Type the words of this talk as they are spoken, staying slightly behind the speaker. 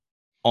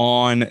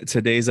On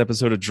today's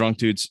episode of Drunk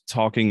Dudes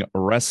Talking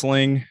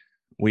Wrestling,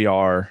 we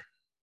are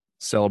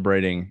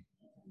celebrating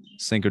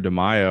Cinco de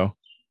Mayo.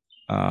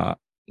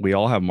 We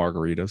all have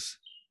margaritas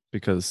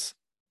because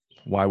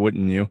why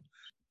wouldn't you?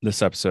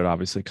 This episode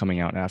obviously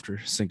coming out after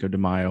Cinco de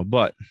Mayo,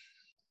 but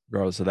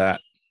regardless of that,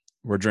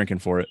 we're drinking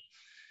for it.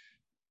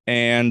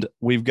 And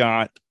we've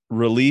got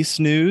release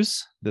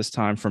news, this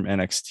time from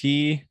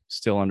NXT,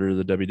 still under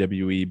the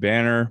WWE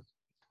banner.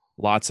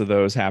 Lots of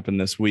those happened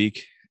this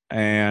week.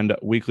 And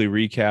weekly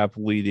recap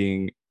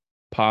leading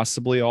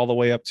possibly all the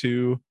way up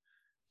to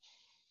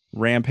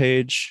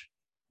Rampage.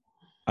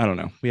 I don't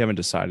know. We haven't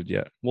decided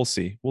yet. We'll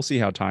see. We'll see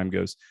how time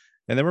goes.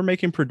 And then we're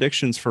making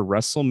predictions for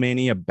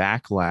WrestleMania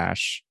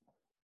Backlash,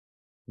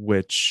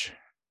 which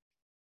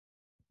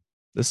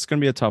this is going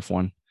to be a tough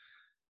one.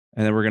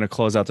 And then we're going to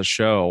close out the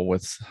show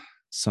with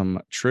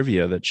some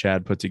trivia that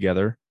Chad put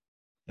together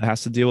that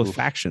has to deal with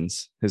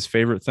factions, his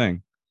favorite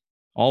thing.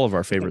 All of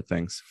our favorite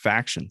things,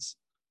 factions.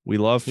 We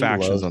love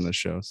factions on the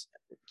shows.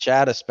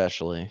 Chad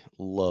especially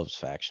loves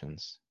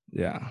factions.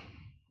 Yeah.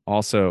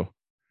 Also,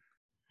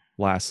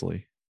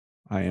 lastly,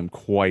 I am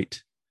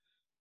quite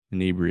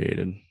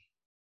inebriated.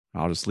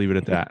 I'll just leave it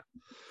at that.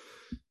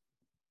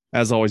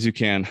 As always, you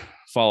can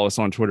follow us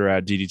on Twitter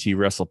at DDT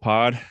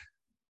WrestlePod.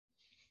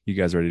 You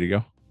guys ready to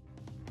go?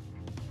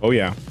 Oh,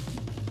 yeah.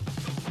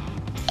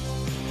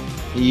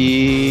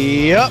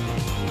 Yep.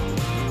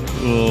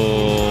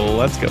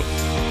 Let's go.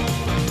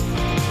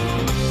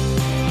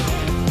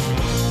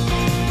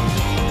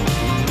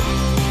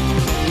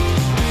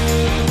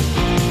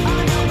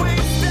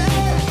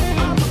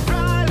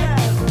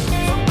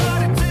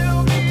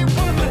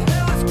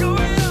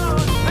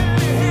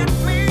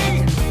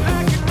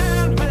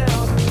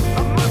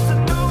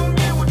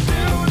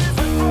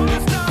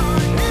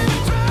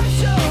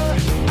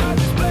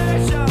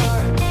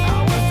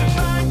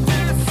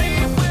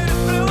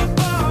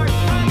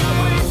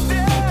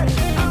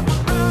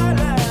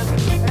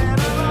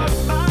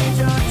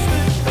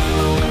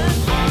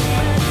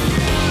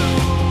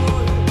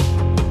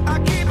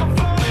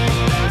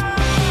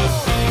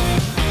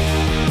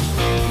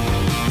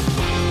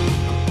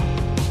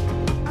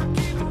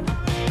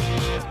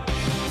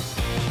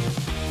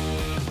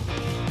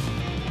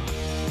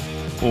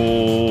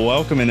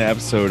 Welcome into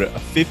episode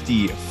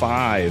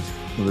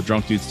 55 of the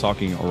Drunk Dudes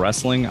Talking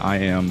Wrestling. I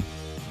am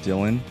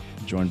Dylan,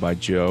 joined by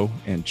Joe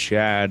and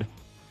Chad.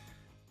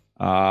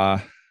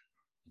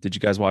 Did you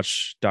guys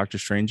watch Doctor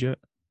Strange yet?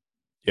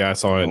 Yeah, I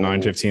saw it at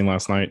 9:15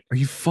 last night. Are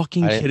you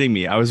fucking kidding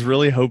me? I was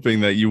really hoping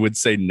that you would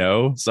say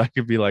no, so I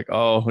could be like,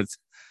 "Oh,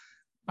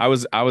 I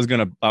was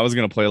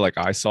gonna play like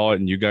I saw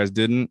it and you guys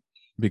didn't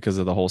because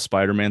of the whole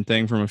Spider-Man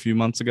thing from a few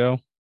months ago."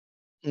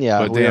 Yeah,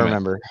 but we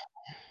remember.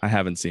 I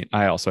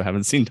also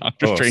haven't seen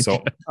Doctor Strange.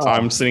 So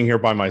I'm sitting here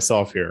by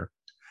myself here.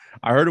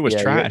 I heard it was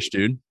trash,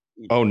 dude.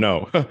 Oh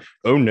no.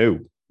 Oh no.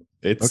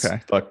 It's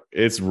okay.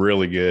 It's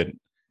really good.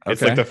 Okay.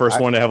 It's like the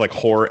first one to have like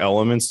horror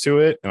elements to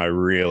it, and I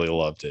really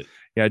loved it.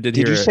 Yeah, I did.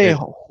 Did you say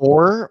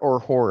horror or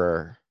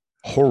horror?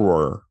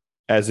 Horror,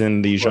 as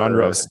in the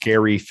genre of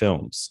scary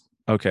films.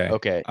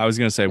 Okay. I was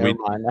gonna say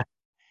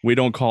we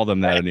don't call them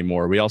that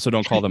anymore. We also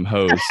don't call them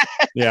hoes.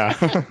 Yeah.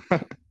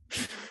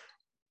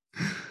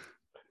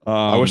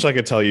 I wish I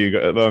could tell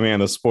you, but man,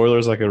 the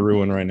spoilers I could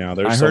ruin right now.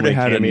 There's so many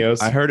cameos.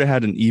 I heard it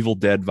had an Evil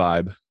Dead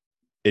vibe.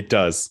 It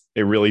does.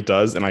 It really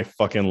does. And I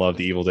fucking love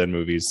the Evil Dead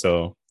movies.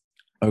 So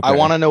I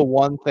want to know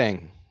one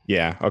thing.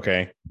 Yeah.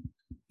 Okay.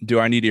 Do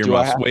I need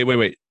earmuffs?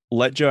 Wait.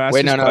 Let Joe ask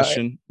his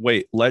question.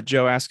 Let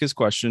Joe ask his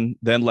question.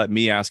 Then let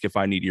me ask if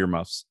I need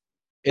earmuffs.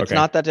 It's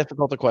not that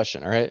difficult a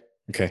question. All right.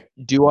 Okay.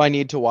 Do I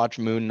need to watch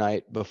Moon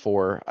Knight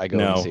before I go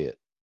and see it?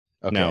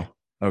 Okay. No.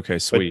 Okay.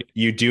 Sweet. But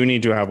you do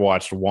need to have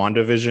watched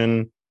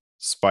WandaVision,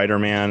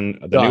 Spider-Man,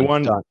 the new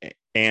one,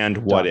 and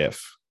What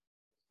If.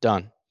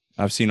 Done.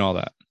 I've seen all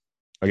that.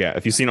 Oh, yeah.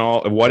 If you've seen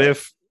all What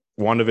If,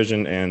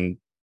 WandaVision, and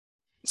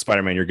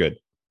Spider-Man, you're good.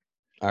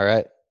 All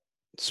right.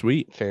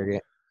 Sweet. Fair game.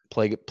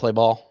 Play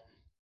ball.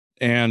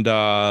 And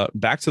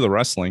back to the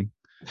wrestling.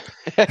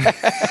 There's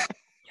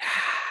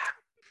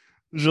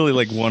really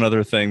like one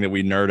other thing that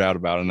we nerd out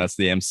about, and that's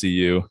the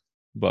MCU,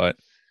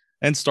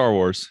 and Star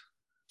Wars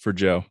for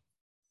Joe.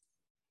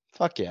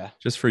 Fuck yeah.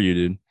 Just for you,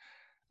 dude.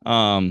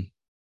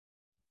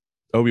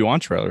 Obi-Wan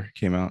trailer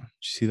came out. Did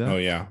you see that? Oh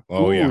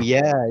yeah.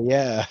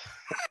 Yeah.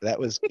 That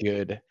was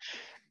good.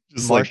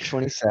 March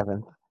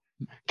 27th.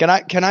 Can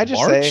I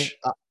just say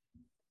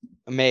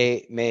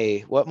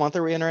May? What month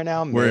are we in right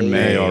now? We're in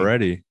May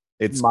already.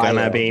 It's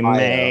gonna be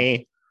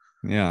May.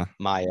 Yeah.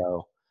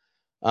 Mayo.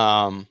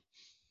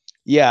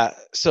 Yeah.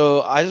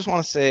 So I just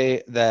want to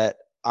say that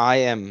I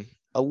am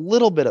a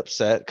little bit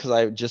upset because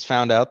I just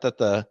found out that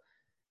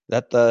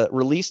the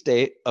release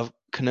date of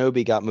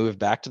Kenobi got moved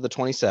back to the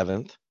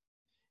 27th.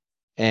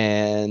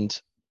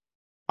 And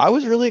I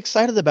was really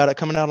excited about it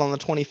coming out on the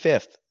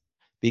 25th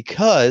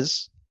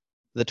because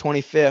the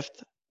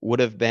 25th would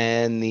have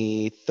been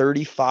the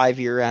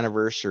 35-year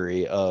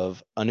anniversary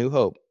of A New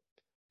Hope,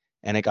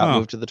 and it got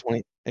moved to the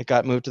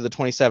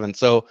 27th.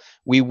 So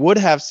we would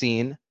have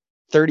seen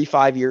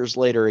 35 years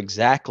later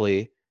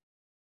exactly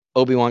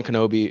Obi-Wan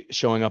Kenobi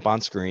showing up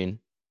on screen,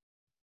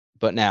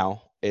 but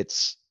now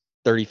it's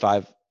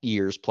 35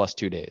 years plus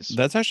 2 days.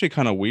 That's actually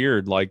kind of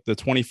weird. Like the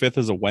 25th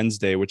is a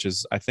Wednesday, which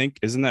is, I think,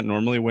 isn't that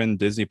normally when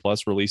Disney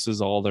Plus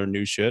releases all their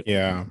new shit?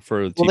 Yeah.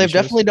 For well, they've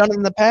definitely done it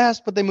in the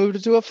past, but they moved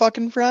it to a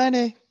fucking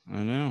Friday. I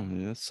know.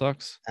 Yeah, it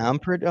sucks. I'm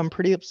pretty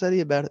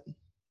upsetty about it.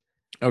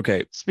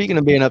 Okay. Speaking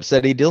of being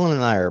upsetty, Dylan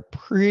and I are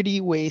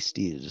pretty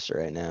wasties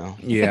right now.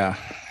 Yeah.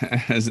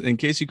 In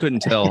case you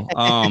couldn't tell,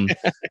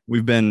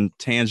 we've been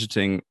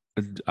tangenting.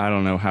 I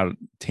don't know how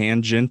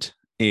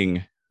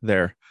tangenting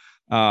there.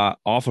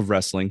 Off of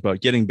wrestling,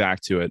 but getting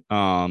back to it.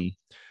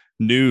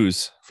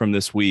 News from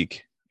this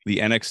week, the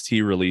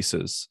NXT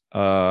releases.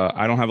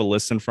 I don't have a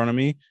list in front of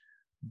me,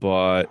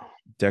 but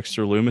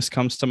Dexter Lumis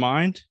comes to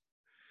mind.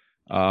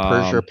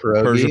 Persia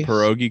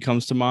Pierogi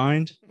comes to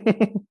mind.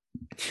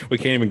 We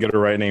can't even get her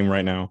right name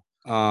right now.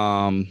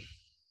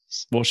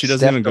 Well, she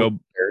doesn't even go.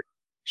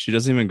 She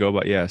doesn't even go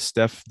by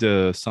Steph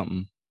de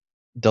something.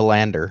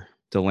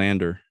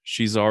 Delander.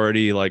 She's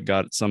already like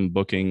got some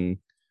booking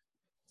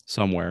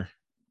somewhere.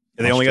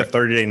 And they only got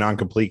 30-day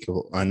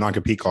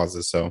non-compete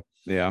clauses. So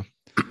yeah.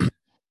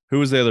 Who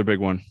was the other big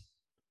one?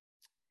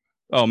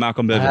 Oh,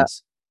 Malcolm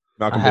Bivens.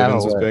 Malcolm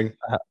Bivens was big.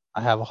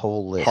 I have a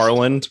whole list.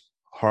 Harland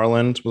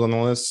was on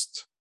the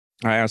list.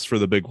 I asked for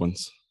the big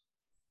ones.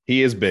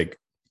 He is big.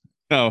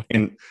 Oh,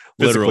 and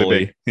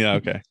literally big. Yeah,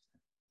 okay.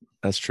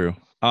 That's true.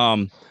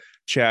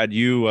 Chad,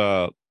 you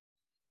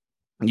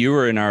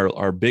were in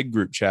our big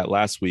group chat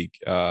last week.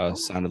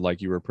 Sounded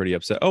like you were pretty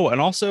upset. Oh, and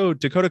also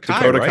Dakota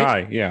Kai,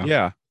 right? Yeah.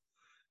 Yeah.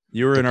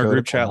 You were in our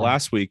group chat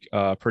last week,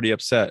 pretty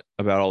upset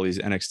about all these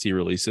NXT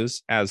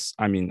releases. I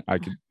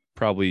could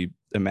probably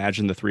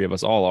imagine the three of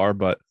us all are,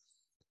 but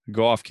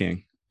go off,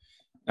 King,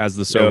 as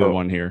the sober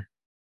one here,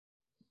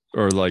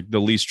 or like the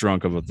least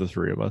drunk of the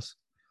three of us.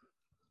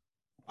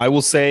 I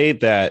will say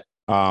that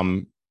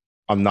I'm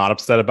not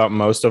upset about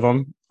most of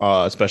them,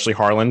 especially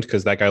Harland,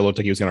 because that guy looked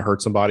like he was going to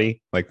hurt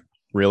somebody, like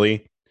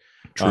really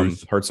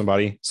hurt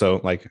somebody.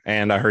 So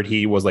and I heard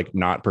he was like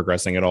not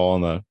progressing at all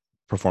in the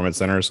performance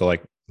center. So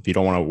like, if you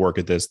don't want to work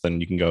at this,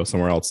 then you can go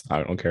somewhere else.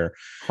 I don't care.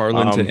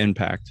 Harland to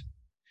Impact.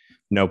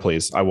 No,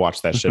 please. I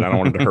watched that shit. I don't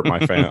want him to hurt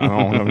my fan. I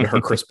don't want him to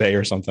hurt Chris Bay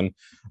or something.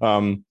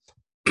 But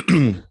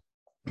the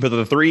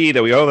other three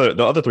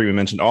we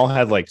mentioned all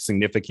had like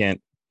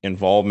significant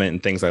involvement in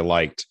things I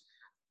liked.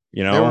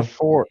 You know,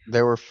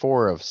 there were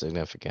four of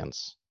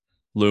significance.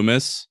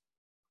 Loomis,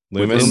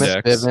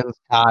 Bivens,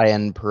 Kai,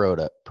 and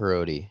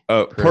Pierogi.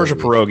 Persia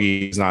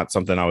Pierogi is not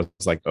something I was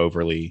like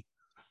overly.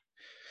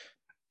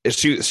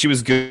 She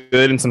was good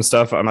in some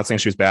stuff. I'm not saying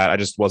she was bad. I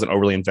just wasn't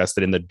overly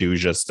invested in the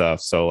Duja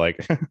stuff. So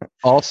like,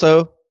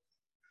 also,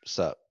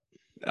 sup?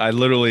 I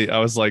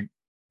was like,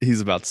 he's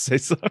about to say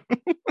something.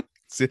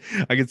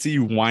 I could see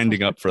you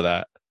winding up for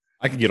that.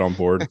 I could get on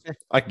board.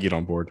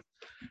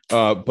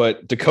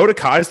 But Dakota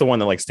Kai is the one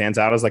that like stands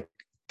out as like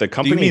the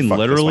company. Do you mean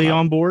literally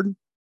on board?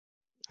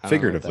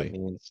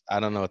 Figuratively.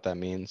 I don't know what that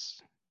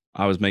means.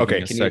 I was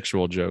making a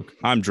sexual joke.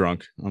 I'm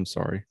drunk. I'm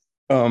sorry.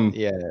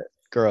 Yeah.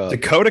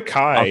 Dakota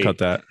Kai I'll cut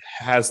that.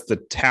 Has the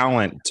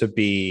talent to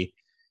be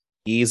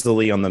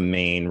easily on the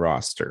main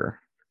roster.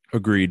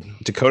 Agreed.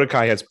 Dakota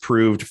Kai has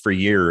proved for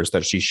years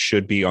that she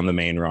should be on the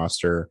main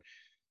roster.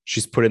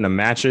 She's put in the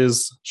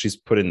matches. She's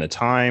put in the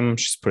time.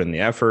 She's put in the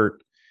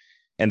effort.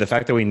 And the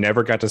fact that we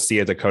never got to see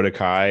a Dakota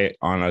Kai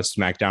on a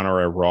SmackDown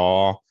or a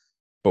Raw,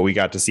 but we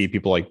got to see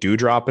people like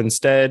Doudrop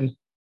instead,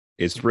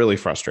 is really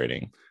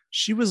frustrating.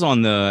 She was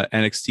on the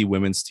NXT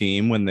women's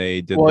team when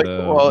they did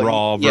the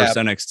Raw versus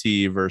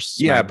NXT versus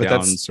SmackDown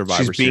but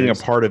Survivor she's being Series.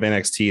 a part of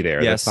NXT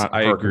there. Yes, that's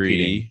not I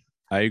agree.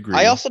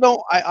 I also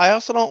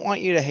don't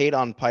want you to hate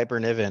on Piper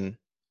Niven,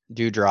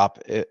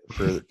 Doudrop,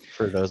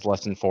 for those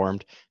less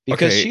informed,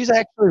 because she's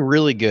actually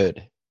really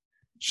good.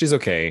 She's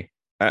okay.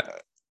 And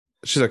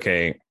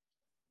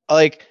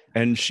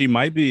she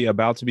might be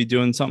about to be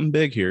doing something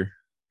big here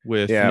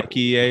with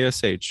Nikki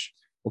ASH.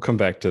 We'll come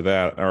back to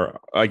that, or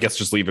I guess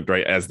just leave it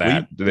right as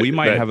that. We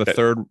might have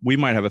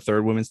a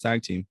third women's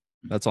tag team.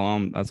 That's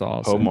all. I'll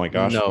say. Oh my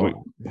gosh!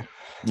 No.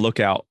 Look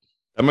out!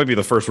 That might be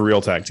the first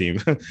real tag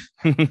team.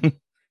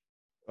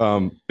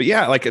 But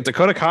yeah, like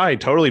Dakota Kai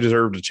totally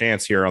deserved a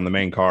chance here on the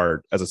main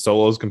card as a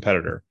solos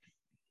competitor.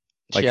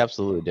 She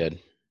absolutely did.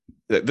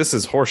 This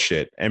is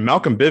horseshit. And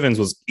Malcolm Bivens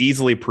was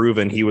easily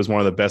proven he was one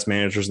of the best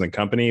managers in the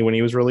company when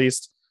he was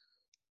released.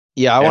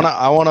 Yeah,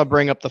 I want to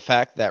bring up the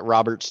fact that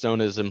Robert Stone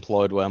is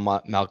employed while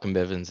Malcolm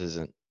Bivens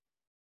isn't.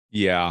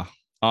 Yeah.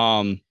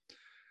 I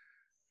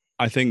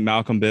think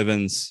Malcolm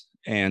Bivens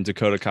and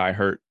Dakota Kai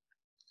hurt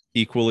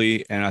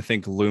equally, and I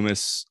think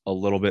Loomis a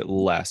little bit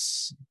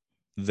less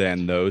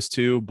than those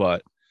two,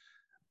 but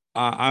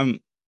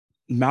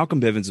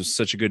Malcolm Bivens was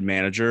such a good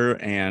manager,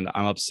 and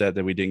I'm upset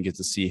that we didn't get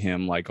to see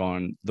him like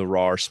on the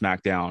Raw or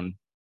SmackDown.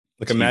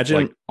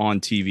 Imagine on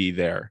TV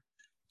there.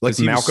 Like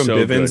Malcolm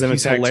Bivens in a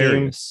tag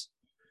team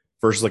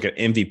versus like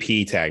an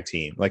MVP tag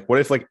team. Like what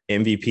if like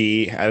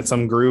MVP had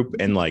some group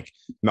and like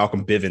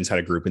Malcolm Bivens had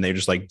a group and they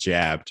just like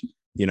jabbed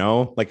You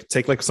know, like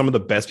take like some of the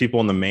best people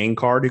on the main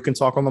card who can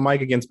talk on the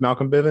mic against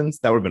Malcolm Bivens.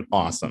 That would have been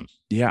awesome.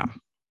 Yeah.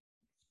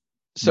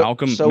 So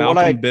Malcolm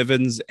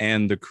Bivens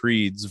and the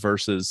Creeds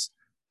versus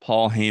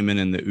Paul Heyman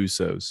and the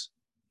Usos.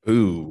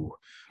 Ooh.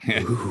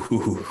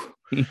 Ooh.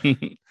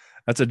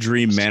 That's a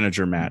dream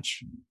manager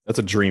match. That's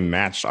a dream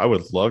match. I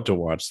would love to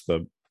watch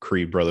the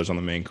Creed brothers on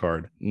the main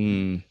card.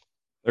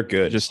 They're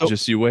good.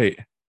 Just you wait.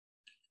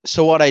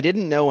 So what I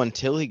didn't know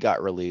until he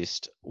got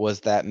released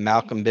was that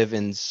Malcolm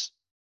Bivens,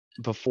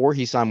 before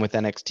he signed with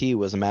NXT,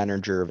 was a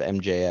manager of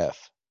MJF.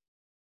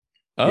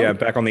 Oh. Yeah,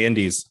 back on the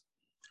Indies.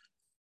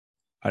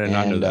 I did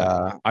not know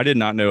that. I did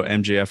not know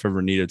MJF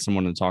ever needed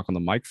someone to talk on the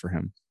mic for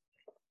him.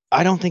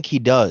 I don't think he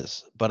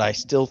does, but I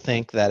still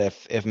think that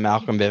if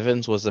Malcolm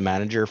Bivens was the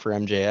manager for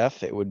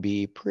MJF, it would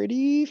be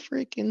pretty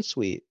freaking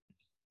sweet.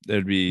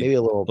 It'd be maybe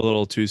a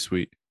little too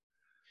sweet.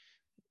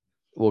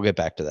 We'll get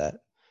back to that.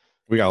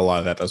 We got a lot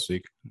of that this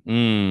week.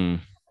 And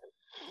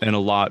a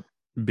lot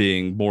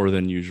being more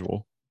than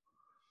usual.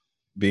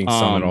 Being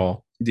some and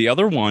all. The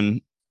other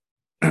one,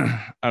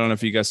 I don't know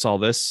if you guys saw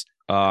this.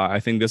 I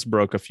think this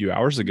broke a few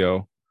hours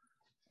ago.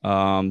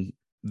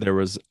 There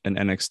was an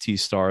NXT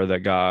star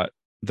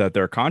that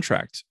their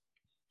contract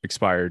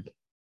expired.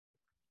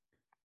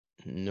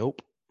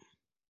 Nope.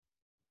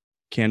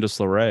 Candice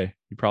LeRae.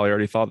 You probably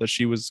already thought that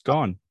she was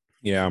gone.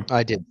 Yeah,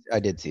 I did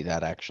see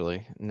that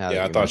actually.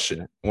 I thought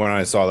when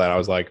I saw that, I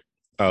was like,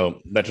 oh,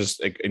 that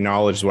just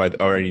acknowledged what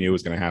I already knew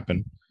was going to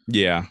happen.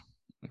 Yeah,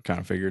 I kind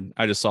of figured.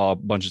 I just saw a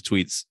bunch of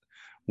tweets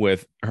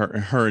with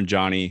her and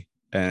Johnny,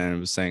 and it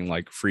was saying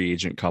like free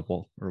agent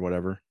couple or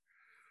whatever.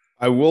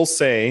 I will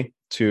say,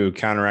 to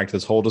counteract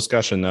this whole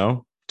discussion,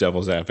 though,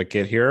 devil's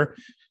advocate here,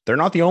 they're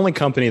not the only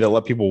company that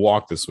let people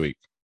walk this week.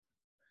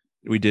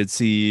 We did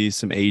see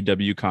some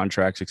AEW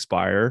contracts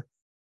expire.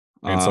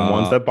 And some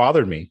ones that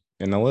bothered me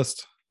in the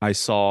list. I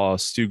saw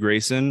Stu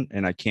Grayson,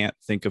 and I can't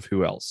think of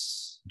who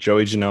else.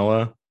 Joey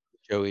Janela.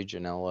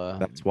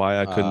 That's why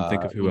I couldn't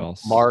think of who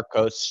else.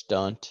 Marco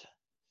Stunt.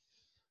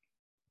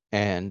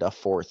 And a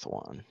fourth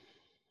one.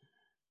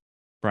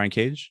 Brian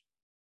Cage?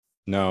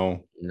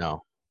 No.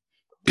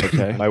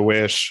 Okay. I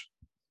wish.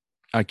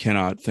 I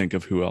cannot think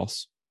of who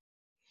else.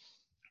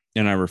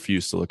 And I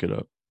refuse to look it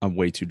up. I'm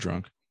way too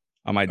drunk.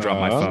 I might drop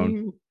my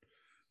phone.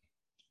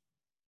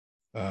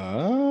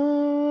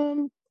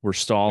 We're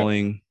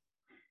stalling.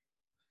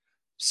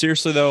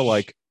 Seriously though,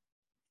 like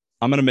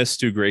I'm gonna miss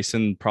Stu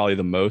Grayson probably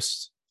the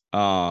most.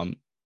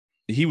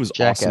 He was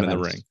awesome in the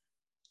ring.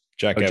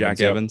 Jack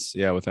Evans,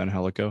 yeah, with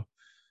Angelico.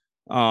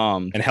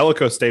 And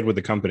Angelico stayed with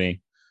the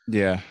company.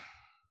 Yeah.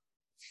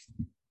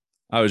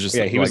 I was just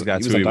he was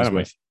that's who he was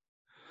with.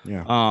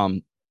 Yeah.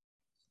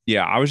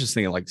 Yeah, I was just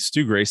thinking like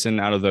Stu Grayson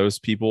out of those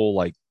people,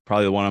 like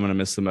probably the one I'm gonna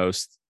miss the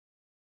most.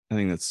 I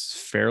think that's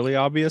fairly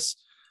obvious.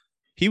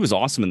 He was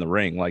awesome in the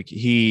ring. Like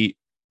he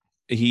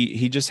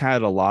just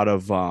had a lot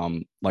of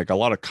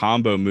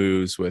combo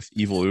moves with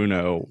Evil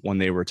Uno when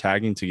they were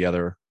tagging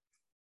together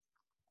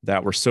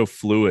that were so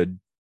fluid,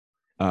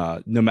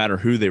 no matter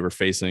who they were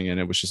facing, and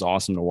it was just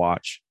awesome to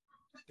watch.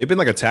 They've been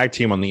like a tag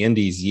team on the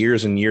indies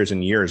years and years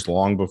and years,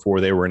 long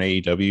before they were in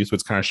AEW. So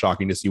it's kind of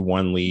shocking to see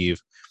one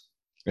leave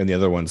and the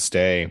other one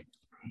stay.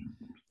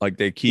 Like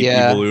they keep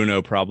Evil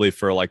Uno probably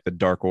for like the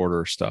Dark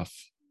Order stuff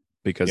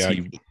because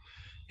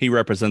he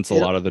represents a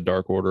lot of the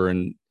Dark Order,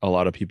 and a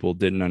lot of people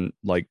didn't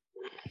like.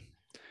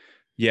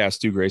 Yeah,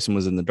 Stu Grayson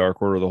was in the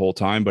Dark Order the whole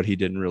time, but he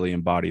didn't really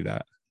embody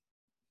that.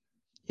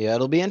 Yeah,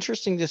 it'll be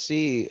interesting to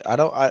see.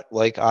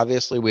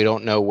 Obviously we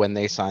don't know when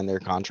they sign their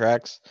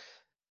contracts,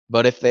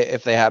 but if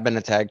they have been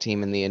a tag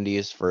team in the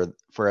Indies for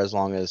as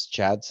long as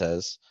Chad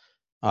says,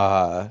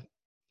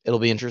 it'll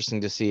be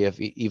interesting to see if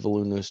Evil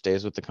Uno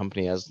stays with the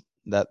company as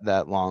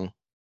that long,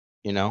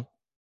 you know?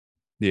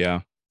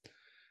 Yeah.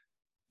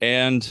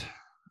 And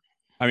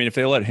I mean, if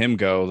they let him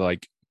go,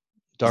 like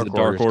the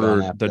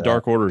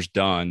Dark Order's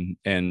done,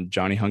 and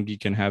Johnny Hungy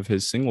can have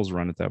his singles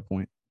run at that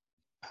point.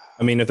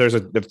 I mean, if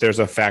there's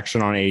a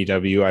faction on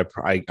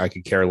AEW, I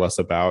could care less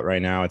about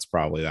right now. It's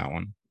probably that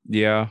one.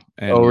 Yeah.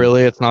 Oh,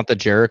 really? It's not the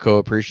Jericho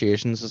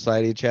Appreciation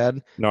Society,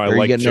 Chad? No, I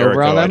like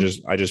Jericho.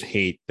 I just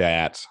hate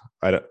that.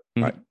 I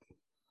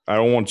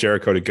don't want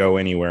Jericho to go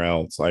anywhere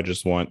else. I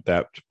just want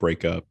that to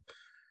break up.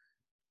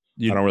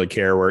 I don't really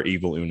care where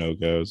Evil Uno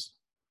goes.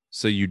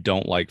 So you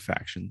don't like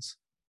factions?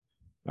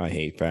 I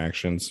hate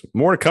factions.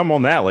 More to come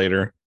on that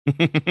later.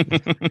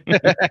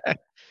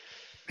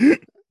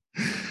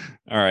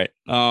 All right.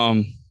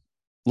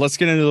 Let's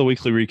get into the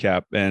weekly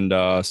recap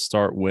and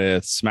start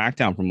with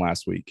SmackDown from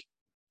last week.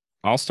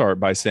 I'll start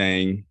by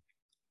saying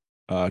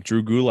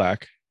Drew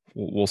Gulak.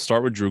 We'll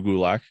start with Drew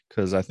Gulak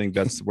because I think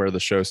that's where the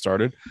show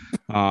started.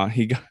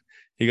 He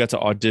got to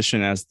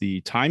audition as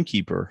the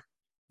timekeeper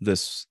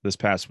this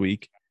past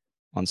week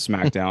on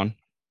SmackDown.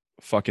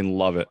 Fucking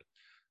love it.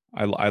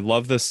 I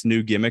love this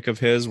new gimmick of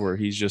his where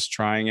he's just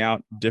trying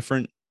out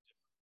different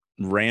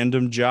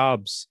random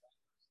jobs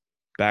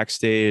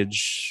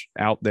backstage,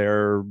 out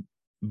there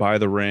by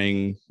the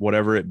ring,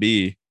 whatever it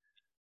be.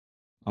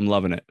 I'm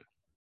loving it.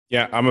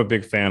 Yeah, I'm a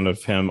big fan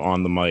of him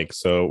on the mic.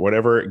 So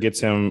whatever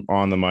gets him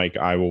on the mic,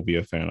 I will be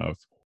a fan of.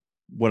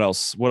 What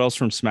else? What else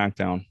from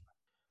SmackDown?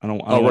 I don't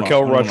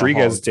Raquel wanna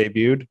Rodriguez hog.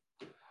 debuted.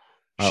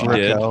 She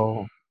did.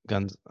 Raquel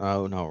Guns.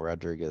 Oh no,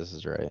 Rodriguez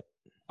is right.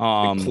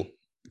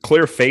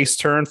 Clear face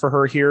turn for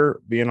her here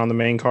being on the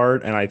main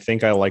card, and I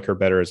think I like her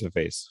better as a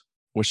face.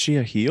 Was she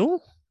a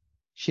heel?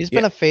 She's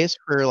been a face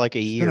for like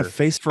a year. Been a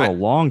face for a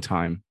long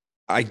time.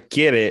 I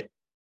get it.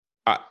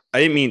 I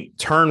didn't mean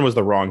turn was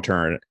the wrong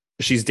turn.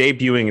 She's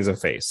debuting as a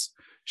face.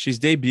 She's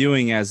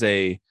debuting as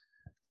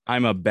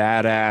I'm a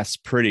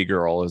badass pretty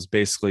girl is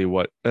basically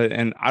what,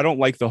 and I don't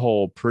like the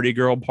whole pretty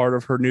girl part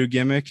of her new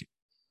gimmick.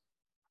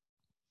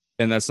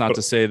 And that's not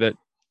to say that,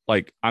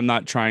 like, I'm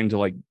not trying to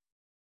like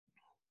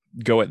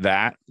go at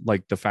that,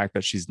 like the fact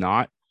that she's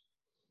not.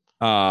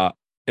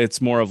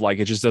 It's more of like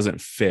it just doesn't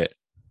fit.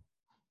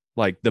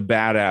 Like the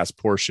badass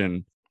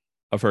portion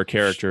of her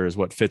character is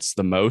what fits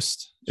the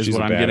most. Is She's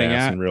what I'm getting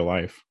at in real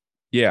life.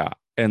 Yeah.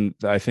 And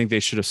I think they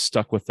should have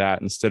stuck with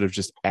that instead of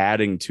just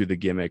adding to the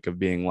gimmick of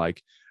being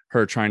like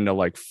her trying to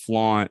like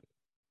flaunt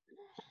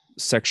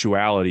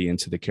sexuality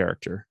into the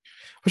character.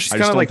 Well, she's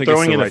kind of like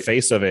throwing in the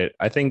face of it.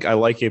 I think I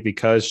like it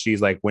because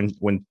she's like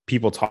when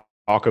people talk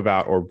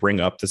about or bring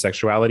up the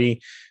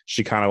sexuality,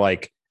 she kind of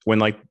like when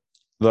like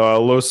the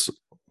Los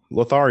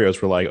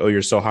Lotharios were like, "Oh,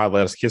 you're so hot,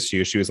 let us kiss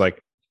you." She was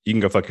like, "You can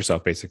go fuck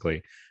yourself,"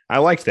 basically. I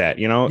like that,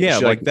 you know? Yeah,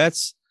 like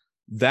that's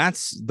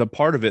the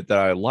part of it that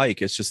I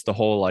like. It's just the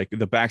whole like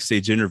the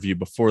backstage interview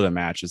before the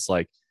match. It's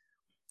like,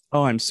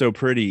 oh, I'm so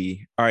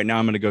pretty. All right, now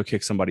I'm gonna go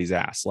kick somebody's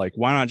ass. Like,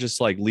 why not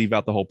just like leave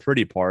out the whole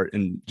pretty part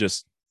and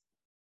just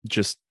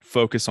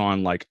focus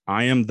on like,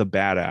 I am the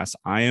badass.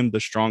 I am the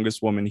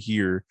strongest woman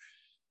here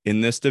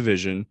in this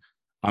division.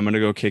 I'm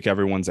gonna go kick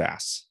everyone's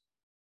ass.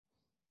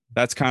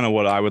 That's kind of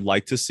what I would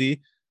like to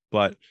see,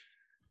 but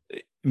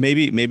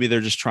maybe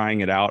they're just trying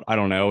it out. I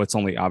don't know. It's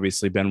only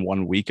obviously been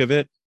 1 week of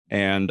it,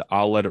 and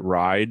I'll let it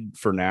ride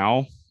for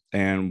now.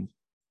 And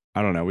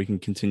I don't know. We can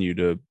continue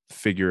to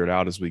figure it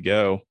out as we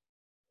go.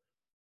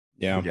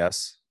 Yeah.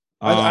 Yes.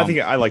 I think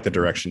I like the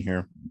direction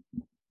here.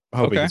 I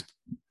hope okay.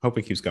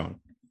 It keeps going.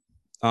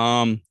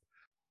 I'll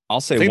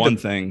say one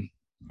thing. Okay.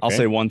 I'll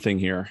say one thing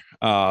here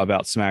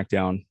about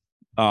SmackDown.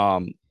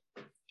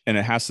 And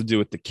it has to do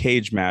with the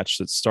cage match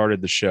that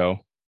started the show,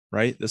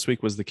 right? This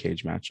week was the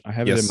cage match. I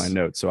have it in my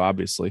notes. So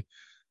obviously,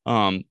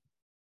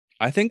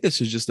 I think this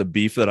is just a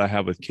beef that I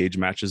have with cage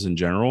matches in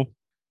general.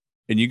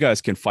 And you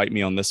guys can fight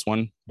me on this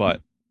one,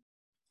 but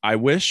I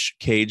wish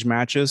cage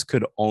matches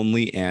could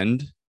only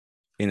end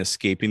in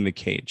escaping the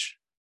cage.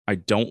 I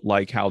don't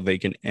like how they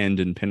can end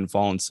in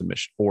pinfall and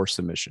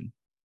submission.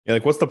 Yeah,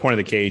 like what's the point of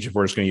the cage if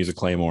we're just going to use a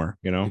claymore,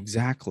 you know?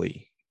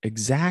 Exactly.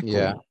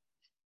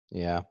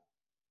 Yeah.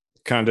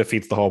 Kind of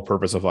defeats the whole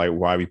purpose of like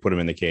why we put him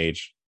in the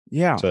cage.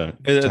 Yeah.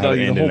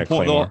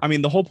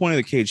 The whole point of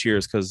the cage here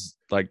is because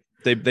like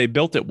they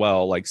built it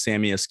well, like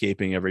Sammy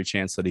escaping every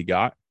chance that he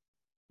got.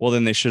 Well,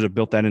 then they should have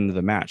built that into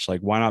the match. Like,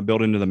 why not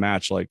build into the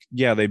match? Like,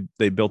 yeah,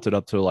 they built it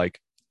up to like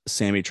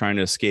Sammy trying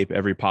to escape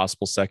every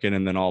possible second,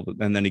 and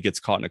then he gets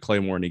caught in a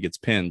claymore and he gets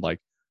pinned. Like,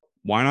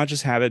 why not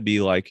just have it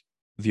be like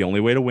the only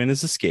way to win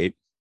is escape?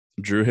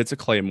 Drew hits a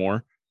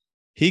claymore.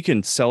 He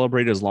can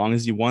celebrate as long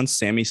as he wants.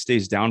 Sammy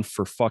stays down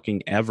for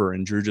fucking ever,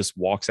 and Drew just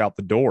walks out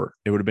the door.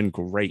 It would have been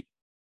great.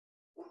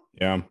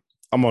 Yeah,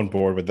 I'm on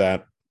board with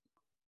that.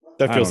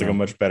 That feels like a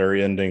much better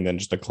ending than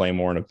just a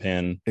claymore and a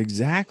pin.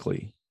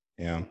 Exactly.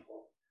 Yeah.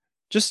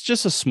 Just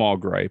a small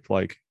gripe.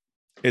 Like,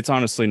 it's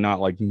honestly not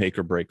like make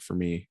or break for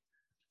me.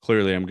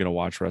 Clearly, I'm going to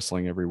watch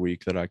wrestling every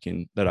week that I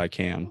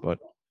can. But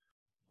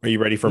are you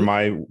ready for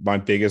my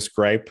biggest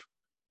gripe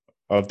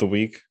of the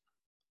week?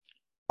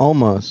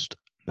 Almost.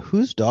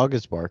 Whose dog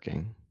is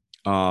barking?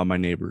 My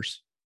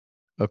neighbors.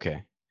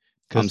 Okay.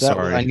 I'm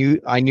sorry.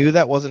 I knew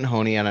that wasn't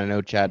Honey, and I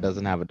know Chad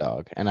doesn't have a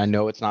dog, and I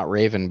know it's not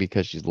Raven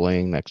because she's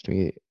laying next to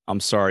me. I'm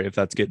sorry if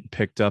that's getting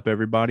picked up,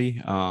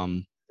 everybody.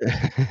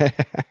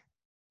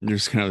 You're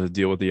just gonna have to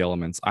deal with the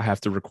elements. I have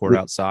to record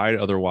outside,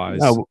 otherwise.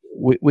 No,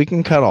 we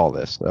can cut all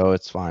this though.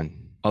 It's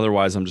fine.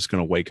 Otherwise, I'm just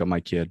gonna wake up my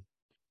kid,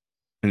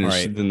 and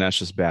then that's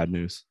just bad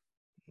news.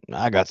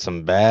 I got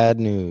some bad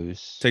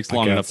news. Takes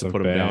long enough to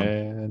put them down.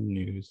 Bad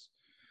news.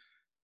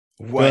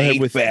 Go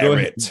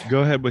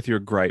ahead with your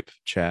gripe,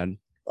 Chad.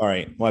 All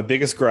right. My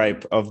biggest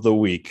gripe of the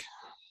week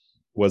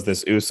was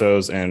this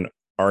Usos and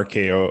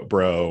RKO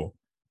Bro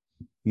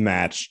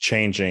match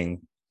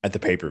changing at the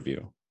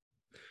pay-per-view.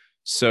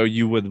 So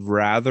you would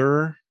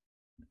rather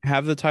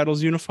have the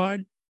titles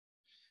unified?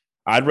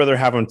 I'd rather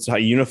have them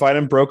unified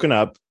and broken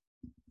up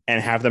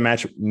and have the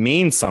match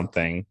mean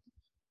something,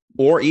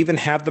 or even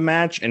have the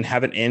match and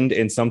have it end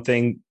in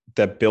something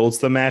that builds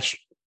the match,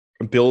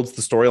 builds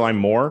the storyline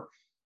more,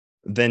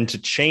 than to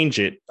change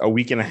it a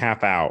week and a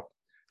half out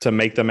to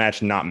make the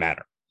match not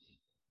matter.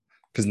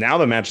 Because now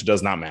the match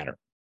does not matter.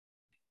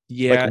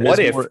 Yeah, like, what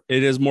if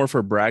it is more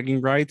for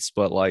bragging rights?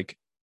 But like,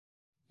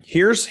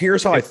 here's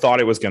how I thought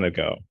it was going to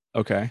go.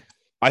 Okay,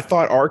 I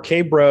thought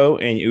RK Bro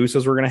and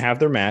Usos were going to have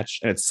their match,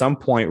 and at some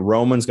point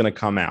Roman's going to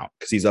come out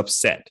because he's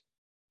upset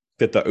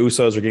that the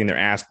Usos are getting their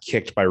ass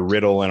kicked by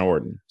Riddle and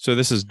Orton. So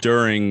this is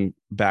during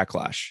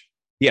Backlash.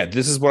 Yeah,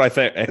 this is what I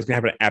thought is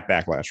going to happen at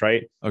Backlash,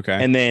 right? Okay.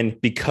 And then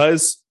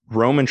because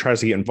Roman tries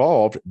to get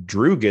involved,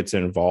 Drew gets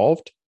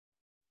involved,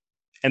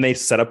 and they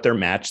set up their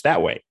match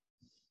that way.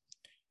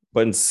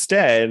 But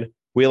instead,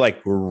 we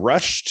like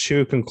rush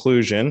to a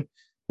conclusion.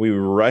 We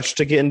rush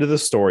to get into the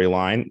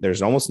storyline.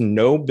 There's almost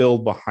no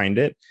build behind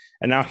it.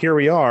 And now here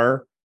we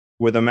are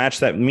with a match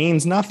that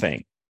means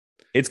nothing.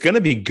 It's going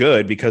to be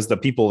good because the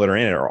people that are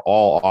in it are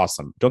all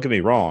awesome. Don't get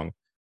me wrong.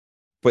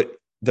 But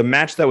the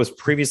match that was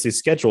previously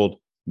scheduled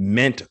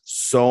meant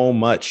so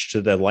much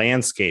to the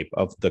landscape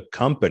of the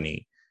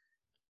company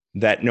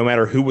that no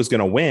matter who was going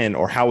to win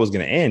or how it was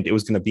going to end, it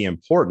was going to be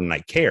important. I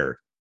cared.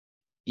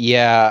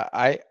 Yeah,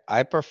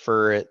 I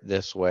prefer it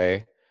this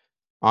way,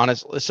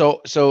 honestly.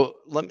 So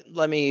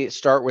let me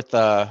start with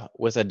a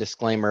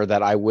disclaimer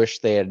that I wish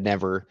they had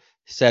never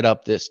set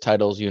up this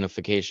titles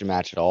unification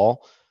match at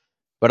all.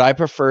 But I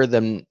prefer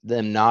them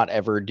not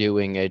ever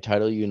doing a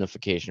title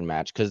unification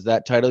match, because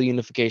that title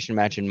unification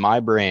match in my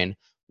brain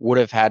would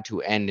have had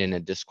to end in a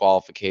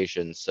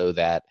disqualification so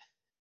that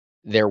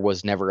there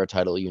was never a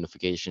title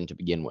unification to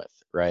begin with,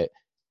 right?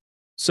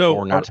 So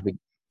Or not to be.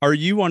 are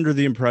you under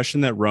the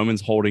impression that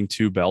Roman's holding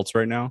 2 belts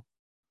right now?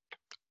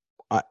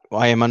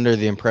 I am under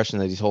the impression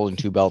that he's holding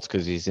 2 belts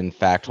because he's in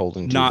fact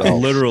holding 2 Not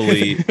belts.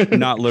 literally,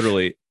 not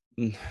literally.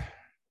 They're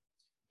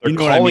You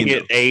know what calling I mean,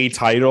 it a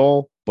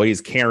title, but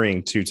he's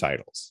carrying 2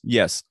 titles.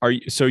 Yes.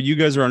 So you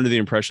guys are under the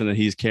impression that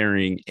he's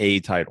carrying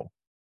a title?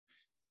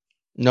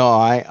 No,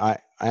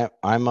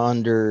 I'm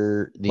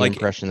under the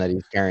impression that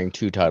he's carrying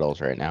 2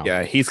 titles right now.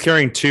 Yeah, he's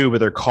carrying 2, but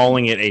they're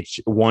calling it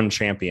one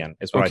champion.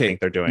 Is what I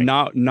think they're doing.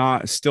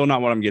 Still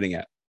not what I'm getting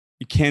at.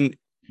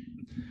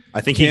 I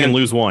think he can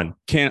lose one.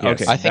 Yes.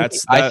 Okay. I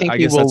think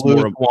he will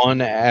lose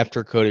one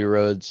after Cody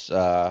Rhodes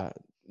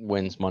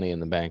wins Money in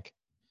the Bank.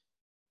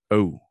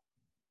 Oh,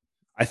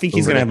 I think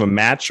he's going to have a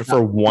match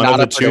for one of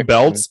the 2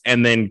 belts,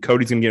 and then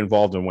Cody's going to get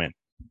involved and win.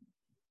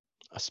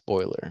 A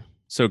spoiler.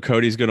 So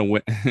Cody's going to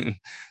win.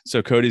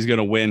 So Cody's going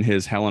to win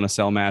his Hell in a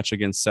Cell match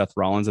against Seth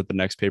Rollins at the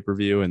next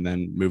pay-per-view, and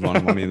then move on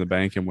to Money in the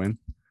Bank and win.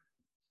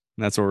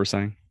 That's what we're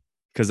saying,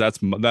 because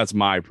that's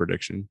my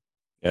prediction.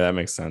 Yeah, that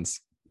makes sense.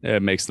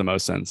 It makes the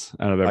most sense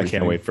out of everything.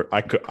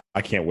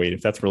 I can't wait.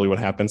 If that's really what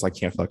happens, I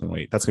can't fucking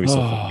wait. That's gonna be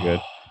so fucking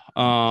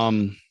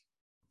good.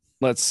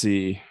 Let's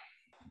see.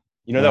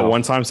 You know that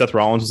one time Seth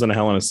Rollins was in a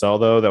Hell in a Cell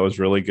though, that was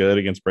really good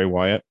against Bray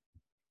Wyatt.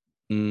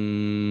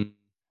 The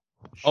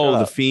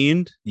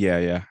Fiend.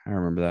 Yeah, I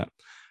remember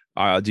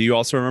that. Do you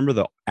also remember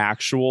the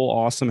actual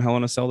awesome Hell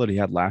in a Cell that he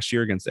had last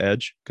year against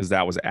Edge? Because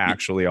that was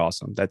actually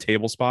awesome. That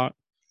table spot.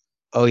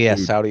 Oh yeah,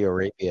 dude. Saudi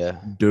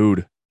Arabia,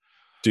 dude,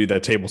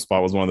 that table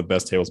spot was one of the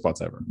best table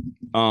spots ever.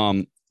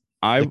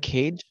 The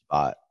cage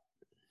spot.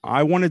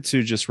 I wanted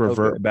to just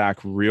revert back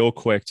real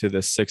quick to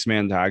this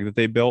 6-man tag that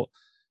they built.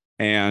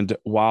 And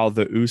while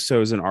the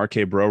Usos and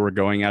RK Bro were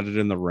going at it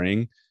in the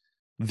ring,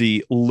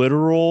 the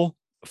literal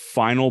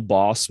final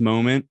boss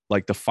moment,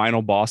 like the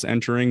final boss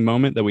entering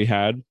moment that we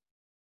had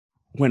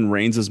when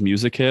Reigns'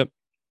 music hit,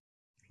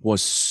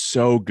 was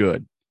so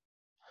good.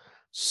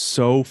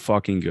 So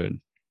fucking good.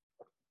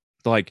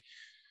 Like,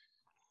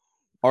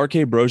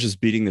 RK Bro's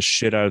just beating the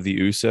shit out of the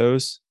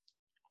Usos,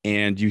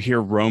 and you hear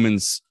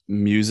Roman's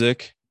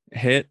music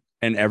hit,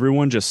 and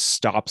everyone just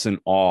stops in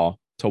awe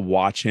to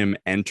watch him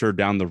enter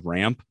down the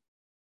ramp.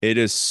 It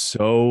is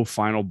so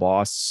final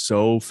boss,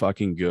 so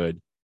fucking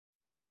good.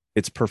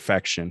 It's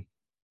perfection.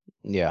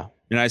 Yeah.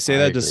 And I say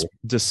that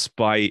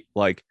despite,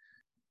 like,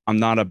 I'm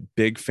not a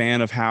big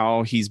fan of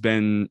how he's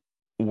been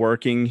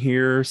working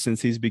here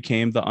since he's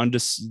became the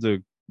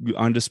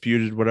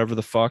undisputed whatever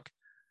the fuck.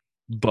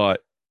 But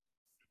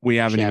we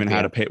haven't even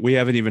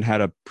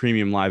had a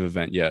premium live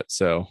event yet,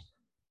 so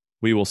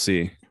we will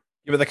see.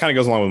 Yeah, but that kind of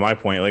goes along with my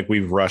point. Like,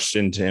 we've rushed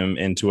into him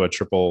into a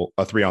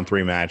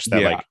 3-on-3 match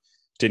that like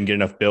didn't get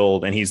enough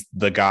build, and he's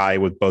the guy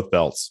with both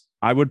belts.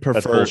 I would prefer.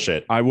 That's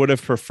bullshit. I would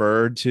have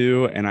preferred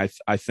to, and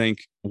I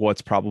think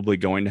what's probably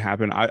going to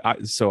happen.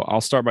 So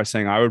I'll start by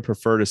saying I would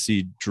prefer to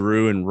see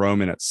Drew and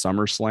Roman at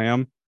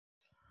SummerSlam,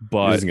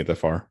 but it doesn't get that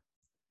far.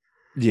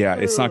 Yeah,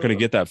 it's not going to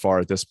get that far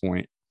at this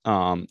point,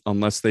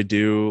 unless they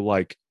do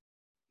like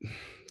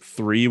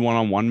 3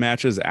 1-on-1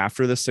 matches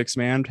after the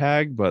 6-man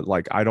tag. But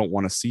like, I don't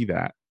want to see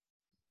that,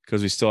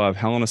 because we still have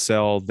Hell in a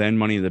Cell, then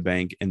Money in the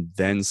Bank, and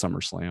then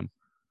SummerSlam.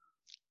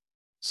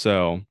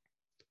 So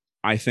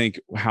I think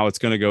how it's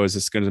going to go is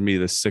it's going to be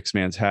the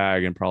 6-man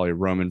tag and probably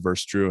Roman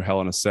versus Drew, Hell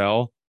in a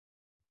Cell.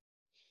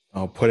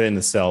 Oh, put it in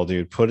the cell,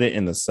 dude. Put it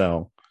in the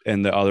cell.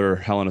 And the other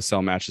Hell in a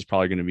Cell match is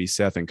probably going to be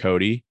Seth and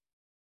Cody.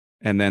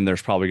 And then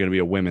there's probably going to be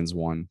a women's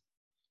one.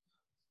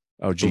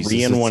 Oh, Jesus.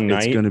 It's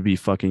going to be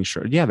fucking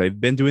sure. Yeah, they've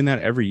been doing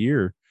that every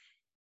year.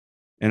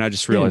 And I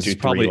just realized it's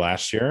probably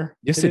last year.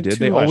 Yes, they did.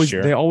 They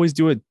always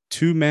do it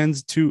 2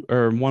 men's,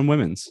 1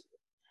 women's.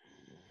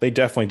 They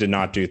definitely did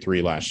not do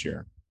 3 last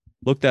year.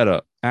 Look that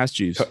up. Ask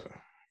Jeeves.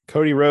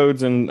 Cody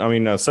Rhodes and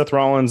Seth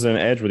Rollins and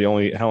Edge were the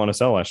only Hell in a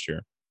Cell last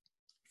year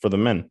for the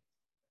men.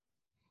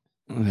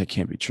 That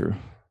can't be true.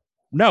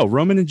 No,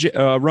 Roman and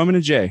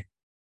Jay.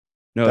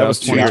 No, that was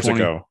 2 years 2020.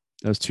 ago.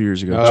 That was 2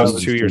 years ago. That was Oh,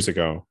 2 years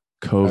ago.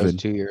 That was COVID.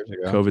 2 years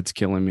ago. COVID's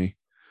killing me.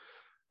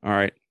 All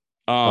right.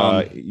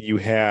 You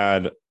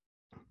had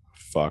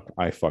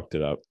I fucked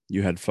it up.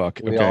 You had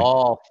fuck. We Okay.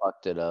 all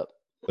fucked it up.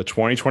 The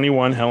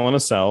 2021 Hell in a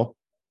Cell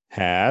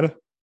had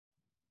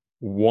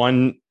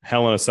one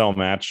Hell in a Cell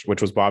match,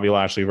 which was Bobby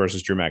Lashley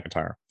versus Drew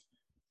McIntyre.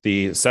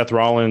 The Seth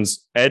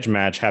Rollins Edge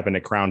match happened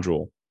at Crown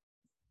Jewel.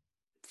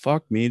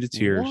 Fuck me to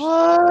tears.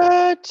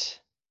 What?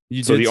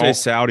 You So did the say all-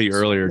 Saudi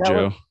earlier, That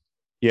Joe. was-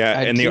 Yeah,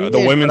 I and the did,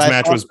 women's but I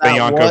match thought was that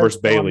Bianca versus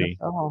Hell in a Bailey.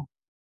 Cell.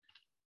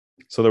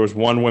 So there was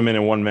one women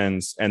and one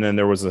men's, and then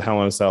there was a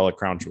Hell in a Cell at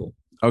Crown Jewel.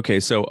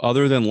 Okay, so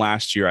other than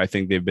last year, I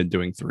think they've been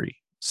doing 3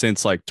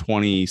 since like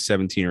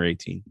 2017 or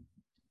 18.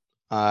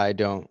 I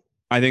don't.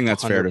 I think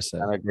that's fair to say.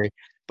 100% agree.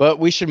 But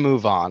we should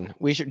move on.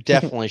 We should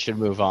definitely should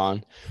move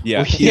on.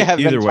 Yeah, We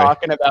have either been way.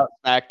 talking about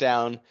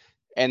SmackDown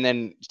and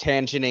then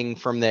tangenting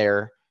from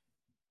there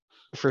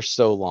for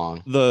so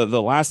long. The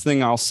last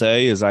thing I'll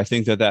say is I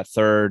think that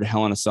third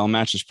Hell in a Cell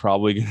match is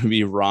probably going to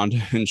be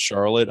Ronda and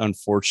Charlotte,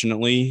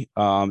 unfortunately.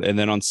 And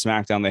then on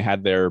SmackDown, they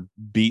had their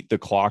beat the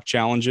clock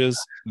challenges.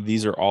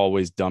 These are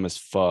always dumb as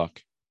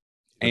fuck.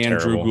 They're And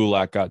terrible. Drew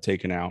Gulak got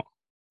taken out.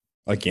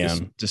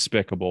 Again.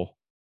 Despicable.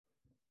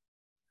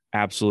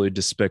 Absolutely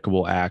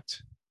despicable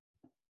act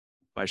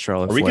by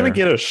Charlotte Are we Flair. going to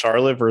get a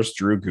Charlotte versus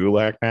Drew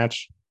Gulak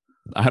match?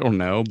 I don't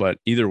know, but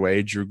either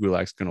way, Drew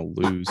Gulak's going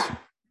to lose.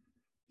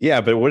 Yeah,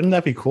 but wouldn't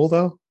that be cool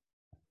though?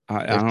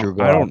 I If Drew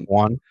don't. I Gulak don't.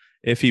 won.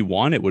 If he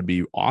won, it would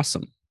be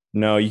awesome.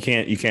 No, you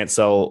can't. You can't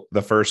sell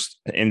the first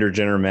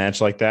intergender match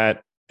like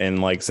that,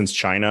 and like since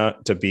China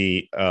to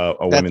be a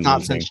That's women not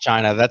losing. since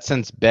China. That's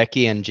since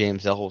Becky and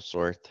James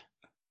Ellsworth.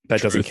 That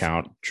doesn't Truth.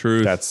 count.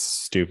 Truth. That's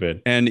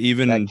stupid. And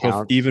even That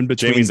counts. even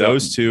between Jamie's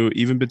those up.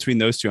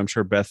 two, I'm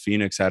sure Beth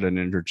Phoenix had an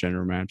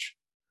intergender match.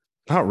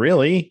 Not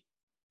really.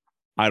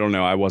 I don't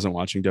know. I wasn't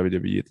watching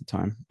WWE at the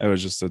time. It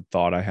was just a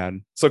thought I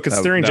had. So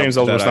considering that- James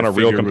Ellsworth's that not I a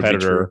real figured would be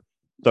competitor,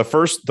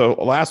 the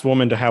last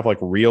woman to have like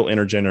real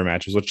intergender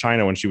matches was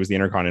China when she was the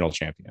Intercontinental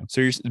Champion.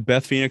 So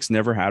Beth Phoenix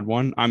never had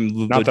one. I'm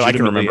Not that I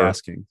can legitimately remember.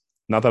 asking.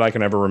 Not that I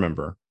can ever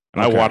remember.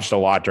 And Okay. I watched a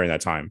lot during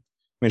that time.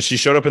 I mean, she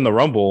showed up in the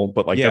Rumble,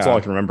 but like that's Yeah. all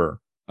I can remember.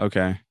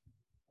 Okay,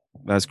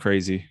 that's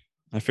crazy.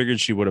 I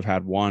figured she would have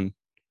had one.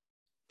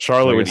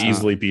 Charlotte I would guess not.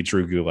 easily beat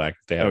Drew Gulak if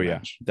they had Oh a yeah,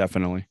 match.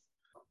 definitely.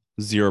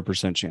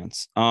 0%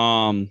 chance.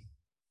 All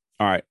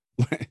right.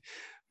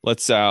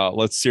 let's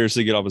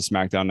seriously get off of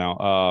SmackDown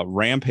now.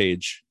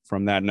 Rampage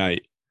from that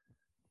night.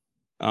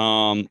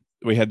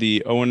 We had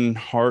the Owen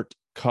Hart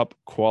Cup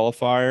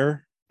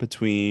qualifier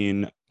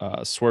between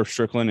Swerve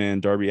Strickland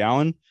and Darby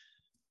Allin.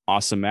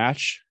 Awesome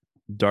match.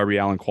 Darby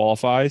Allin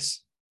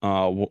qualifies.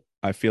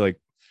 I feel like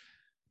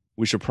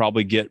we should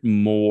probably get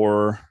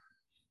more.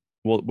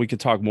 Well, we could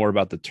talk more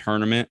about the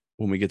tournament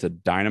when we get to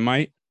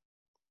Dynamite,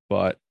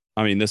 but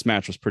I mean, this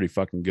match was pretty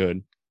fucking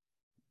good.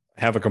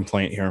 I have a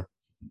complaint here.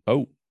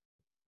 Oh,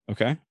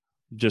 okay.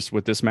 Just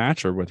with this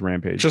match or with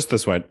Rampage? Just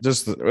this one.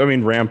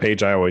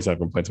 Rampage. I always have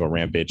complaints about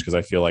Rampage because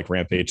I feel like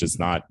Rampage is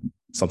not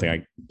something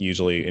I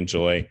usually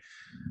enjoy.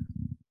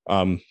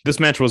 This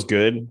match was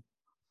good.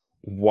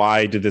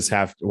 Why did this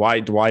have? Why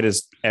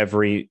does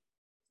every?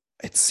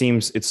 It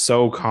seems it's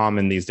so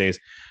common these days.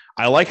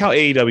 I like how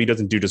AEW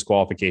doesn't do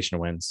disqualification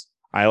wins.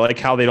 I like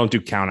how they don't do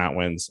count out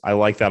wins. I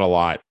like that a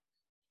lot.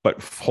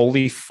 But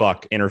holy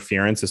fuck,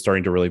 interference is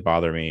starting to really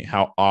bother me.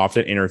 How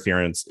often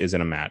interference is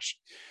in a match.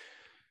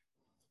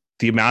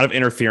 The amount of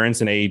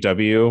interference in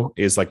AEW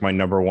is like my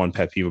number one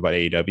pet peeve about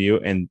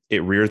AEW. And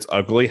it reared its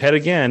ugly head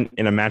again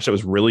in a match that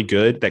was really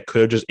good that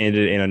could have just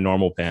ended in a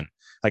normal pin.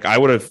 Like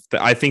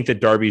I think that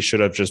Darby should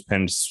have just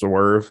pinned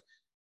Swerve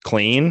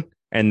clean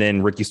and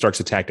then Ricky Starks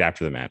attacked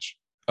after the match.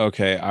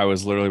 Okay, I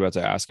was literally about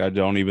to ask. I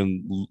didn't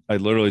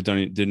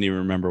even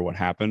remember what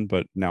happened,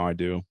 but now I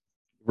do.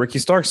 Ricky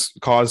Starks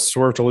caused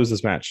Swerve to lose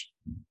this match,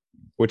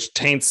 which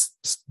taints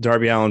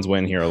Darby Allin's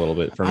win here a little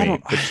bit for me. I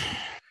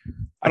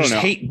don't just know.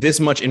 hate this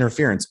much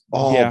interference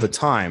all Yeah. the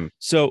time.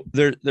 So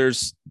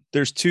there's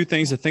two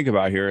things to think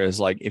about here. Is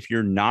like if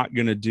you're not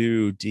gonna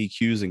do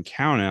DQs and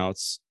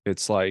countouts,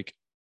 it's like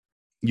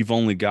you've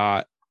only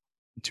got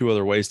two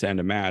other ways to end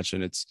a match,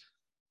 and it's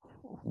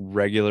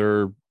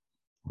regular.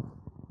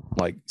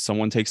 Like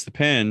someone takes the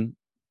pin,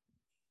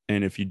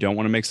 and if you don't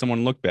want to make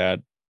someone look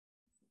bad,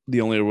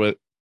 the only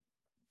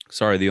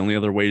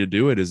other way to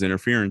do it is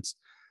interference.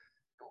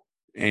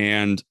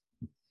 And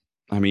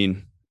I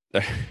mean,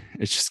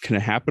 it's just going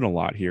to happen a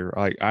lot here.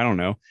 Like, I don't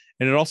know.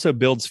 And it also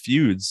builds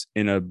feuds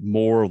in a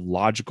more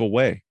logical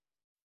way.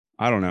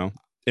 I don't know.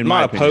 I'm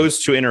not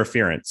opposed to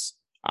interference.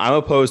 I'm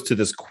opposed to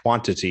this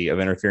quantity of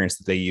interference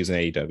that they use in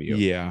AEW.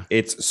 Yeah.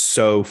 It's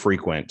so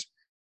frequent.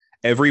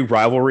 Every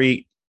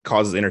rivalry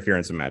causes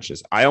interference in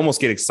matches. I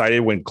almost get excited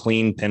when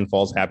clean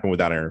pinfalls happen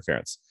without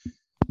interference.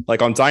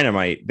 Like on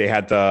Dynamite, they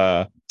had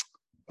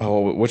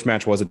which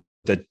match was it?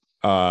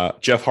 The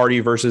Jeff Hardy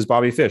versus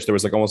Bobby Fish. There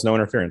was like almost no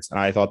interference. And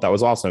I thought that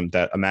was awesome.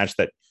 That a match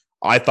that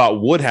I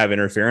thought would have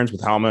interference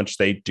with how much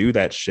they do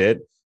that shit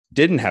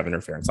didn't have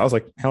interference. I was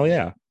like, hell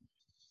yeah.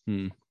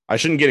 I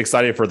shouldn't get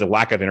excited for the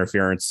lack of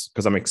interference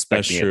because I'm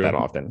expecting it true. that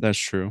often. That's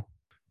true.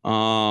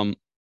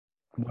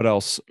 What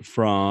else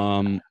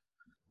from?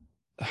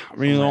 I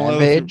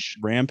mean,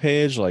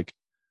 Rampage, like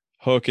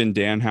Hook and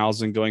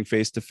Danhausen going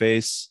face to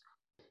face.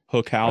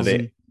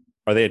 Hookhausen.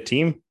 Are they a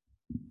team?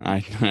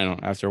 I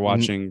don't. After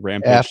watching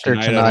Rampage After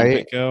tonight, I don't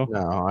think so.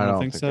 No, I don't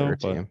think so. They're a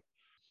But team.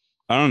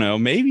 I don't know.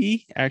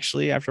 Maybe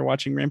actually after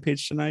watching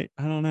Rampage tonight,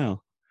 I don't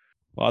know.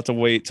 We'll have to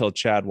wait till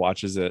Chad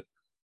watches it,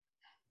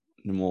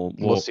 and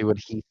we'll see what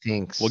he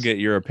thinks. We'll get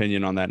your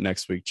opinion on that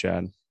next week,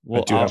 Chad.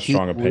 I do have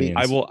strong opinions.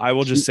 I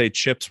will just say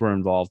chips were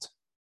involved.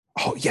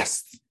 Oh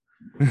yes.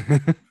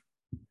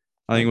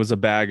 I think it was a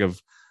bag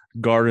of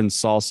garden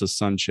salsa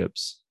sun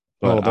chips,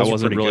 but I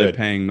wasn't really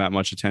paying that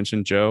much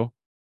attention. Joe,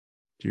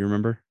 do you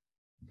remember?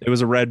 It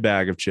was a red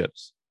bag of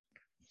chips.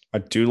 I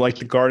do like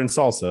the garden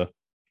salsa.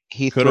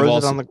 He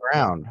throws it on the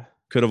ground.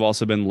 Could have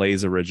also been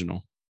Lay's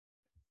original.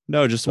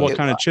 No, just what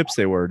kind of chips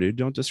they were, dude.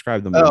 Don't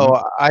describe them.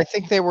 Oh, I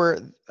think they were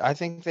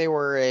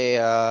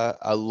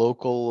a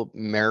local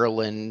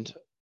Maryland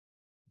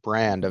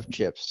brand of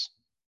chips.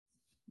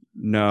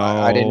 No,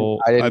 I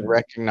didn't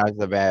recognize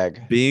the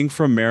bag. Being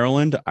from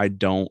Maryland, I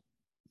don't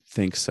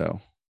think so.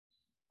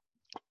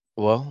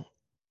 Well,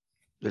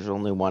 there's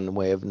only one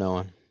way of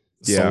knowing.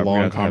 It's a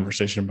long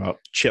conversation about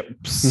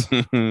chips.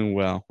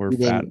 Well, we're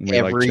fat and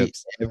we like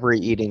chips.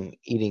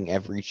 Eating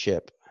every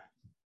chip.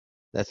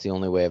 That's the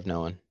only way of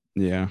knowing.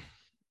 Yeah.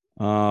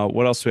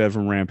 What else do we have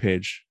from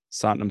Rampage?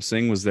 Satnam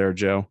Singh was there,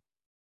 Joe.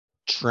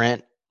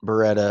 Trent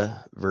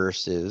Beretta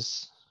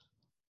versus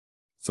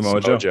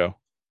Samoa Joe.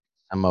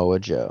 Samoa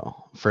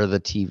Joe for the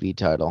TV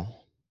title.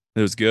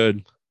 It was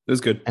good.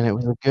 And it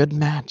was a good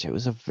match. It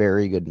was a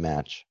very good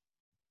match.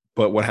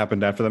 But what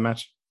happened after the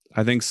match?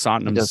 I think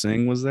Satnam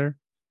Singh was there.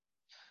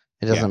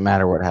 It doesn't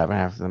matter what happened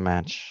after the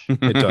match.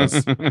 It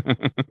does.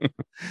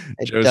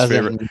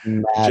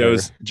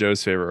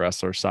 Joe's favorite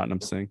wrestler,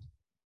 Satnam Singh.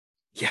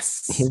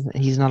 Yes.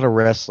 He's not a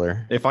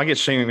wrestler. If I get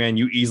Shane McMahon,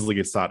 you easily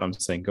get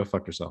Satnam Singh. Go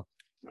fuck yourself.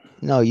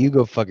 No, you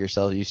go fuck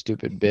yourself, you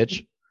stupid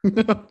bitch.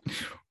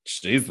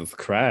 Jesus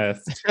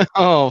Christ.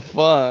 Oh,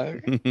 fuck.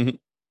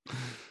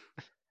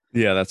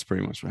 Yeah, that's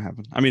pretty much what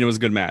happened. I mean, it was a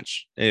good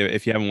match.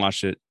 If you haven't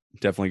watched it,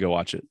 definitely go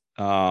watch it.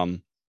 All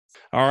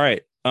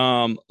right.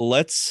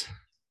 Let's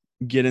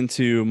get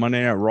into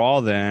Monday Night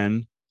Raw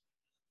then.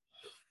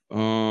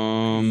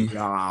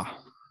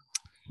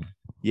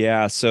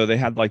 Yeah, so they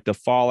had like the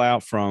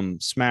fallout from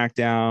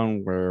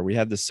SmackDown where we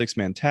had the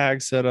 6-man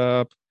tag set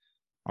up.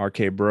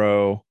 RK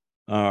Bro,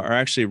 or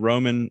actually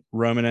Roman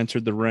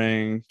entered the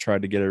ring,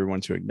 tried to get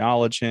everyone to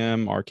acknowledge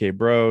him. RK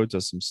Bro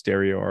does some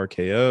stereo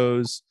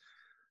RKOs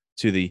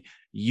to the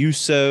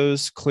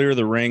Usos, clear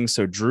the ring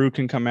so Drew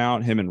can come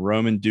out. Him and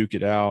Roman duke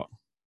it out.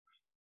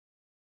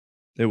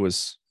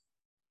 It's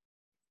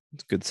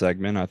a good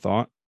segment, I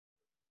thought.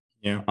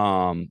 Yeah.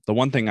 The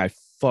one thing I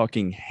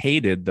fucking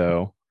hated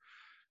though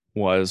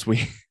was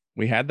we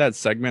had that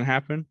segment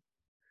happen.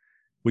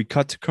 We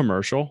cut to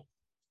commercial.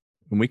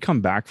 When we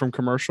come back from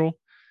commercial,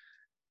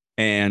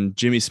 and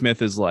Jimmy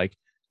Smith is like,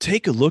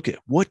 "Take a look at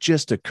what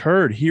just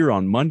occurred here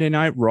on Monday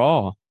Night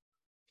Raw."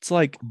 It's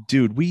like,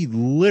 dude, we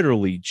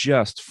literally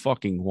just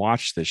fucking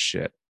watched this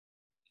shit.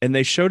 And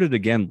they showed it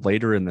again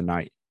later in the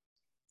night.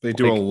 They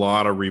do a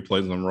lot of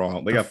replays on Raw.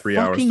 They got 3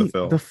 hours to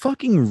fill. The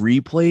fucking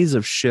replays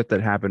of shit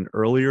that happened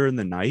earlier in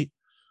the night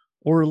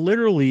or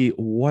literally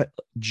what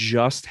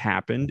just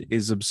happened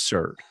is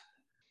absurd.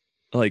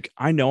 Like,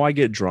 I know I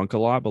get drunk a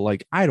lot, but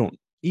like, I don't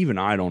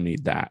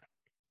need that.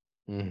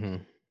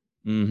 Damn.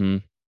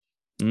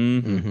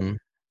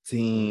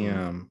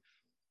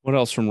 What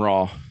else from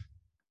Raw?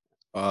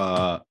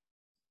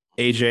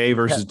 AJ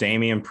versus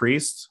Damian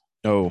Priest.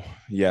 Oh,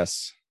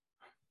 yes.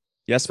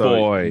 Yes,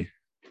 boy.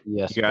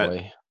 Yes, you got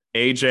boy.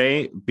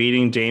 AJ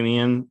beating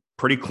Damian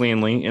pretty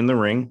cleanly in the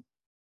ring.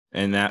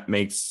 And that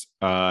makes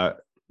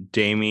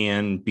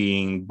Damian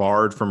being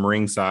barred from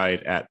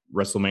ringside at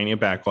WrestleMania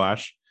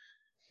Backlash,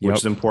 which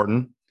is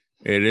important.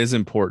 It is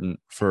important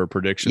for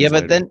predictions. Yeah,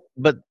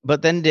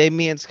 but then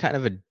Damian's kind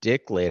of a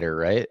dick later,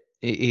 right?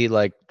 He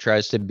like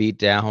tries to beat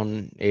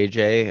down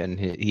AJ, and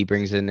he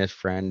brings in his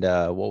friend.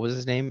 What was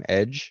his name?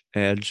 Edge.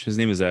 His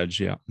name is Edge.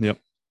 Yeah. Yep.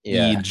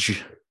 Yeah.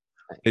 Edge.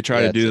 They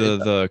try to do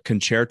the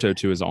concerto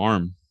to his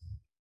arm.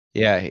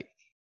 Yeah.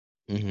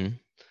 Did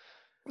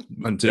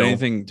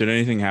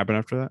anything happen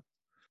after that?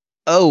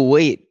 Oh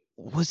wait,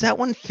 was that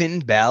when Finn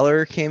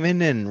Balor came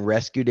in and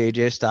rescued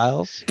AJ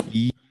Styles?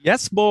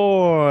 Yes,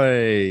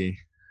 boy.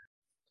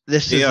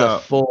 This is a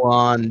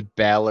full-on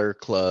Balor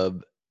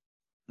club,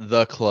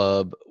 the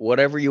club,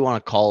 whatever you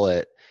want to call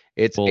it.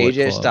 It's Bullet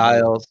AJ Club.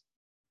 Styles.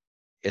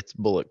 It's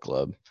Bullet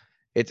Club.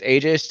 It's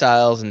AJ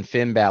Styles and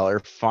Finn Balor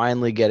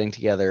finally getting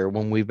together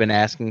when we've been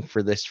asking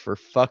for this for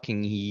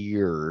fucking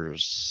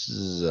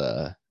years.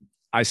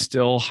 I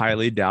still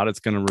highly doubt it's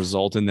going to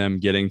result in them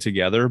getting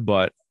together,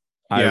 but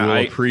I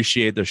will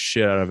appreciate the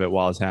shit out of it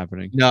while it's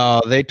happening.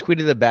 No, they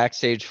tweeted a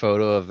backstage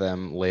photo of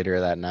them later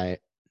that night.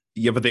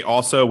 Yeah, but they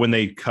also, when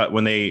they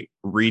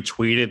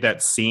retweeted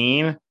that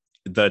scene,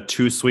 the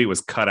Too Sweet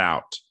was cut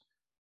out.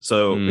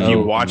 So if Oh, you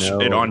watch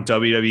it no. on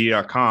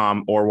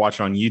WWE.com or watch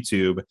it on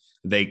YouTube,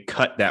 they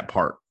cut that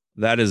part.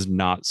 That is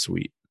not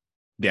sweet.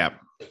 Yeah.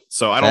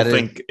 So I That don't is-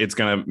 think it's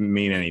gonna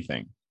mean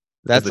anything. 'Cause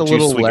That's the a too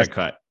little sweet less. got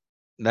cut.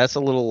 That's a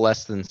little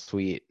less than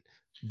sweet,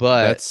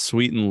 but That's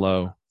sweet and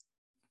low.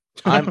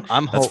 I'm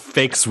That's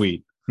fake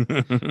sweet.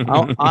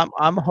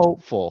 I'm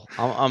hopeful.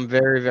 I'm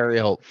very, very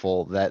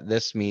hopeful that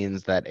this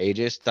means that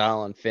AJ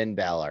Styles and Finn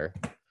Balor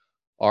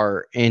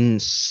are in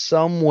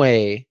some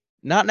way,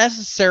 not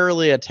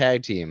necessarily a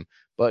tag team,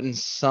 but in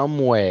some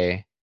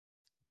way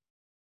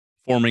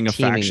Forming a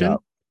teaming faction.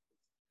 up.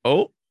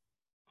 Oh,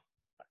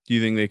 do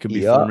you think they could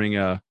be Yup. forming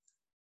a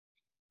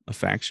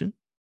faction?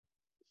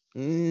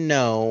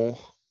 No.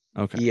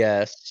 Okay.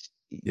 Yes.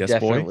 Yes, boy?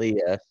 Definitely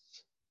yes.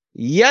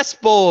 Yes,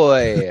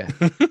 boy.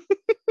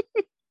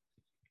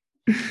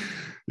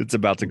 It's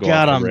about to go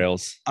God, off the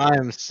rails.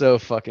 I'm so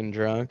fucking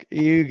drunk.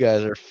 You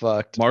guys are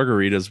fucked.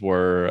 Margaritas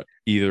were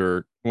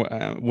either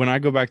when I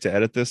go back to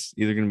edit this,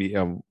 either going to be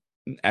an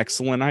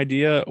excellent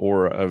idea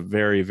or a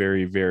very,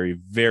 very, very,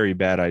 very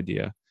bad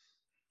idea.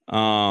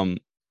 I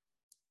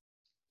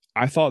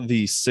thought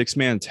the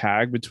 6-man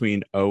tag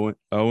between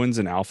Owens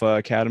and Alpha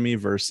Academy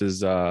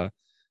versus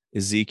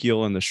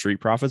Ezekiel and the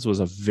Street Profits was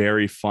a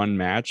very fun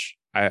match.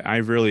 I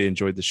really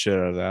enjoyed the shit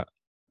out of that.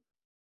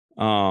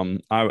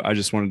 I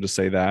just wanted to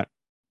say that.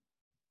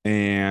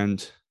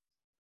 And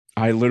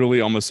I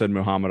literally almost said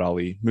Muhammad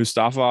Ali.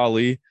 Mustafa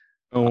Ali.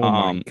 Oh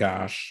my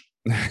gosh.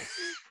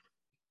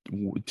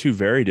 Two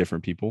very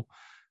different people.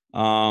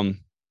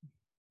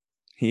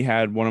 He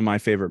had one of my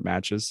favorite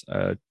matches,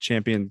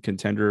 champion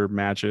contender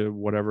match,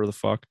 whatever the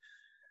fuck.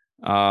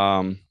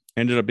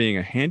 Ended up being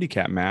a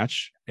handicap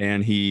match,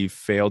 and he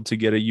failed to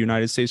get a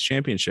United States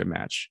Championship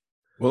match.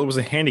 Well, it was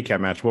a handicap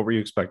match. What were you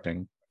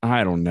expecting?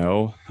 I don't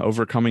know.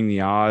 Overcoming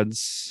the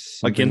odds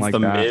Against like the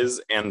that.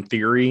 Miz and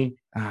Theory?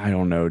 I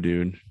don't know,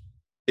 dude.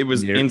 It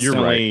was You're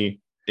instantly. right.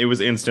 It was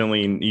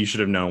instantly. You should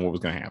have known what was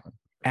going to happen.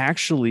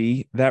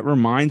 Actually, that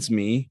reminds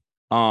me.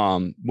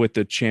 With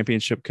the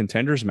championship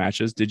contenders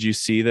matches, did you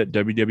see that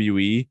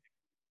WWE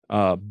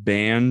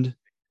banned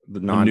The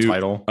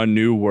non-title. a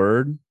new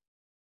word?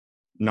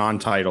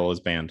 Non-title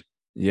is banned.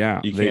 Yeah,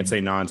 You can't say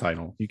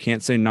non-title. You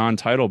can't say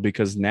non-title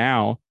because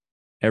now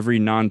every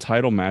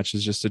non-title match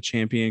is just a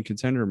champion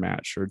contender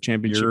match or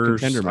championship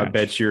contender match. I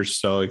bet you're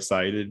so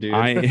excited, dude.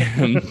 I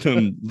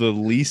am the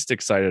least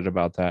excited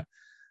about that.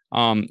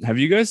 Have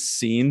you guys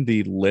seen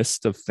the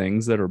list of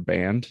things that are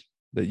banned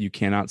that you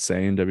cannot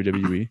say in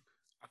WWE?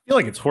 I feel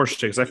like it's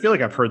horseshit because I feel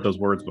like I've heard those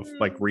words before,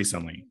 like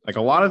recently. Like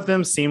a lot of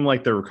them seem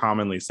like they're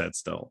commonly said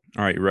still.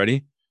 All right, you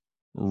ready?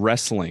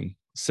 Wrestling,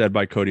 said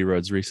by Cody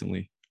Rhodes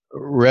recently.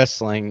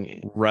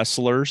 Wrestling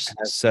Wrestlers,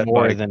 has said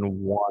more by than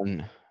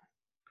one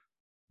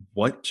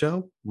What,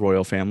 Joe?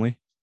 Royal Family.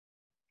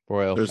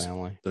 royal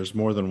family. There's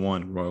more than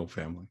one royal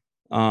family.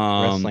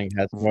 Wrestling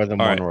has more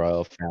than all one right.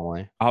 royal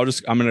family. I'm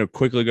going to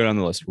quickly go down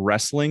the list.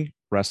 Wrestling,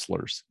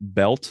 wrestlers,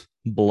 belt,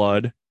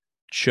 blood,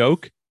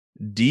 choke,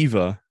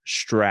 diva,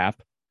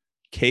 strap,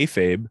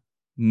 kayfabe,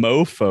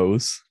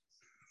 mofos,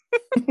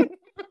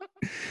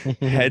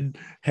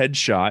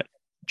 headshot,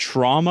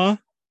 trauma,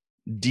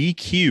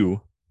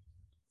 DQ,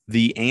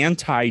 the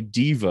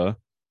anti-diva,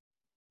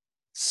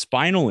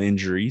 spinal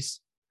injuries,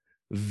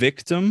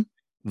 victim,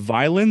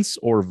 violence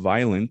or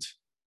violent,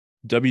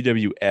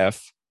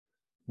 WWF,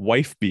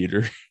 wife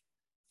beater,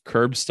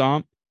 curb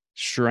stomp,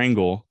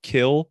 strangle,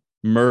 kill,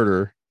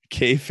 murder,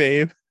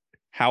 kayfabe,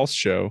 house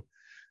show,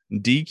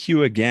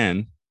 DQ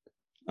again.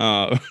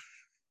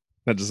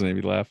 That doesn't make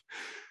me laugh.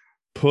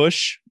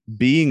 Push,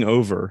 being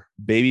over,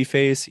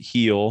 babyface,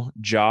 heel,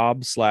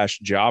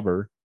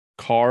 job/jobber,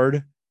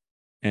 card,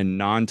 and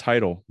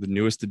non-title, the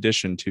newest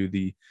addition to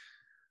the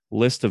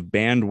list of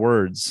banned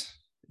words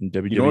in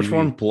WWE. You know which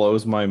one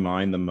blows my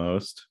mind the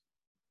most?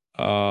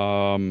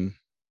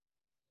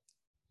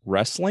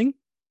 Wrestling?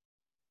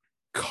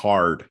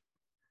 Card.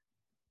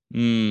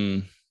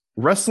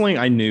 Wrestling,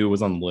 I knew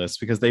was on the list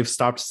because they've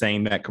stopped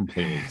saying that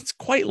completely. It's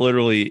quite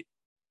literally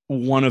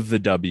one of the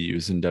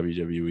W's in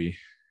WWE.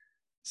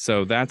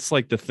 So that's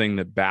like the thing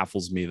that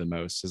baffles me the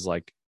most is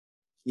like,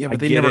 Yeah, I but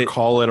they get never it.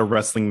 call it a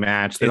wrestling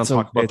match. They don't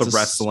talk about the it's a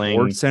wrestling.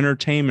 sports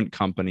entertainment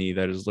company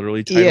that is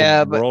literally titled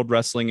Yeah, but- World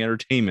Wrestling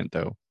Entertainment,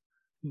 though.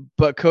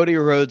 But Cody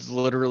Rhodes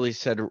literally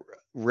said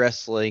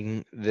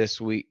wrestling this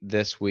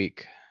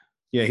week.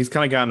 Yeah, he's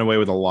kind of gotten away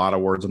with a lot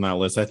of words on that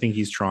list. I think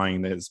he's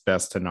trying his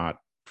best to not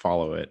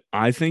follow it.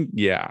 I think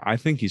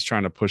he's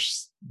trying to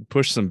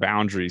push some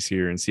boundaries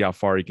here and see how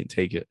far he can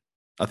take it.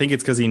 I think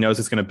it's because he knows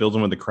it's going to build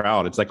him with the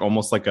crowd. It's like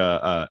almost like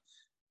a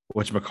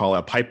whatchamacallit,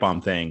 a pipe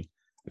bomb thing.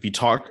 If you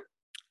talk,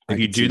 I if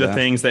you can do see the that.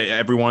 things that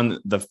everyone,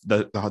 the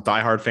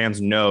diehard fans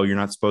know you're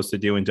not supposed to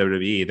do in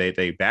WWE,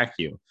 they back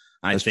you.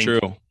 That's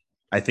true.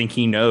 I think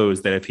he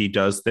knows that if he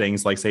does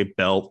things like say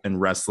belt and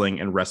wrestling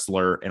and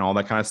wrestler and all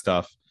that kind of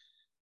stuff,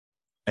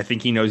 I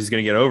think he knows he's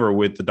going to get over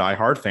with the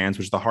diehard fans,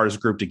 which is the hardest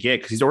group to get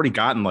because he's already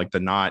gotten like the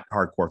not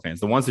hardcore fans,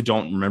 the ones that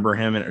don't remember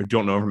him and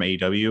don't know him from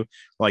AEW,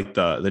 like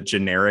the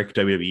generic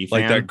WWE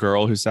fan. Like that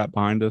girl who sat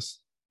behind us.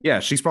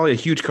 Yeah, she's probably a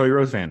huge Cody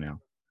Rhodes fan now.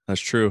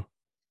 That's true.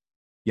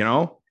 You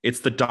know, it's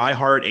the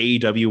diehard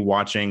AEW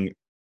watching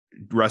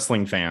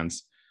wrestling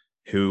fans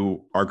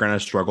who are going to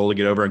struggle to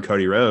get over on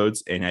Cody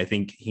Rhodes. And I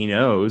think he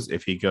knows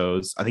if he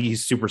goes, I think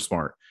he's super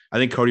smart. I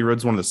think Cody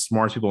Rhodes is one of the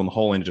smartest people in the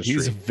whole industry.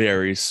 He's a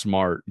very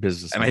smart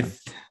businessman.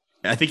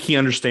 And I think he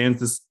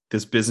understands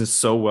this business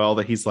so well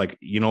that he's like,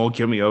 you know,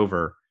 get me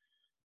over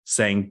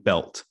saying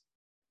belt,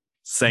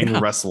 saying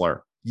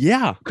wrestler.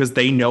 Yeah. Because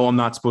they know I'm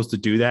not supposed to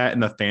do that.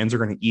 And the fans are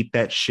going to eat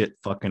that shit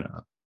fucking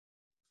up.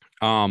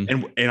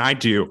 And I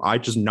do. I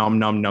just nom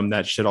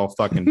that shit all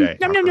fucking day.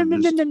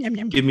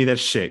 Give me that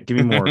shit. Give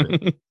me more of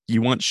it.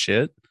 You want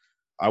shit?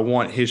 I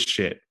want his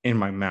shit in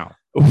my mouth.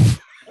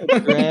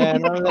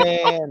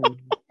 Adrenaline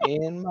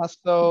in my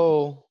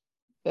soul.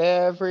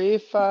 Every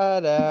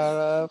fight out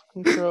of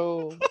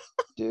control.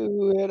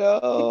 Do it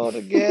all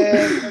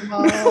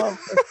together.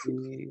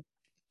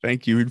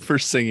 Thank you for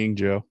singing,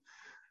 Joe.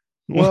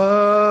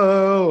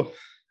 Whoa.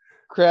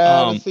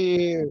 Crowd is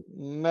here.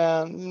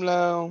 Mountain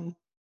blown.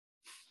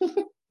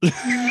 Did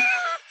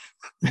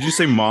you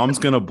say mom's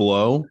gonna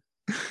blow?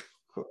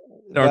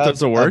 Aren't those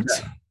the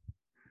words?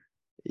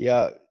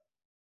 Yeah.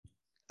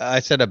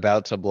 I said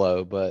about to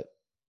blow, but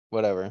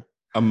whatever.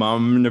 A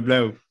mom gonna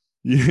blow.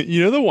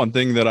 You know the one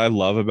thing that I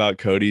love about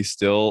Cody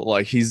still,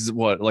 like he's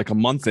like a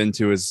month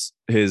into his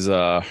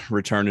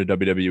return to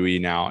WWE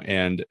now,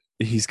 and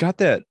he's got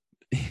that.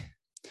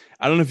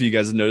 I don't know if you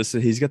guys have noticed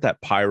it. He's got that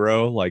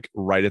pyro like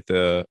right at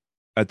the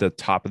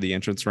top of the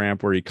entrance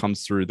ramp where he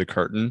comes through the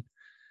curtain.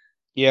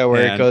 Yeah,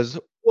 where it goes,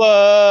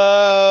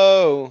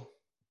 whoa.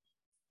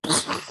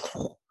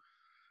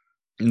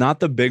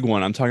 Not the big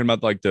one. I'm talking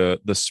about like the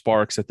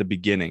sparks at the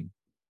beginning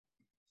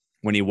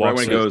when he walks.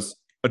 Right when he goes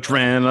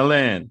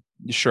adrenaline.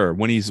 Sure,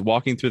 when he's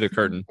walking through the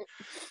curtain.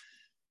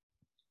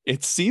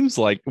 It seems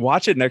like,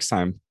 watch it next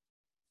time,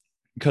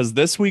 because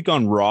this week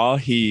on Raw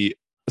he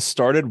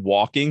started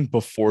walking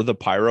before the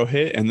pyro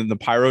hit, and then the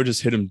pyro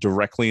just hit him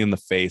directly in the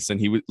face, and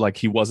he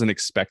wasn't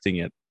expecting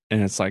it.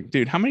 And it's like,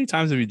 dude, how many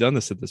times have you done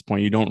this at this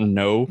point? You don't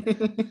know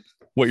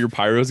what your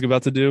pyro is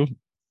about to do.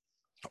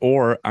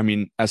 Or, I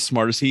mean, as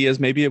smart as he is,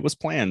 maybe it was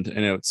planned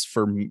and it's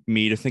for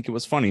me to think it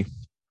was funny.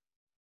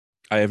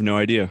 I have no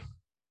idea.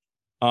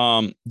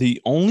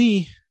 The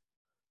only,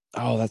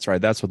 that's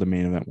right. That's what the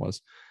main event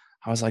was.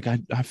 I was like,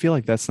 I feel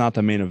like that's not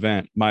the main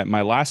event.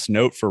 My last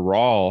note for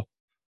Raw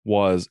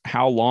was,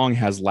 how long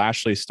has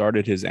Lashley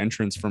started his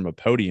entrance from a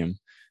podium?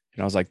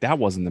 And I was like, that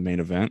wasn't the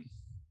main event.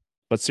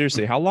 But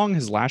seriously, how long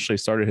has Lashley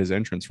started his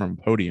entrance from a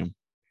podium?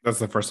 That's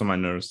the first time I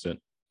noticed it.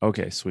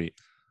 Okay, sweet.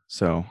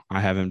 So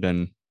I haven't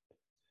been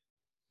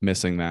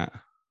missing that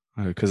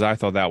because I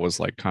thought that was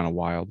like kind of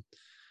wild.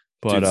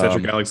 But dude,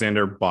 Cedric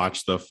Alexander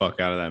botched the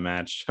fuck out of that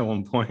match at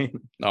one point.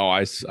 Oh,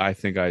 I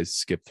think I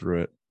skipped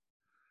through it.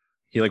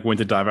 He like went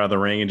to dive out of the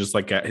ring and just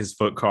like got his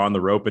foot caught on the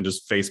rope and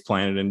just face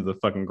planted into the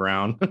fucking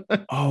ground.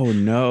 Oh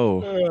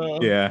no.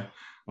 Yeah.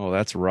 Oh,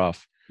 that's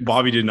rough.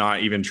 Bobby did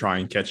not even try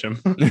and catch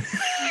him.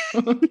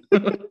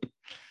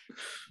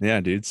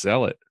 Yeah, dude,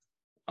 sell it.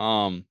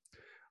 All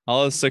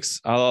the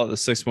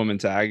 6-woman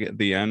tag at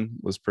the end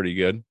was pretty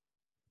good.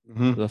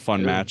 Mm-hmm. It was a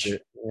fun match.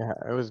 Yeah,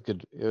 it was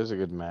good. It was a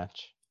good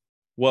match.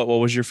 What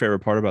was your favorite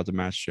part about the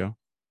match, Joe?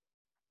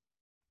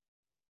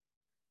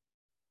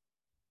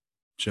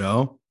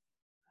 Joe?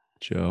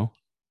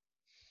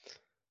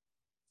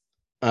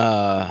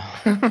 What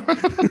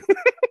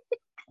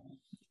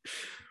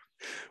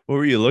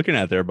were you looking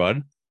at there,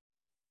 bud?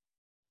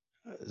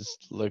 I was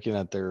looking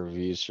at the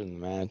reviews from the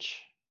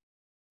match.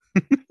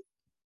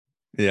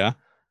 Yeah.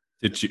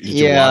 Did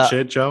you watch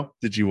it, Joe?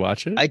 Did you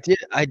watch it?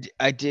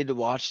 I did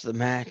watch the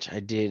match. I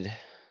did.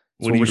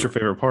 What was your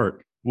favorite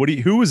part?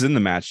 Who was in the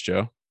match,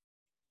 Joe?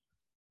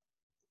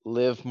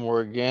 Liv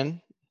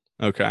Morgan.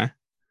 Okay.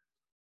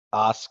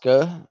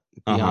 Asuka.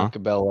 Bianca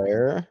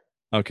Belair.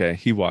 Okay,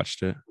 he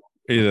watched it.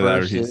 Either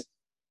that or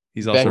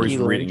he's also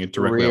reading it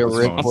directly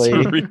Rhea off his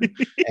phone.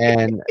 Ripley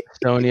and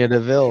Sonya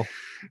Deville.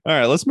 All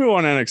right, let's move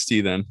on to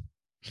NXT then.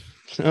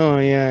 Oh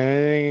yeah.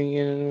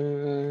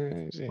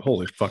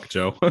 Holy fuck,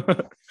 Joe.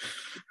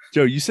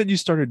 Joe, you said you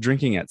started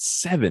drinking at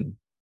 7.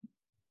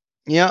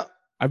 Yeah.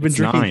 I've been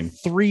drinking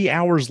 3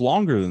 hours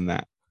longer than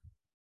that.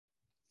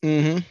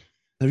 Mm-hmm.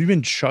 Have you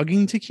been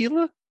chugging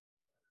tequila?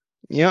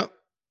 Yep.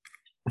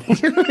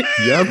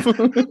 Yep.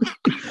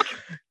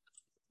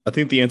 I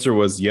think the answer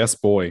was yes,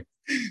 boy.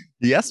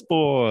 Yes,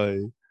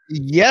 boy.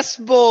 Yes,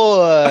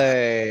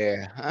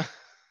 boy.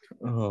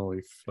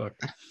 Holy fuck.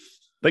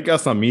 Thank God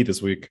it's not me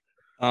this week.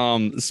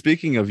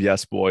 Speaking of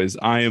yes, boys,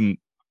 and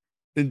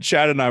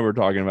Chad and I were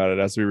talking about it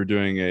as we were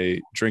doing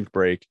a drink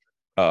break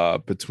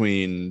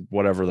between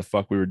whatever the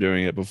fuck we were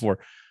doing it before.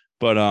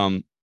 But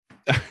I'm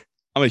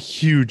a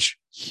huge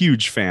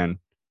fan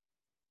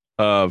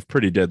of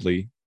Pretty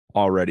Deadly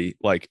already.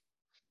 Like,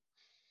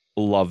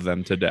 love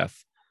them to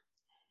death.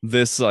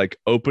 This like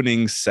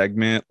opening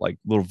segment, like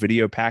little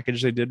video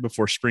package they did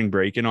before spring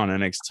break-in on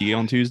NXT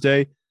on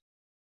Tuesday,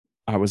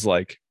 I was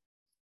like,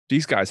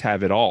 these guys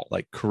have it all.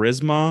 Like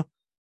charisma,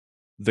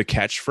 the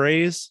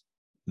catchphrase,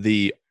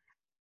 the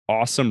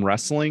awesome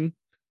wrestling.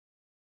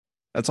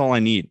 That's all I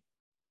need.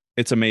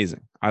 It's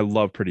amazing. I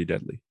love Pretty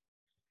Deadly.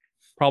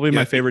 Probably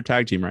my favorite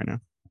tag team right now.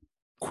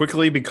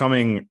 Quickly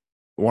becoming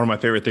one of my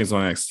favorite things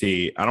on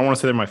NXT. I don't want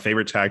to say they're my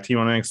favorite tag team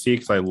on NXT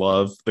because I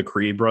love the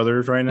Creed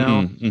brothers right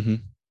now. Mm-hmm.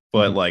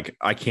 But like,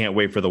 I can't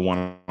wait for the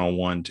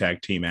one-on-one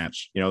tag team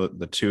match. You know,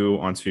 the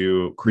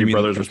 2-on-2 Creed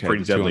brothers was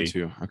Pretty Deadly.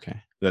 2-on-2. Okay,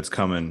 that's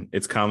coming.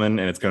 It's coming,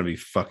 and it's gonna be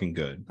fucking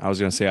good. I was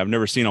gonna say I've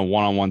never seen a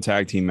one-on-one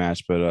tag team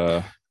match,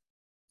 but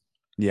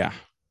yeah.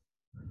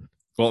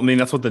 Well, I mean,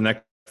 that's what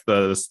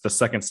the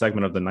second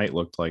segment of the night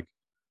looked like.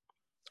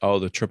 Oh,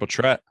 the triple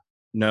threat.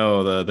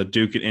 No, the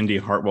Duke and Indy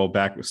Hartwell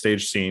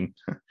backstage scene.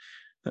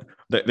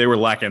 They were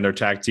lacking their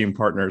tag team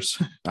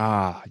partners.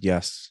 Ah,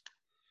 yes.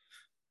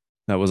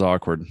 That was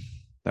awkward.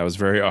 That was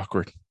very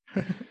awkward.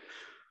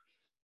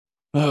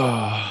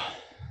 Why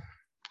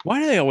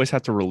do they always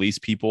have to release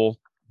people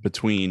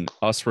between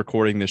us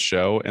recording this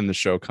show and the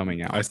show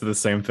coming out? I said the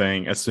same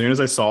thing. As soon as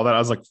I saw that, I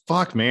was like,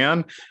 fuck,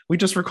 man, we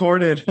just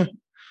recorded.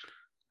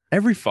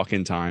 Every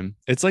fucking time.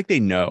 It's like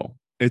they know.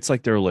 It's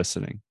like they're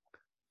listening.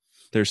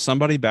 There's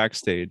somebody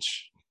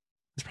backstage.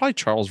 It's probably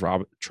Charles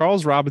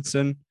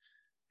Robinson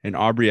and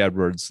Aubrey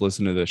Edwards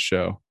listen to this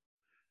show,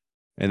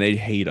 and they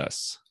hate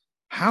us.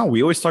 How?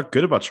 We always talk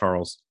good about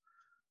Charles.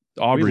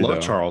 Aubrey, we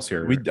love Charles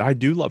here. I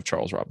do love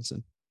Charles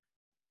Robinson.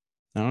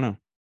 I don't know.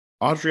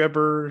 Audrey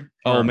Edwards.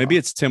 Oh, maybe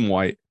it's Tim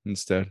White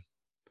instead.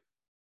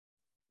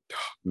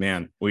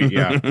 Man,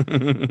 yeah.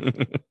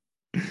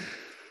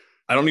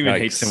 I don't even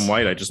hate Tim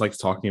White. I just like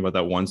talking about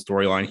that one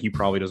storyline he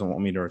probably doesn't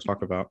want me to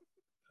talk about.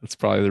 That's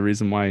probably the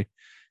reason why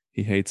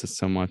he hates us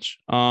so much.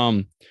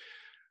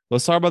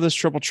 Let's talk about this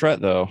triple threat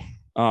though.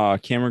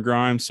 Cameron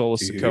Grimes, Solo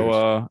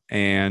Sikoa,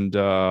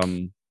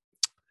 and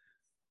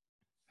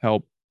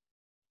help.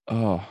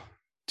 Oh,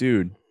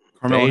 dude.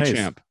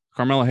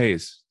 Carmelo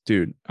Hayes.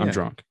 Dude, I'm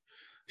drunk.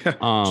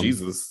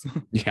 Jesus.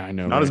 Yeah, I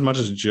know. Not as much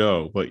as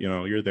Joe, but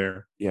you're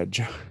there. Yeah,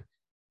 Joe.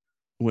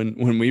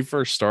 When we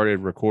first started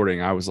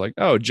recording, I was like,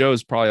 oh,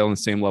 Joe's probably on the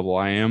same level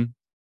I am.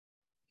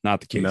 Not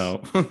the case.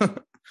 No.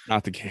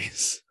 Not the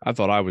case. I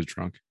thought I was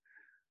drunk.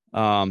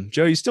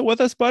 Joe, you still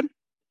with us, bud?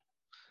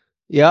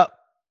 Yep.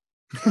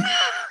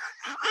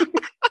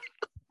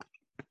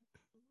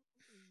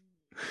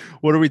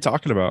 What are we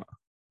talking about?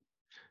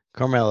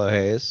 Carmelo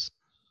Hayes.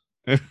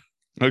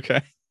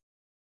 Okay.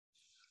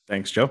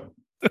 Thanks, Joe.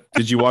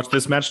 Did you watch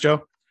this match,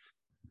 Joe?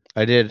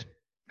 I did.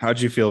 How'd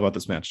you feel about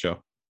this match,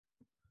 Joe?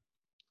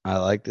 I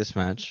like this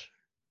match.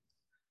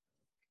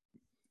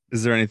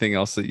 Is there anything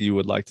else that you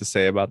would like to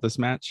say about this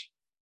match?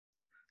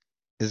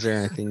 Is there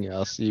anything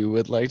else you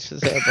would like to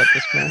say about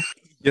this match?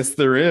 Yes,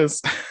 there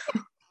is.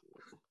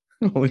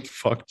 Holy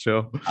fuck,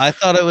 Joe. I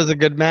thought it was a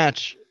good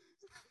match.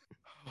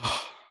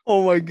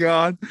 Oh my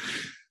God.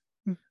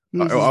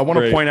 I want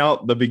to point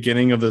out the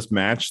beginning of this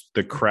match.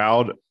 The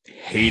crowd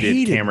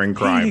hated Cameron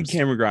Grimes.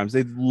 Cameron Grimes.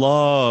 They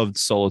loved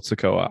Solo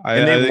Sikoa.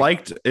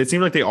 It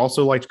seemed like they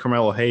also liked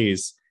Carmelo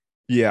Hayes.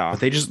 Yeah.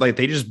 But they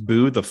just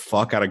booed the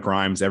fuck out of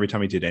Grimes every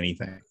time he did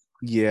anything.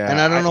 Yeah.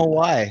 And I don't know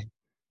why.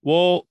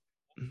 Well,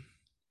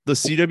 the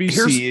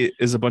CWC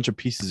is a bunch of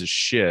pieces of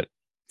shit.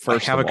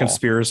 First, I have a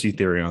conspiracy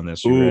theory on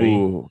this. You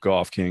ready? Go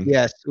off, King.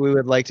 Yes, we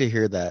would like to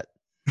hear that.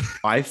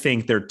 I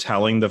think they're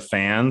telling the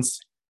fans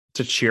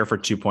to cheer for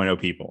 2.0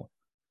 people.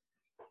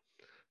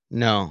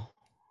 No.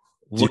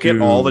 Look at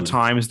all the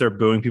times they're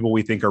booing people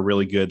we think are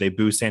really good. They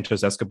boo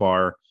Santos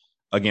Escobar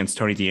against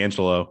Tony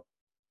D'Angelo.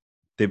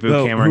 They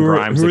booed Cameron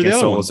Grimes against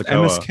Solo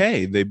Sikoa.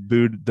 MSK. They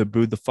booed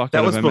the fuck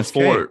out of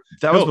MSK.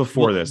 That was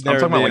before this. I'm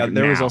talking about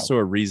there now. was also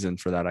a reason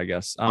for that, I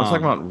guess. I'm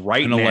talking about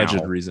an now.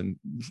 Alleged reason.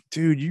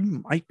 Dude, you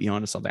might be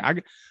onto something.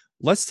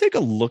 Let's take a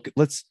look.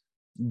 Let's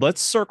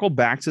circle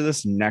back to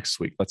this next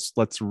week.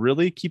 Let's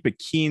really keep a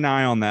keen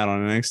eye on that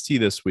on NXT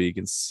this week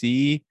and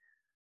see.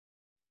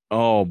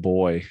 Oh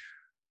boy,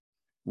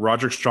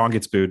 Roderick Strong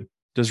gets booed.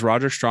 Does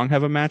Roderick Strong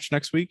have a match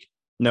next week?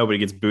 No, but he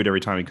gets booed every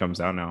time he comes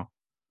out now.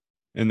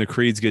 And the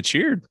Creeds get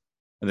cheered.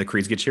 And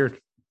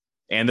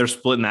they're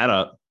splitting that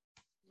up,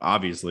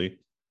 obviously.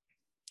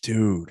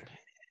 Dude.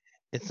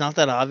 It's not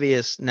that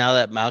obvious now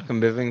that Malcolm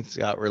Bivens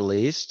got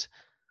released.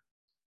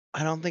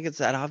 I don't think it's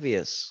that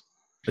obvious.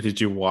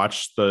 Did you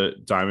watch the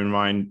Diamond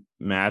Mine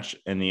match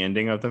and the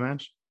ending of the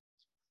match?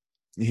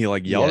 He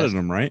yelled at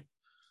him, right?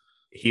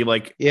 He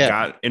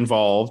got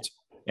involved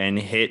and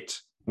hit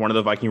one of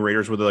the Viking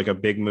Raiders with a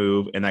big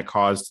move, and that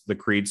caused the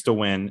Creeds to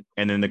win.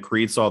 And then the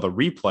Creed saw the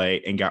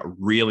replay and got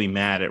really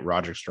mad at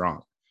Roderick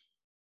Strong.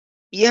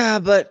 Yeah,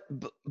 but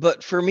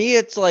for me,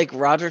 it's like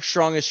Roderick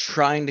Strong is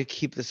trying to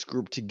keep this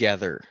group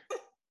together,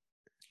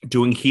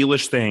 doing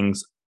heelish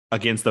things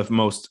against the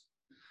most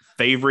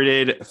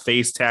favorited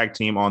face tag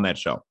team on that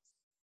show.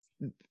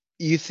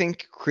 You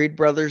think Creed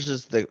Brothers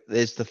is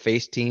the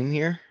face team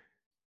here?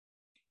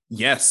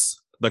 Yes,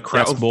 the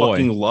crowd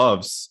fucking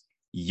loves.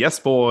 Yes,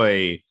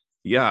 boy.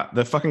 Yeah,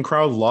 the fucking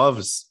crowd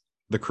loves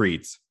the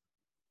Creeds.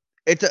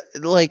 It's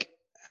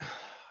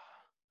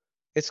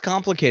it's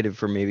complicated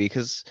for me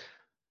because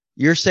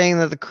you're saying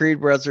that the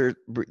Creed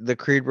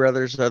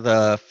brothers are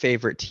the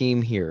favorite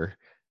team here,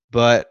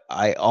 But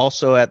I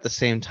also at the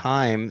same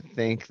time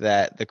think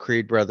that the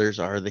Creed brothers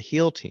are the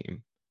heel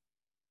team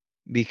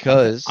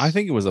because I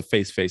think it was a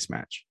face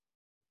match.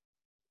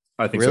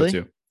 I think Really?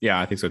 so too. Yeah,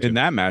 I think so too. In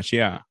that match,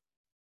 yeah.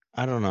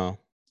 I don't know.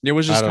 It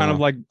was I just don't kind of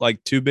know.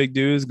 like two big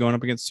dudes going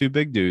up against two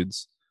big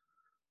dudes.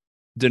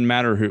 Didn't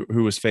matter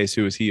who was face,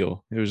 who was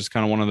heel. It was just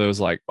kind of one of those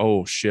like,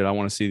 oh shit, I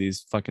want to see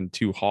these fucking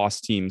two Haas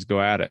teams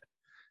go at it.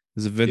 It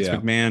was a Vince Yeah.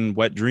 McMahon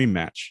wet dream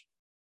match.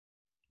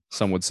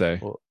 Some would say.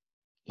 Well,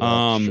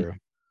 yeah, that's true.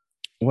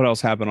 What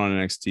else happened on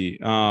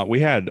NXT? We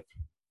had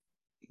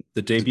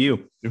The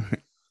debut.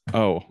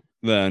 the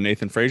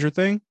Nathan Frazier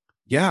thing.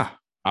 Yeah.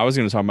 I was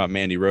going to talk about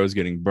Mandy Rose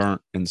getting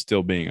burnt and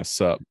still being a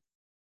sub.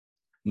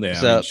 Yeah.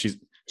 So- I mean,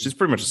 she's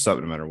pretty much a sub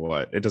no matter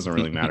what. It doesn't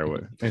really matter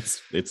what.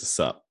 It's a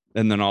sub.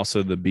 And then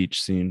also the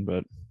beach scene,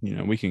 but you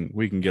know, we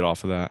can get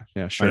off of that.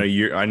 Yeah, sure.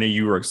 I know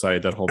you were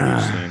excited that whole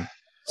beach scene.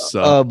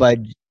 So Oh,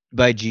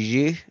 by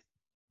Gigi.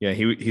 Yeah,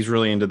 he's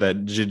really into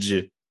that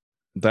jiji.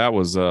 that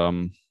was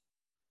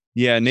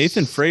yeah,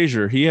 Nathan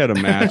Frazier, he had a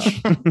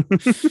match.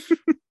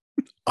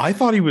 I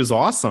thought he was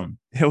awesome.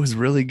 It was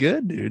really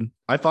good, dude.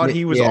 I thought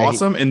he was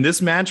awesome, and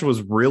this match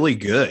was really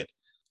good.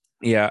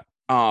 Yeah.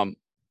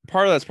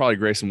 Part of that's probably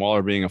Grayson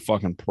Waller being a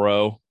fucking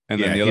pro, and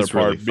then Yeah, the other he's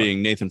part really fun.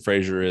 being Nathan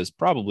Frazier is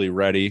probably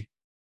ready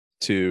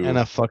to. And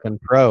a fucking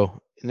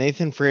pro.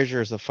 Nathan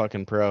Frazier is a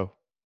fucking pro.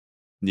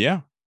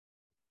 Yeah,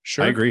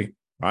 sure. I agree.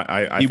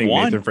 I He think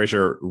won. Nathan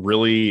Frazier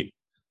really,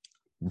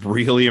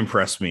 really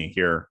impressed me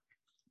here.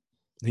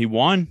 He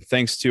won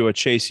thanks to a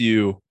Chase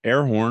U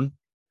air horn.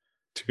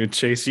 To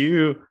chase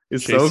you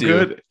is Chase so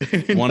you.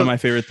 good. One of my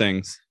favorite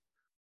things.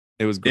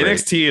 It was great.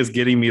 NXT is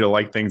getting me to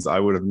like things I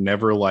would have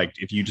never liked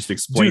if you just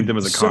explained Dude, them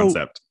as a so-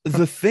 concept.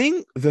 the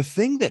thing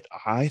that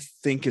I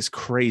think is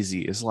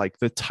crazy is like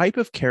the type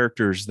of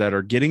characters that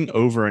are getting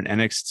over in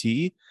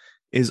NXT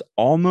is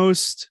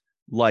almost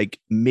like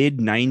mid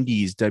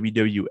 90s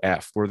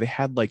WWF where they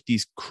had like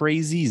these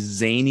crazy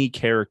zany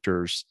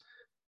characters.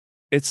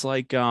 It's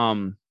like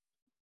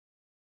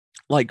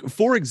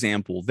for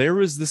example, there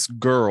was this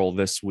girl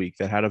this week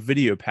that had a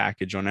video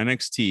package on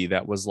NXT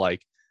that was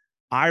like,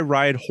 I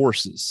ride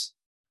horses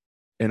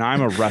and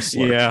I'm a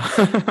wrestler. Yeah.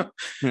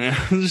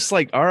 I'm just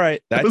like, all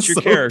right, that's was your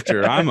so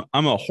character. bad.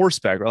 I'm a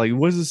horseback. Like,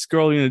 what is this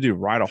girl gonna do?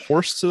 Ride a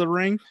horse to the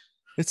ring?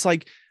 It's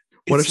like,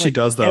 What it's if she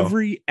does, though?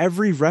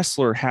 Every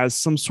wrestler has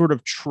some sort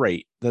of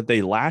trait that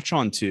they latch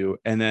onto,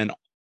 and then,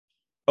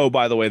 oh,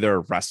 by the way, they're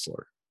a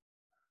wrestler.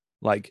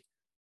 Like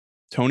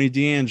Tony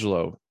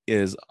D'Angelo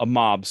is a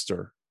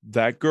mobster.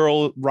 That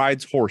girl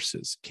rides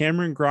horses.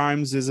 Cameron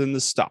Grimes is in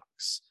the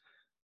stocks.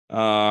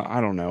 I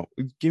don't know.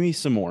 Give me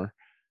some more.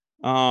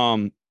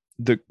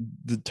 The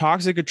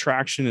Toxic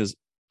Attraction is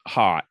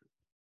hot.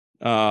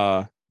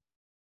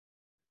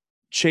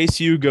 Chase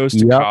U goes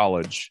to Yep.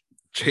 college.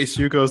 Chase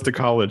U goes to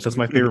college. That's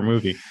my favorite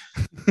movie.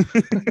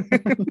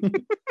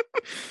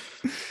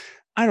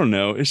 I don't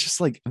know. It's just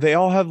like they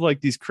all have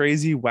like these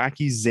crazy,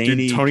 wacky,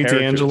 zany. Dude, Tony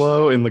characters.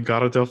 D'Angelo in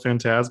Legado del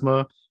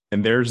Fantasma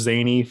and their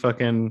zany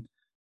fucking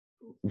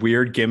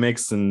weird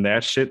gimmicks and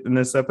that shit in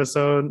this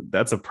episode.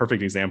 That's a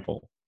perfect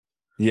example.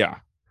 Yeah.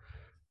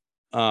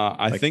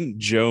 I think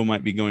Joe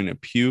might be going to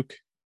puke.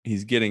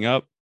 He's getting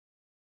up.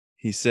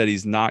 He said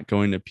he's not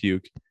going to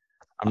puke.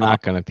 I'm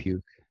not gonna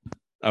puke.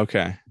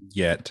 Okay.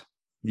 Yet.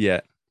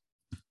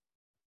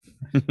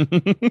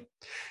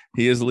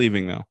 He is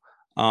leaving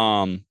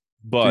though.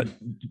 But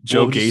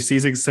Joe we'll just-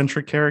 Gacy's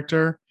eccentric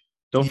character.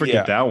 Don't forget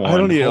Yeah, that one. I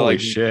don't need Holy like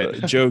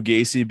shit. Joe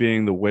Gacy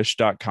being the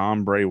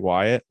wish.com Bray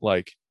Wyatt,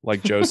 like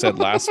Joe said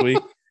last week.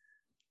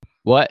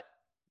 What?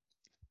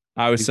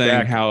 I was He's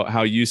saying back.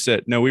 how you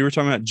said no, we were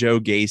talking about Joe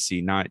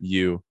Gacy, not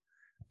you.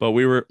 But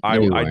we were I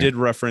Anyway. did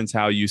reference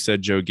how you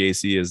said Joe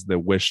Gacy is the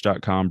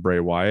wish.com Bray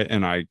Wyatt,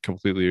 and I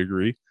completely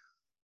agree.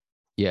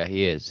 Yeah,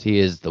 he is. He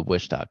is the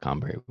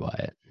wish.com Bray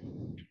Wyatt.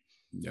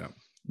 Yeah.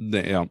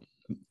 Yeah.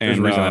 There's And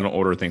a reason I don't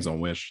order things on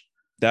Wish.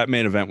 that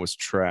main event was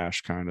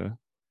trash, kind of.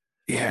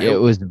 Yeah.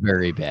 It was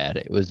very bad.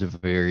 It was a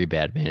very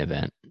bad main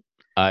event.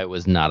 I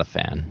was not a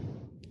fan.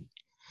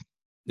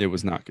 It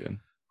was not good.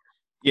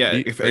 Yeah,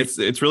 You-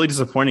 it's really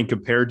disappointing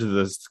compared to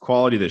the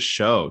quality of the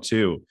show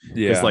too.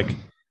 Yeah. It's like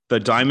the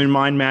Diamond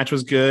Mine match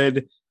was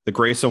good, the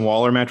Grayson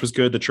Waller match was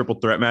good, the Triple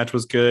Threat match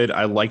was good.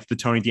 I liked the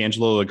Tony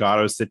D'Angelo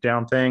Legato sit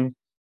down thing.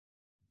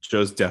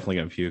 Joe's definitely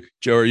gonna puke.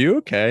 Joe, are you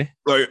okay?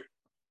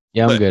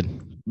 Yeah, I'm But-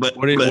 good. But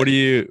What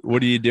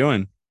are you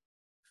doing?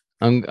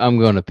 I'm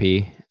going to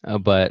pee,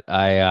 but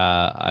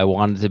I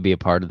wanted to be a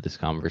part of this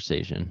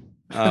conversation.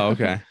 Oh,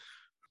 okay.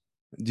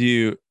 Do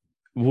you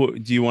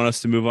want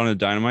us to move on to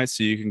Dynamite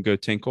so you can go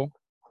tinkle?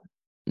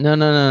 No.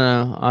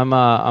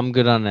 I'm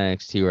good on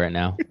NXT right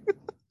now.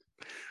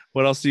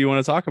 What else do you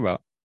want to talk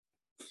about?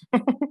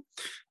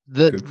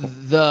 The Good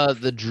point.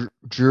 the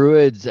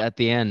druids at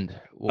the end.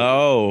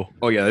 Oh,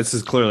 oh yeah, this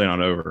is clearly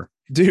not over.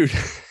 dude.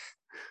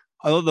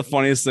 I love the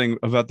funniest thing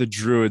about the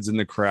Druids in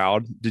the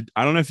crowd.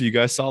 I don't know if you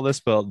guys saw this,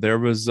 but there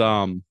was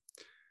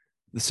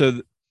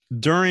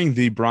during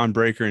the Braun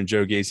Breaker and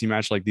Joe Gacy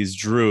match, like these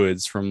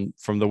Druids from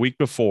the week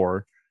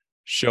before,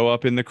 show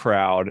up in the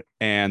crowd,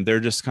 and they're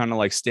just kind of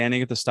like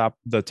standing at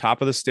the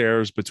top of the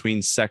stairs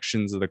between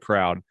sections of the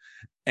crowd.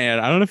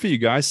 And I don't know if you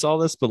guys saw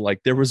this, but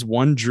like there was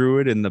one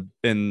druid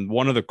in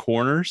one of the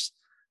corners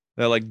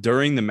that like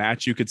during the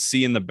match you could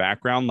see in the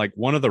background, like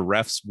one of the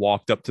refs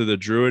walked up to the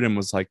druid and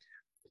was like,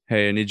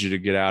 "Hey, I need you to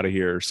get out of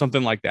here," or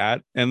something like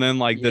that. And then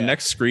like the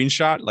next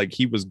screenshot, like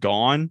he was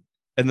gone.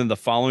 And then the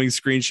following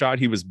screenshot,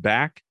 he was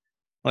back.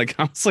 Like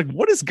I was like,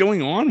 what is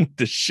going on with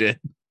this shit?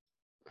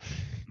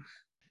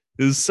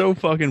 It was so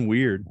fucking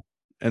weird.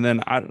 And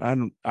then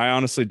I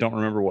honestly don't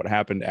remember what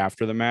happened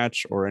after the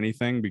match or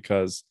anything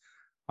because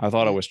I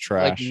thought it was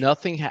trash. Like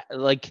nothing.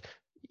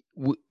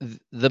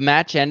 The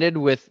match ended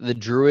with the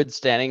druid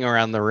standing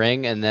around the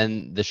ring, and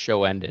then the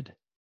show ended.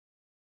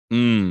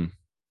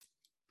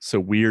 So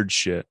weird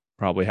shit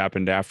probably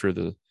happened after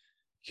the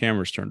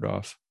cameras turned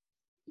off.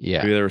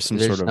 Yeah, maybe there was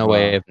There's no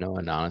way of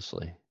knowing,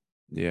 honestly.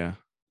 Yeah,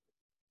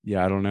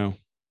 I don't know.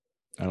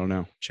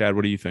 Chad,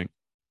 what do you think?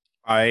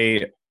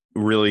 I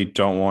really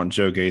don't want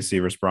Joe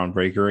Gacy versus Braun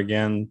Breaker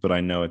again, but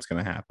I know it's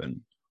going to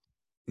happen.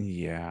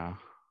 Yeah,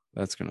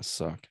 that's going to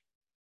suck.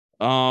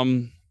 I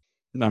mean,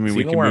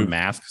 we can wear a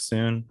mask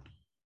soon.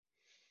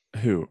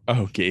 Who?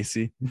 Oh,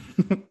 Gacy.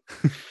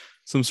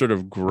 Some sort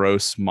of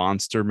gross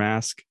monster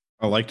mask.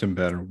 I liked him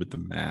better with the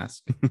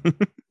mask.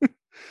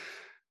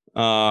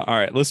 All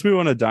right, let's move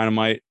on to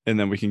Dynamite, and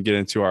then we can get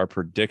into our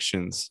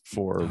predictions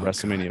for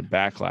WrestleMania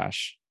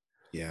Backlash.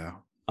 Yeah.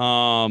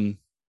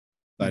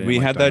 We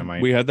had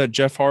that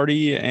Jeff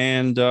Hardy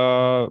and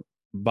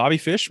Bobby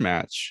Fish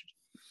match.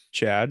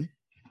 Chad,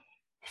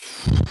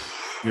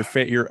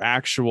 your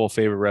actual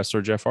favorite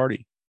wrestler, Jeff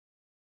Hardy.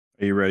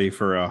 Are you ready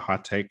for a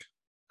hot take?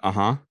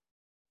 Uh-huh.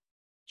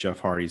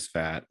 Jeff Hardy's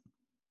fat.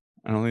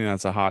 I don't think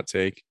that's a hot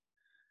take.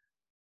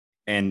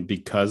 And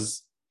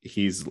because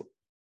he's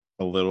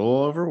a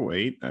little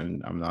overweight,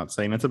 and I'm not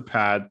saying it's a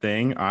bad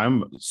thing.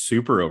 I'm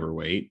super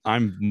overweight.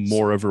 I'm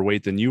more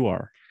overweight than you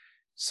are.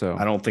 So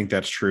I don't think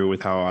that's true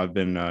with how I've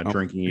been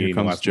drinking eating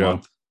the last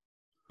month.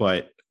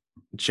 But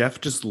Jeff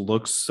just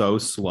looks so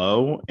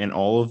slow, and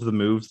all of the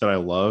moves that I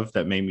love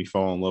that made me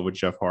fall in love with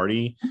Jeff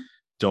Hardy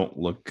don't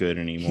look good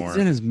anymore. He's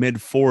in his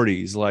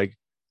mid-40s. Like,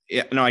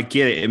 yeah, no, I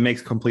get it. It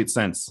makes complete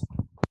sense.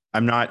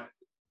 I'm not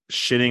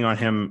shitting on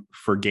him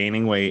for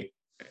gaining weight.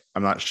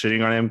 I'm not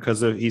shitting on him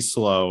because he's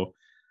slow.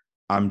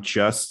 I'm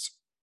just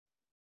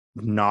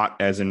not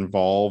as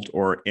involved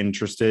or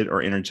interested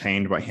or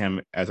entertained by him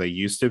as I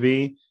used to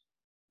be.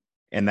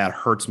 And that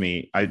hurts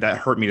me. That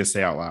hurt me to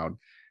say out loud.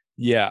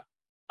 Yeah.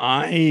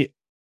 I'm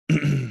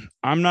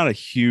not a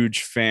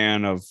huge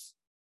fan of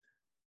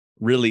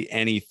really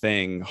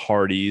anything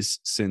Hardy's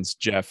since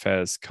Jeff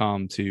has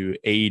come to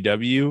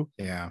AEW.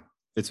 Yeah.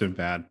 It's been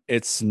bad.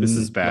 This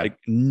is bad. Like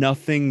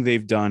nothing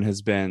they've done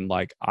has been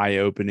like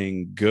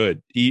eye-opening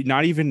good.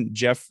 Not even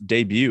Jeff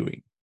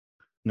debuting.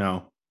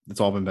 No, it's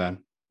all been bad.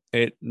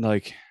 It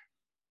like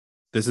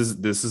this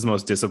is the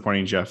most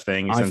disappointing Jeff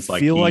thing since I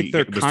feel like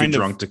they're was kind too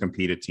of drunk to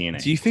compete at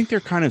TNA. Do you think they're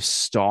kind of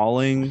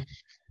stalling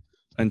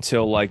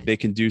until like they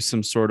can do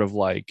some sort of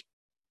like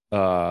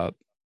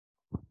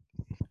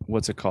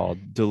what's it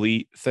called?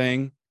 Delete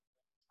thing?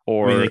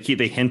 Or I mean,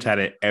 they hint at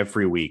it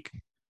every week.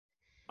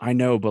 I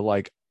know, but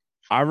like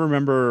I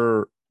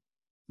remember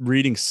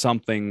reading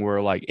something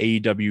where like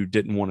AEW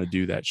didn't want to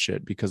do that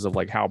shit because of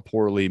like how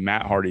poorly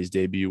Matt Hardy's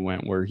debut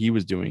went, where he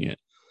was doing it.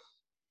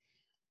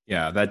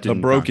 Yeah, that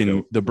didn't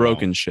the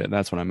broken shit.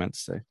 That's what I meant to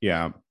say.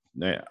 Yeah,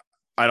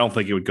 I don't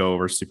think it would go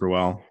over super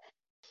well.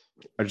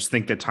 I just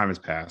think that time has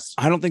passed.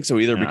 I don't think so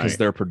either because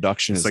their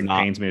production is like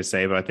not. Pains me to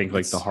say, but I think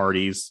like the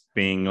Hardys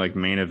being like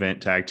main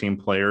event tag team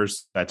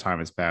players, that time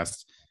has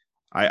passed.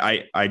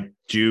 I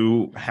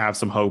do have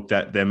some hope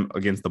that them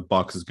against the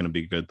Bucks is going to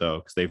be good though,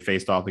 because they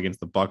faced off against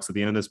the Bucks at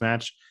the end of this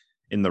match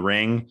in the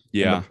ring.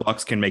 Yeah, and the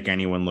Bucks can make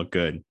anyone look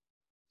good.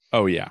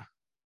 Oh yeah,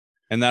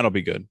 and that'll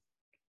be good.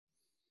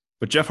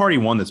 But Jeff Hardy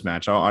won this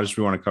match. I just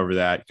want to cover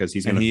that because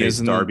he's going to face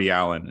Darby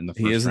Allin in the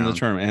first round. He is in the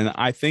tournament, and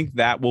I think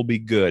that will be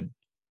good.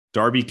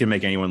 Darby can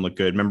make anyone look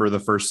good. Remember the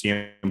first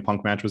CM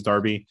Punk match was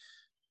Darby?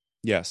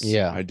 Yes,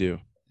 yeah, I do.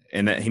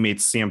 And that he made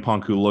CM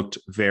Punk, who looked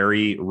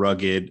very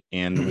rugged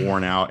and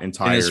worn out and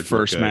tired. In his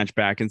first match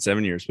back in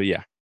 7 years, but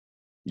yeah.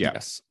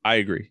 Yes, I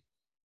agree.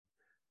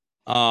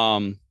 I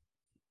want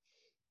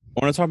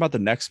to talk about the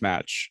next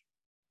match.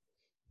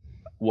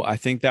 Well, I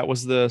think that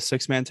was the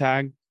 6-man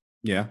tag.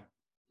 Yeah.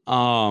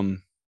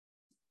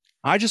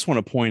 I just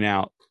want to point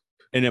out,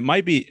 and it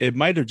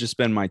might have just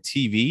been my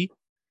TV,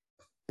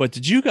 but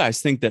did you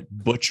guys think that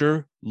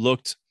Butcher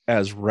looked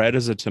as red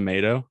as a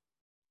tomato?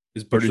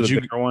 Is Butcher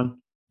the bigger one?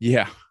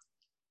 Yeah.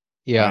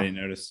 Yeah. I didn't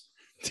notice.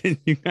 Did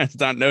you guys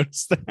not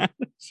notice that?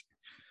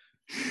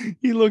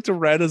 He looked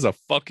red as a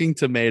fucking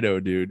tomato,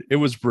 dude. It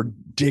was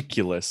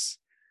ridiculous.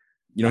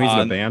 You know he's in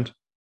a band?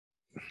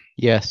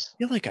 Yes. I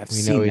feel like I've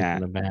seen that.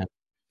 In a band.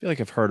 I feel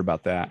like I've heard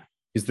about that.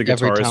 He's the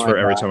guitarist for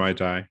Every Time I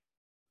Die.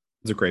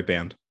 It's a great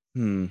band.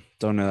 Don't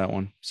know that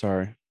one.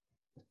 Sorry.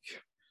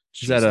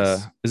 Is that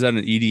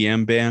an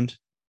EDM band?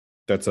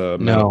 That's a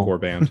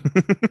metalcore band.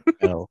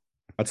 No.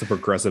 That's a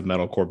progressive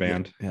metalcore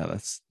band. Yeah,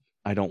 that's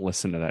I don't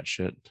listen to that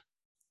shit.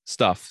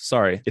 Stuff.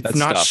 Sorry. It's that's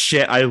not stuff.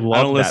 shit. I love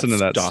I don't listen to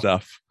that that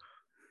stuff.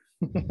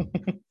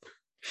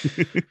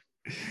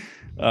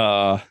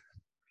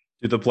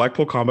 Dude, the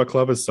Blackpool Combat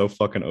Club is so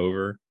fucking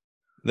over.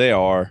 They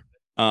are.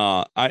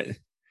 I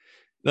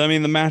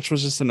mean, the match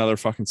was just another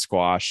fucking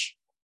squash.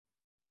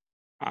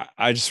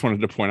 I just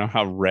wanted to point out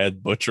how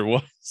red Butcher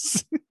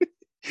was.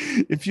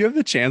 If you have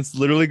the chance,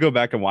 literally go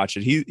back and watch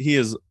it. He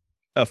is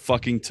a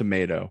fucking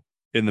tomato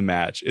in the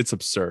match. It's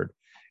absurd.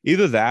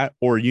 Either that,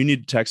 or you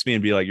need to text me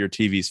and be like, your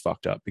TV's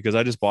fucked up, because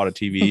I just bought a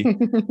TV,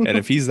 and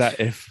if he's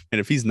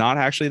not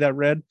actually that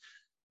red,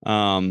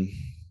 I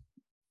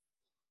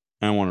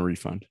want a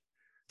refund.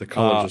 The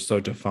colors are so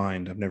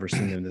defined. I've never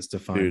seen them this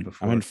defined dude,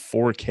 before. I'm in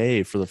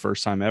 4K for the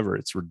first time ever.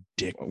 It's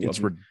ridiculous. It's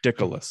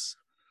ridiculous.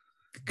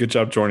 Good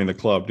job joining the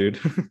club, dude.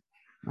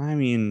 I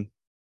mean,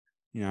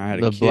 I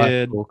had the a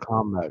kid. Blackpool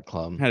Combat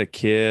Club. I had a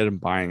kid. I'm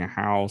buying a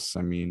house.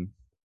 I mean,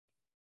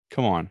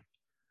 come on.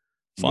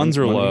 Funds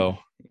are Money- low.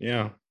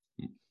 Yeah.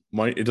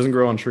 Money, it doesn't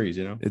grow on trees,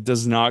 It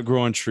does not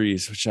grow on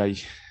trees, which I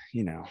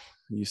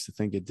used to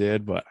think it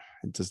did, but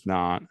it does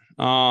not.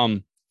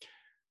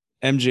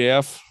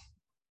 MJF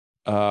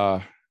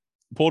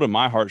pulled at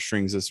my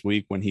heartstrings this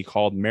week when he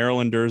called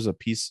Marylanders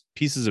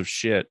pieces of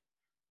shit.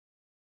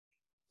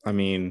 I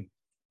mean,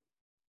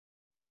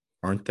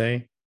 aren't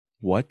they?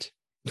 What?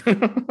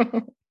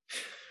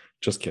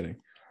 Just kidding.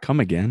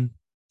 Come again?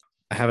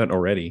 I haven't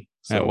already.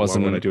 So That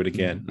wasn't why would I do it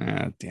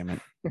again? Damn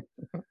it.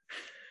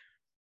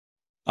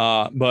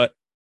 But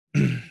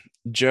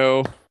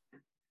Joe,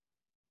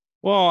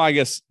 well, I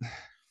guess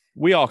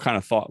we all kind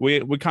of thought we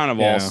kind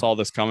of all saw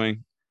this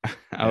coming.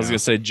 I was gonna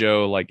say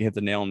Joe like hit the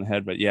nail on the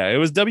head, but yeah, it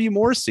was W.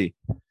 Morrissey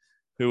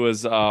who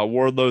was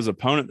Wardlow's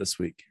opponent this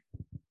week.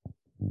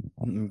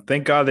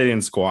 Thank God they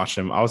didn't squash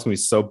him. I was gonna be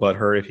so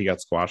butthurt if he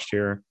got squashed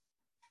here.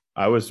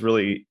 I was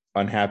really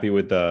unhappy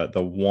with the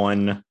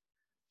one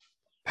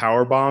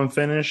power bomb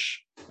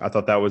finish. I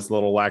thought that was a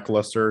little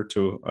lackluster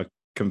to a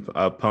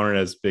opponent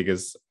as big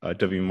as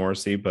W.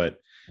 Morrissey. But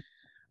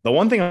the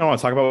one thing I want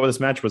to talk about with this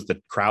match was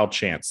the crowd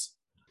chants.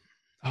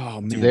 Oh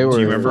man, Do you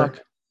remember?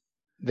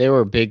 They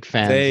were big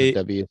fans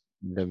of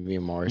W.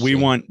 Morrissey. We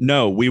won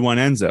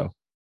Enzo.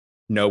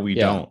 No, we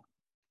don't.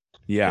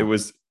 Yeah, it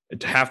was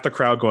half the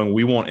crowd going,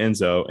 "We want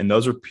Enzo," and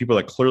those are people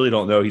that clearly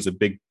don't know he's a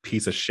big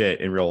piece of shit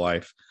in real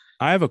life.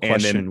 I have a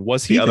question.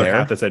 Was he the other there?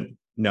 half that said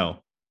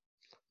no?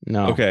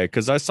 Okay,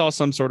 because I saw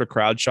some sort of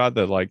crowd shot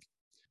that like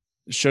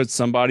showed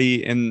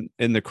somebody in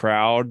the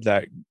crowd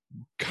that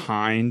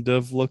kind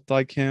of looked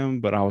like him,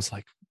 but I was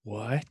like,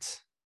 what?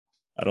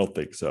 I don't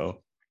think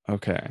so.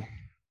 Okay.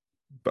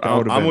 But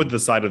I'm with the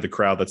side of the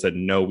crowd that said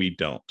no, we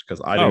don't,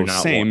 because I do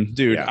not. Same,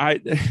 dude. Yeah.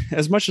 I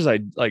as much as I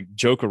like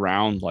joke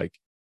around, like,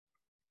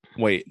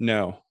 wait,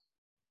 no,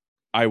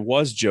 I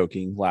was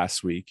joking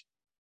last week.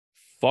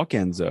 Fuck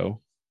Enzo.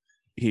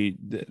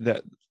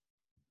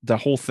 The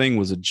whole thing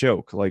was a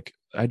joke. Like,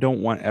 I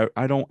don't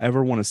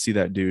ever want to see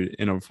that dude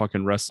in a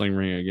fucking wrestling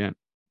ring again.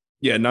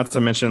 Yeah, not to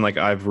mention, like,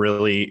 I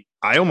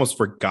almost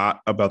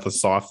forgot about the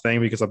soft thing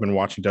because I've been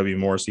watching W.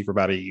 Morrissey for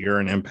about a year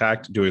in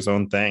Impact do his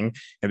own thing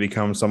and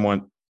become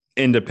somewhat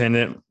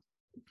independent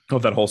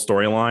of that whole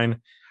storyline.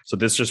 So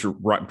this just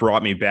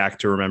brought me back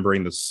to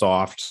remembering the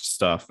soft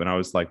stuff. And I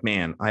was like,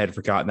 man, I had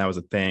forgotten that was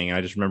a thing. And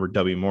I just remembered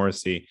W.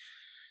 Morrissey.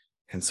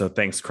 And so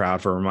thanks,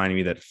 crowd, for reminding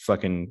me that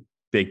fucking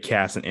Big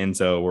Cass and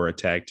Enzo were a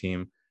tag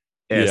team.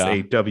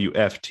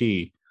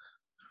 SAWFT.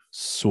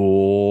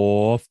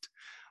 Soft.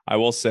 I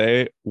will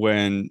say,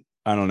 when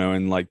I don't know,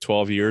 in like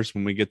 12 years,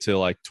 when we get to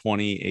like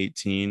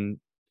 2018,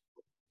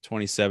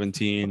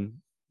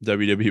 2017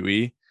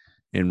 WWE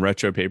in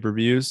retro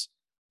pay-per-views,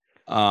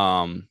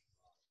 I'm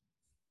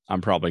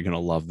probably gonna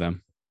love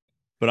them.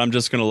 But I'm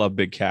just gonna love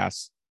Big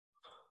Cass.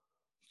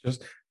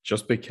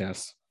 Just Big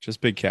Cass.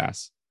 Just Big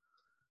Cass.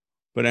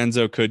 But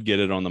Enzo could get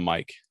it on the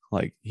mic.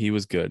 Like, he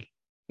was good.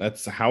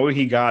 That's how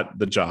he got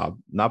the job.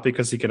 Not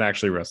because he could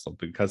actually wrestle,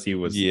 because he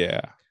was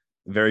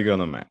very good on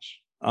the match.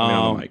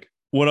 On the mic.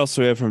 What else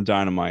do we have from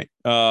Dynamite?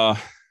 Did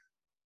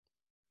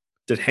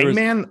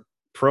Hangman's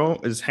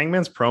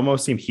promo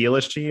seem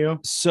heelish to you?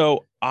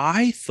 So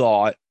I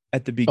thought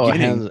at the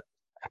beginning.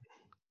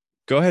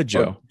 Go ahead,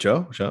 Joe.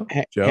 Joe.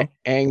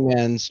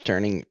 Hangman's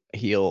turning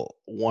heel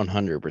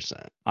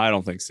 100%. I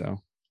don't think so.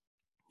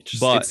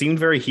 It seemed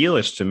very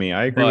heelish to me.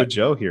 I agree with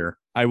Joe here.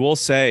 I will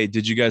say,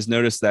 did you guys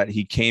notice that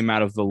he came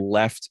out of the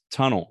left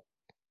tunnel?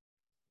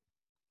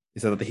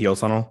 Is that the heel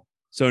tunnel?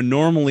 So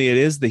normally it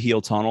is the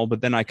heel tunnel,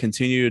 but then I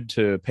continued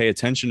to pay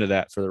attention to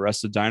that for the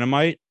rest of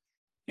Dynamite.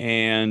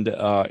 And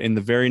in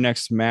the very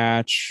next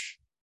match,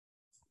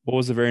 what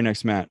was the very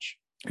next match?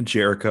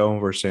 Jericho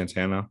versus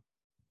Santana.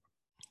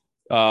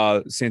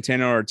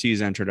 Santana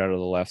Ortiz entered out of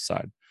the left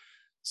side.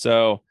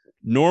 So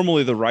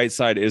normally the right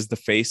side is the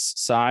face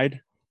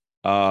side,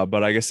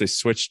 but I guess they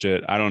switched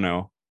it. I don't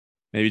know.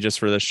 Maybe just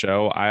for this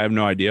show. I have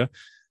no idea.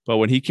 But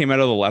when he came out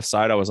of the left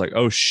side, I was like,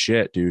 oh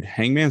shit, dude,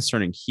 Hangman's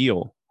turning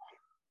heel.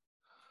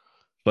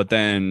 But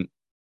then,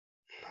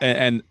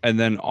 and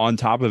then on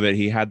top of it,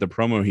 he had the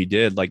promo he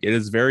did. Like, it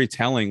is very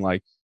telling.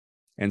 Like,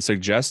 and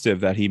suggestive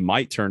that he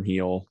might turn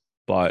heel,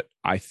 but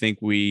I think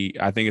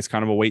it's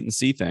kind of a wait and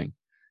see thing. He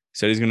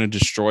said he's going to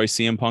destroy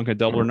CM Punk at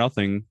Double or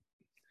Nothing.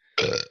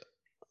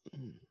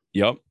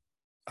 Yep.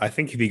 I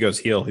think if he goes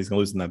heel, he's going to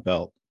lose in that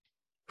belt.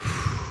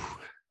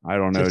 I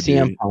don't know,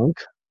 CM Punk?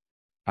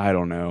 I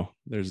don't know.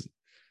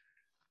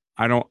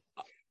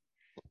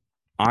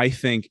 I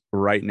think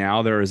right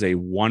now there is a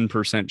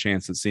 1%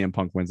 chance that CM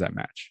Punk wins that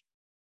match.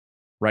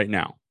 Right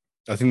now.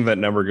 I think that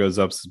number goes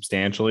up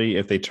substantially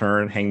if they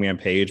turn Hangman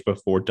Page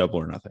before Double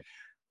or Nothing.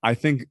 I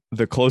think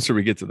the closer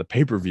we get to the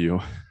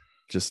pay-per-view,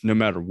 just no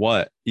matter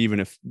what, even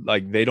if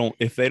they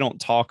don't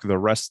talk the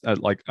rest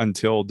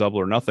until Double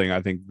or Nothing,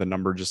 I think the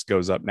number just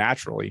goes up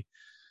naturally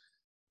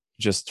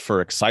just for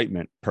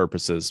excitement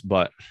purposes.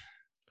 But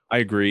I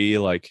agree.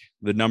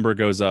 The number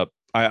goes up.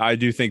 I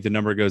do think the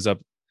number goes up.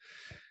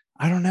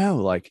 I don't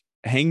know.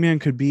 Hangman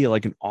could be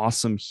an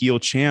awesome heel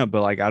champ,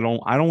 but I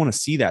don't want to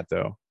see that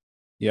though.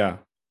 Yeah.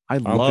 I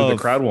don't think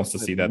the crowd wants to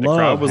see that. The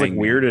crowd was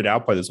weirded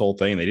out by this whole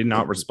thing. They did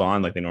not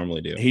respond like they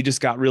normally do. He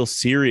just got real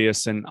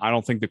serious, and I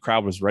don't think the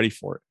crowd was ready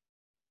for it.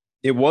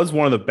 It was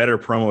one of the better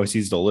promos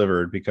he's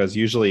delivered because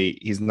usually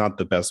he's not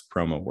the best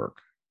promo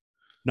work.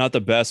 Not the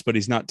best, but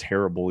he's not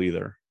terrible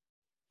either.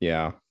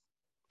 Yeah.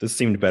 This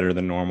seemed better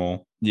than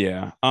normal.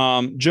 Yeah.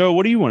 Joe,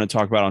 what do you want to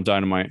talk about on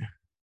Dynamite?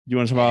 You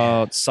want to talk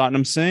about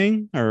Satnam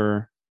Singh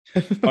or?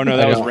 Oh no,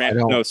 that was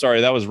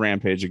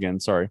Rampage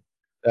again. Sorry.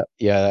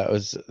 That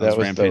was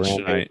Rampage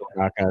tonight.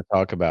 We're not going to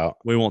talk about.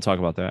 We won't talk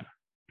about that.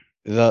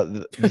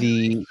 The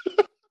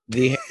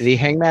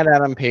Hangman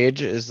Adam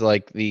Page is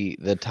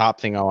the top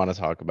thing I want to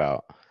talk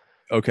about.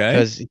 Okay.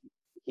 Because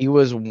he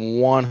was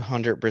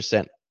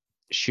 100%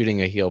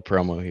 shooting a heel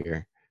promo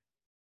here.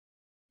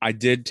 I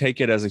did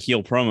take it as a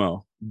heel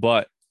promo,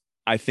 but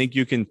I think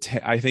you can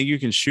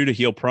shoot a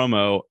heel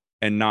promo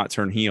and not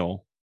turn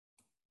heel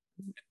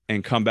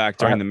and come back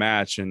during the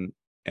match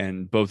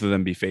and both of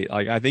them be face.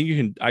 I think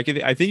you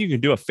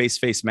can do a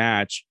face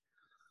match.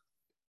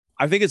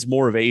 I think it's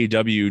more of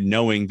AEW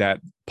knowing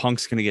that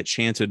Punk's going to get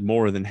chanted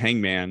more than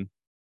Hangman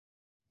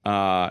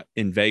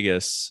in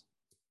Vegas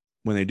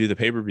when they do the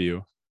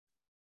pay-per-view,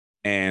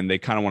 and they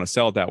kind of want to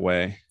sell it that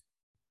way.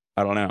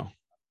 I don't know.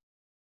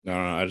 No,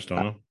 I just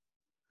don't know.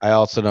 I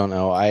also don't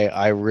know.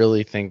 I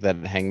really think that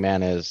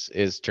Hangman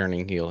is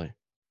turning heel.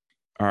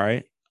 All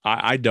right.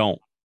 I don't.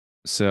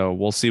 So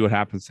we'll see what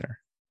happens there.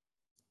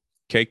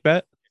 Cake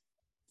bet?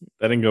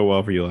 That didn't go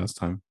well for you last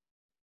time.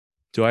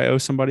 Do I owe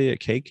somebody a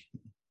cake?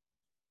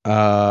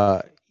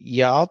 Yeah,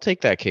 I'll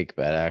take that cake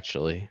bet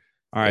actually.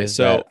 All right.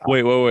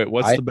 Wait.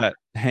 What's the bet?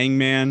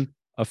 Hangman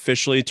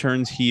officially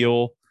turns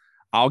heel.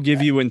 I'll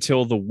give you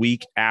until the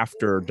week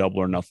after Double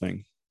or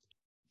Nothing.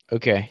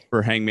 Okay.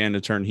 For Hangman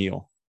to turn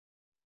heel.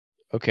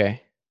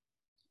 Okay.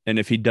 And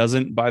if he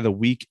doesn't by the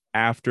week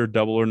after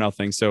Double or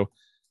Nothing, so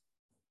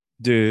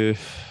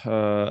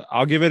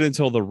I'll give it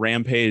until the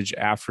Rampage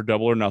after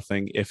Double or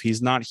Nothing. If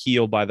he's not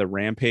heel by the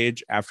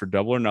Rampage after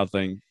Double or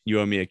Nothing, you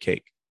owe me a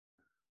cake.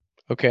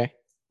 Okay.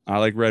 I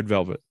like red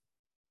velvet.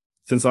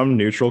 Since I'm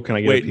neutral, can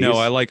I get a piece? No,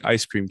 I like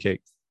ice cream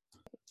cake.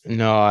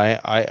 No,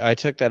 I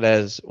took that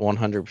as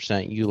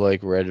 100%. You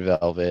like red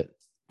velvet.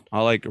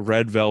 I like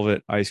red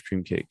velvet ice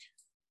cream cake.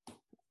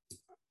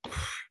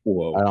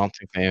 Whoa. I don't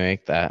think they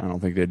make that. I don't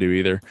think they do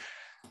either.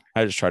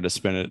 I just tried to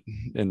spin it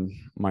in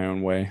my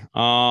own way.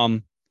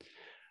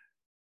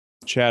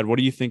 Chad, what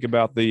do you think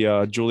about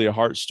the Julia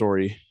Hart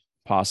story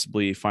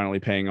possibly finally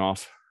paying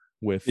off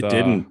with it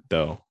didn't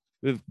though.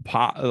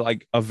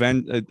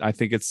 Event, I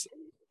think it's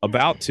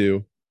about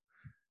to.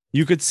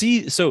 You could see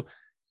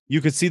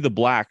the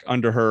black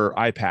under her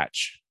eye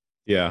patch.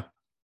 Yeah.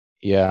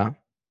 Yeah.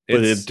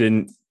 But it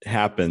didn't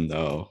happen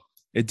though.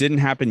 It didn't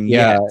happen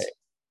yet.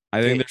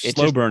 I think they're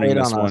slow burning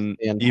this one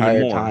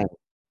even more. Time.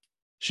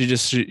 She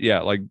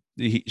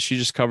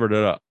just covered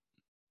it up.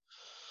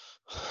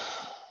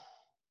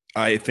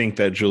 I think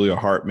that Julia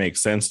Hart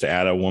makes sense to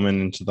add a woman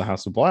into the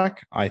House of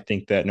Black. I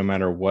think that no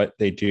matter what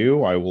they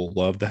do, I will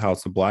love the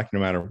House of Black no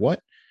matter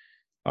what.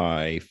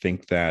 I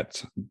think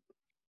that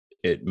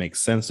it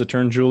makes sense to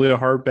turn Julia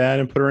Hart bad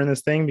and put her in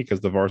this thing because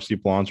the Varsity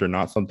Blondes are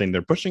not something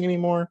they're pushing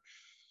anymore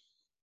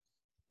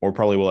or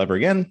probably will ever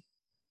again.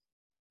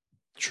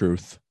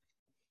 Truth.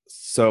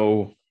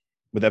 So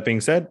with that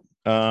being said,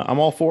 I'm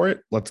all for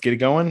it. Let's get it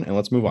going and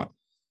let's move on.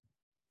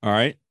 All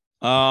right.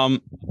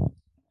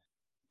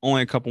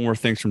 Only a couple more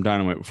things from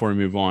Dynamite before we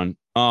move on.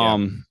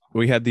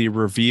 We had the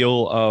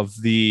reveal of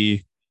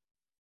the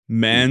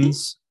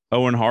men's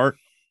Owen Hart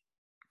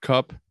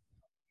Cup.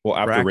 Well,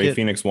 after Ray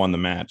Phoenix won the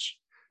match.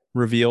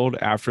 Revealed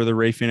after the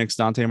Ray Phoenix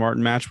Dante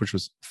Martin match, which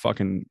was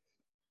fucking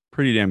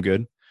pretty damn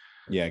good.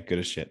 Yeah, good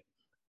as shit.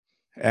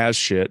 As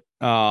shit.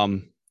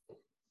 And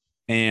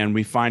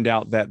we find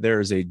out that there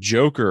is a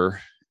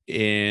Joker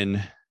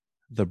in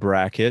the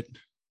bracket.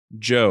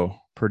 Joe,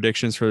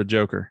 predictions for the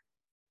Joker.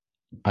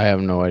 I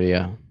have no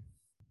idea.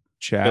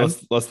 Chad?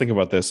 Let's think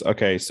about this.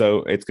 Okay, so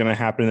it's going to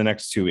happen in the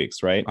next 2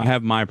 weeks, right? I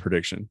have my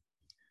prediction.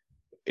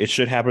 It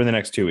should happen in the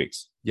next 2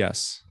 weeks.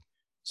 Yes.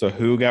 So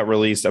who got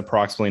released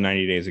approximately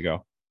 90 days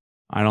ago?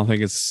 I don't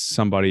think it's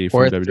somebody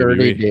Or from 30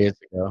 WWE. days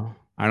ago.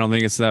 I don't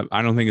think it's that.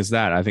 I don't think it's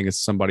that. I think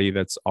it's somebody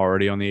that's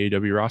already on the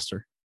AEW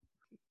roster.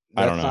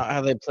 I don't That's know. not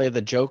how they play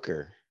the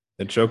Joker.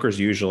 The Joker's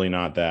usually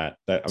not that.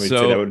 That I mean,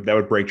 So- that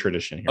would break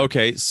tradition here.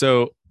 Okay,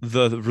 so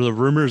the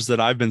rumors that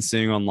I've been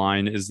seeing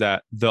online is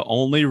that the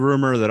only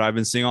rumor that I've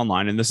been seeing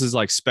online, and this is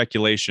like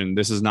speculation,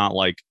 this is not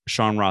like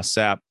Sean Ross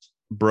Sapp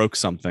broke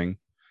something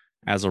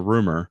as a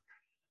rumor,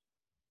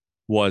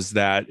 was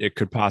that it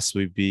could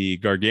possibly be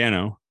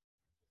Gargano.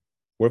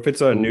 What if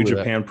it's a New Ooh,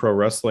 Japan Pro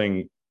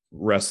Wrestling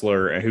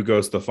wrestler who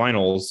goes to the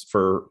finals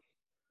to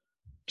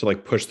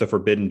like push the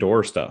Forbidden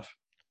Door stuff?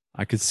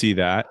 I could see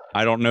that.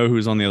 I don't know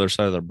who's on the other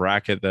side of the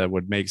bracket that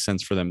would make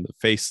sense for them to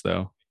face,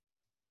 though.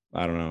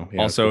 I don't know.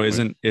 Yeah, Also, that's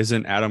a good point.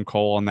 isn't Adam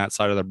Cole on that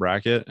side of the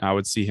bracket? I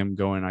would see him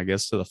going, I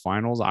guess, to the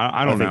finals.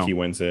 I don't think know. he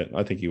wins it.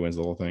 I think he wins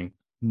the whole thing.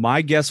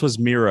 My guess was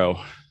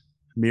Miro.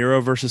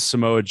 Miro versus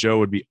Samoa Joe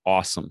would be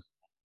awesome.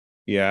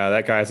 Yeah,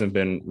 that guy hasn't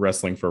been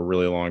wrestling for a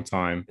really long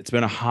time. It's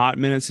been a hot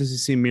minute since you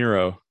see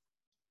Miro,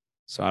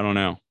 so I don't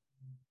know.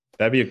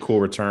 That'd be a cool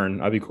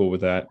return. I'd be cool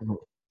with that.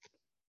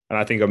 And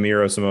I think a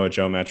Miro Samoa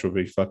Joe match would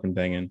be fucking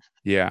banging.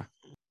 Yeah,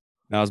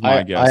 that was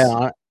my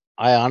guess.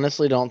 I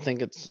honestly don't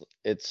think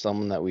it's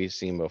someone that we've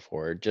seen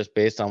before, just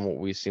based on what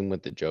we've seen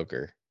with the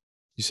Joker.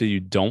 You say you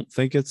don't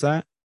think it's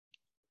that?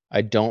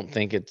 I don't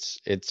think it's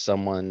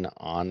someone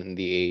on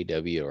the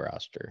AEW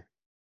roster.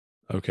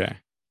 Okay.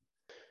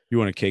 You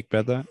want to cake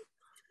bet that?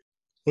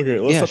 Okay,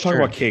 let's Yeah, stop talking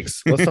sure. about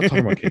cakes. Let's stop talking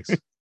about cakes.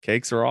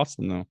 Cakes are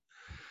awesome though.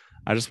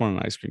 I just want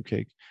an ice cream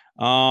cake.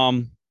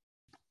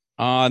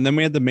 And then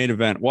we had the main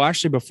event. Well,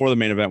 actually, before the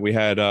main event, we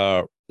had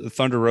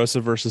Thunder Rosa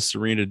versus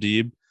Serena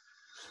Deeb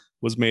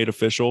was made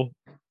official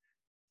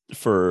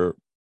for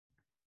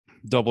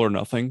Double or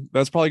Nothing.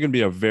 That's probably going to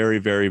be a very,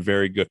 very,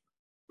 very good.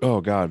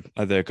 Oh God,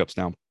 I have the hiccups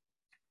now.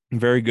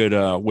 Very good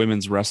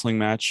women's wrestling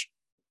match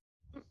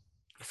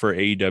for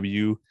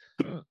AEW,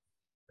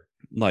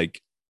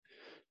 like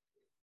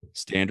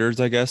standards,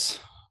 I guess.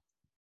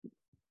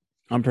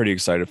 I'm pretty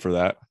excited for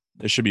that.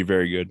 It should be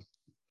very good.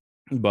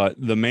 But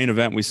the main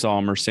event, we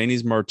saw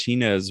Mercedes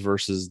Martinez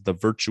versus the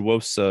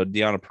virtuosa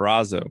Deonna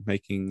Purrazzo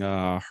making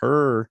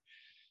her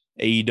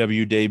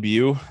AEW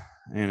debut.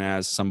 And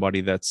as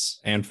somebody that's,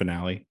 And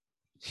finale.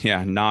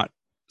 yeah, not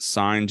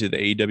signed to the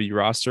AEW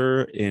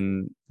roster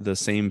in the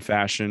same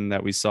fashion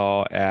that we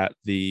saw at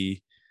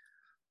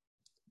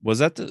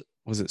was it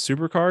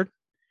Supercard?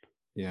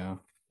 Yeah.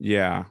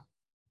 Yeah.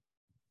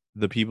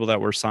 The people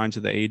that were signed to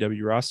the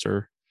AEW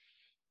roster,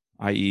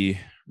 i.e.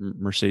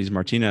 Mercedes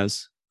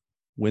Martinez,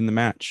 win the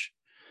match.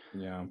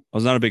 Yeah. I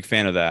was not a big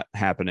fan of that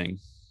happening.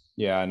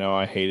 Yeah, I know.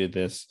 I hated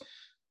this.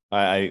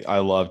 I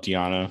love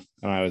Deonna,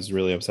 and I was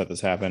really upset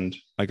this happened.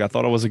 Like, I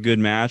thought it was a good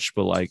match,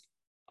 but like,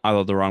 I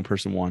thought the wrong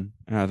person won.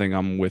 And I think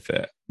I'm with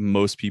it.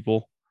 Most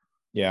people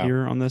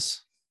here on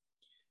this.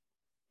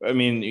 I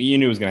mean, you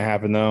knew it was going to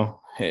happen,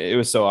 though. It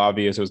was so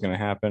obvious it was going to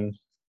happen.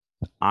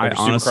 I Like,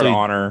 Supercard of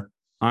Honor.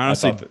 I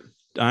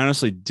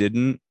honestly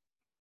didn't.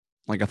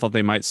 Like, I thought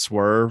they might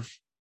swerve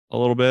a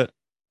little bit.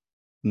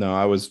 No,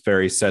 I was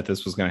very set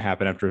this was going to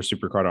happen after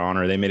Supercard of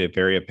Honor. They made it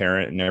very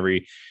apparent in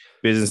every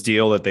business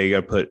deal that they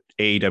got to put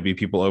AEW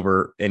people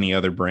over any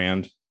other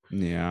brand.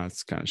 Yeah,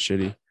 it's kind of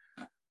shitty.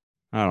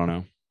 I don't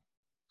know.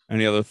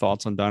 Any other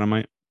thoughts on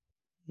Dynamite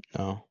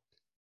No.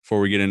 before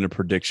we get into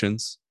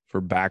predictions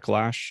for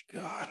Backlash?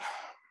 God.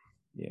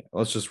 Yeah,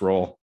 let's just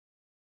roll.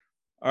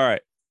 All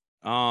right.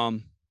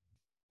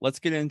 Let's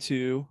get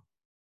into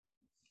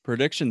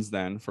predictions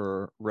then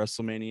for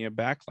WrestleMania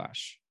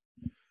Backlash.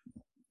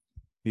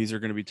 These are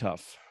going to be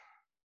tough.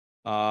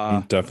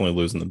 I'm definitely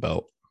losing the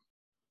belt.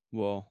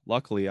 Well,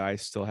 luckily I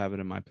still have it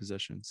in my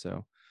possession.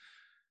 So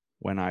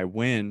when I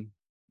win,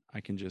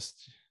 I can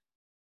just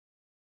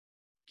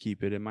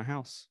keep it in my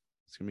house.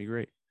 It's going to be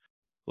great.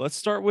 Let's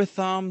start with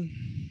I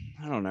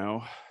don't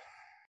know.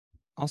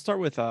 I'll start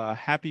with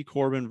Happy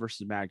Corbin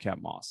versus Madcap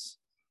Moss.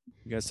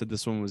 You guys said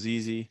this one was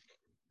easy.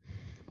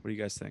 What do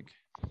you guys think?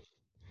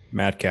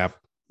 Madcap.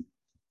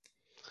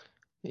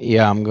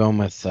 Yeah, I'm going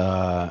with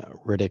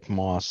Riddick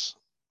Moss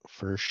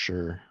for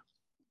sure.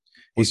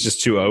 He's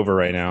just too over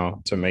right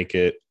now to make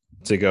it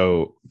to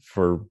go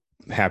for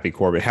Happy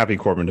Corbin. Happy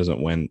Corbin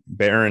doesn't win.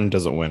 Baron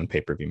doesn't win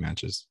pay-per-view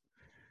matches.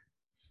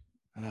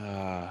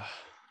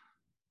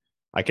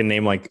 I can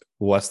name like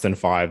less than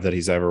 5 that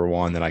he's ever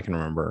won that I can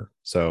remember.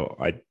 So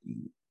I'm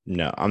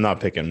not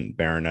picking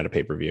Baron at a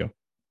pay-per-view.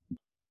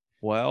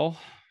 Well,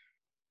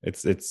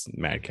 it's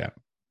Madcap.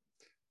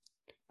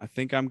 I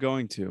think I'm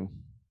going to.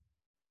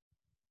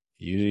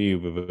 You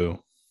boo-boo.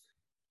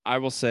 I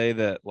will say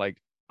that like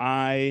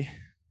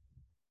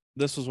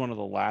this was one of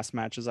the last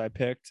matches I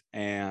picked,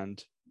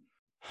 and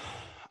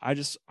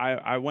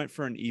I went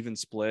for an even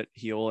split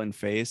heel and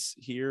face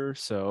here.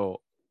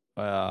 So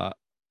I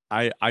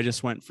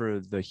just went for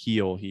the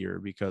heel here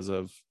because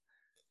of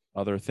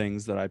other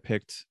things that I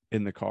picked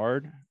in the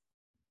card.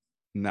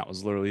 And that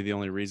was literally the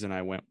only reason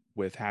I went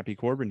with Happy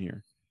Corbin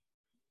here.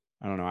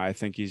 I don't know. I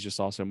think he's just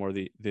also more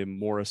the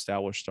more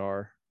established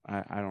star.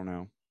 I don't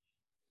know.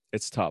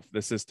 It's tough.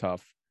 This is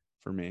tough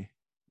for me.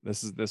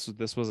 This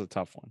was a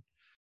tough one,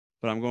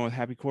 but I'm going with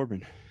Happy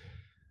Corbin.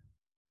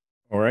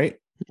 All right.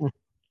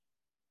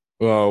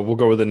 Well, we'll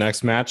go with the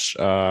next match.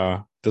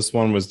 This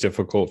one was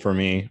difficult for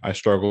me. I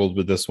struggled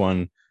with this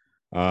one.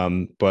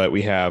 But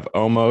we have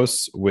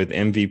Omos with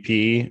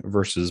MVP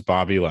versus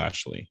Bobby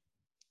Lashley.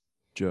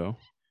 Joe,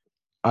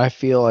 I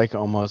feel like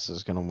Omos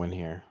is gonna win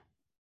here.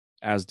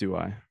 as do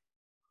I.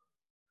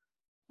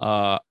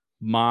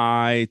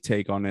 My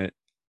take on it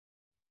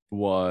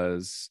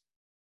was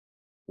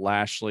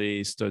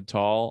Lashley stood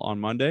tall on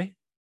Monday.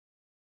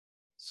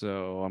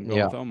 So I'm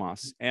going with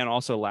Omos. And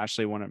also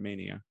Lashley won at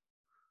Mania.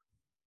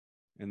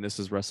 And this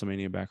is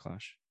WrestleMania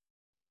Backlash.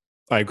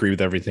 I agree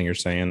with everything you're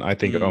saying. I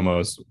think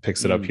Omos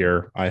picks it up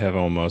here. I have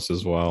Omos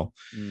as well.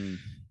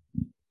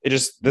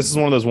 This is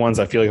one of those ones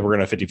I feel like we're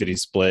going to 50-50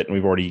 split, and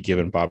we've already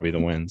given Bobby the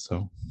win.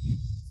 So,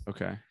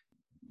 okay.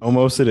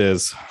 Omos it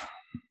is.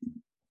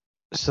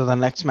 So the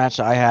next match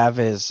I have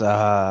is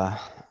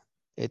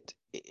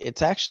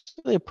it's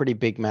actually a pretty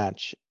big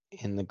match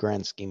in the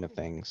grand scheme of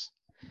things.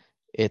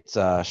 It's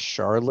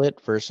Charlotte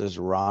versus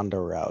Ronda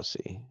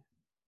Rousey.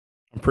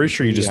 I'm pretty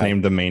sure you just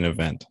named the main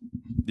event.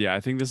 Yeah, I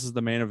think this is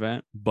the main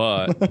event,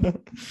 but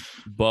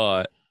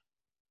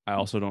I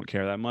also don't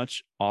care that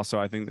much. Also,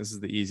 I think this is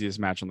the easiest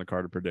match on the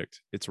card to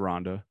predict. It's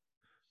Ronda.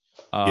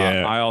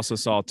 I also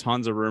saw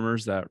tons of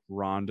rumors that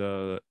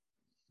Ronda,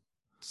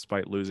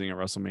 despite losing at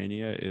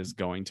WrestleMania, is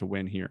going to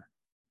win here.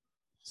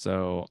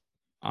 So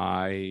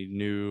I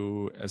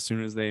knew as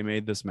soon as they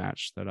made this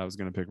match that I was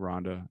going to pick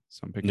Ronda.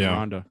 So I'm picking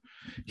Ronda.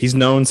 He's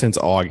known since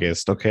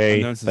August, okay?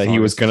 He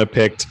was going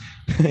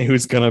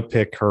to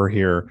pick her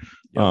here.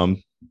 Yep.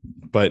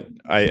 But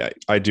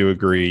I do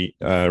agree.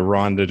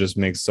 Ronda just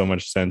makes so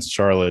much sense.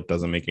 Charlotte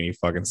doesn't make any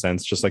fucking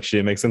sense, just like she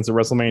didn't make sense at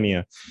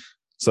WrestleMania.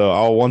 So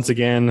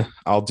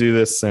I'll do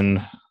this,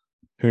 and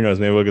who knows,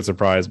 maybe we'll get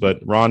surprised.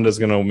 But Ronda's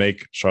going to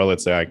make Charlotte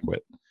say I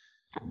quit.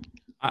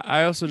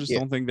 I also just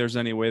don't think there's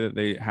any way that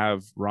they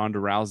have Ronda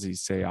Rousey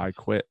say I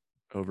quit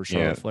over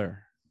Charlotte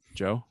Flair.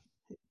 Joe?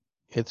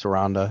 It's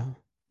Ronda.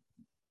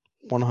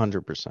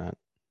 100%.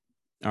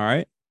 All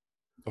right.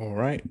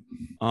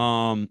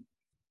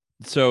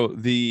 So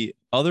the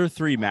other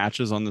three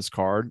matches on this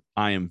card,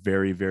 I am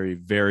very, very,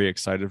 very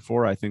excited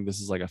for. I think this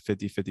is like a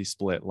 50-50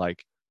 split.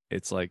 Like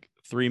it's like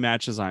three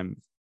matches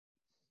I'm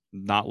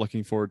not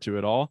looking forward to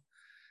at all.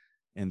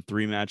 And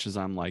three matches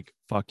I'm like,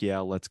 fuck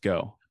yeah, let's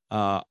go.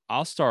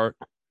 I'll start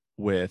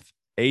with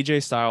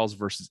AJ Styles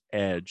versus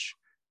Edge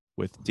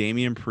with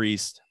Damian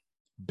Priest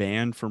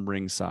banned from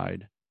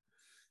ringside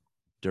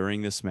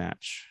during this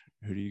match.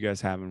 Who do you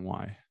guys have and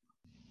why?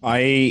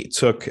 I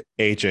took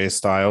AJ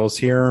Styles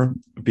here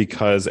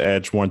because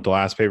Edge won the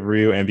last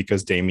pay-per-view and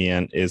because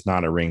Damian is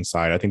not at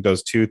ringside. I think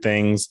those two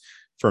things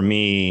for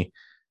me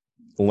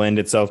lend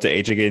itself to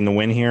AJ getting the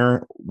win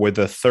here, with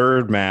the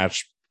third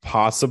match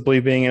possibly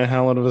being in a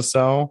Hell in a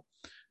Cell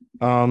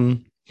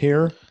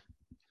here.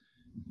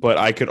 But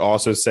I could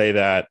also say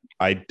that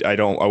I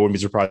wouldn't be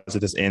surprised if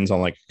this ends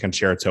on like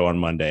Concerto on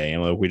Monday,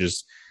 and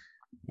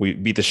we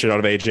beat the shit out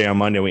of AJ on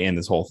Monday, we end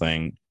this whole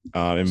thing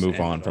and move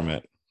on from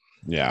it.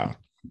 Yeah.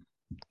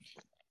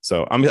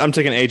 So I'm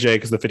taking AJ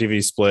because the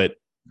 50-50 split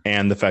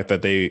and the fact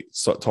that they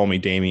told me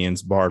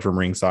Damian's barred from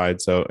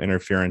ringside, so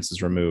interference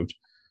is removed.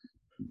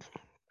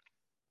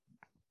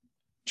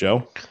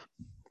 Joe?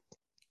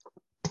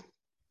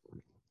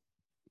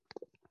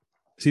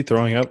 Is he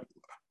throwing up?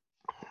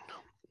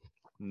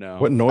 No.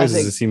 What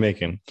noises is he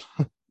making?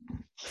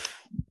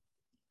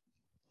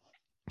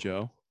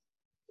 Joe?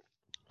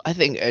 I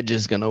think Edge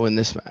is going to win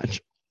this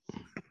match.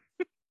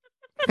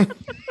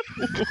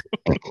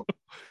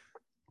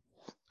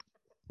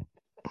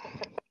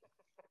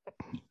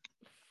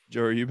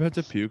 Joe, are you about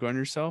to puke on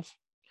yourself?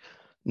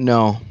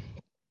 No.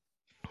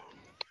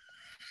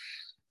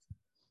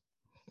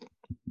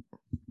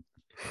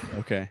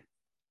 Okay.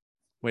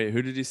 Wait,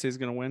 who did he say is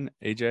going to win?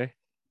 AJ?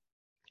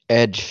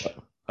 Edge.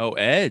 Oh,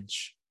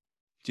 Edge.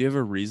 Do you have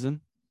a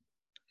reason?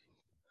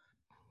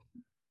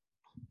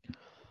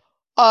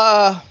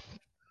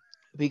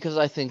 Because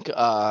I think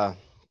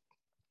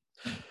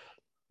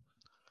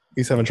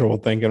he's having trouble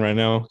thinking right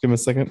now. Give him a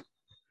second.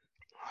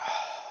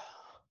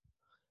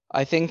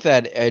 I think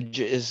that Edge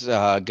is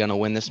gonna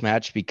win this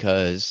match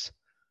because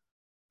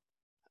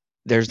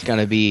there's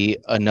gonna be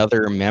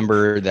another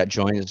member that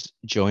joins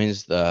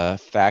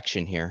the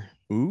faction here.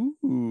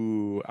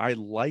 Ooh, I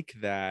like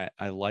that.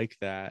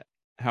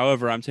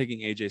 However, I'm taking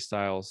AJ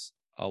Styles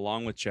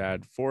along with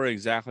Chad for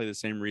exactly the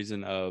same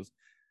reason of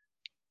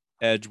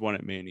Edge won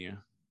at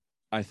Mania.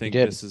 I think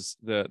this is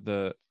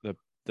the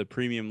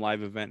premium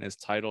live event is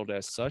titled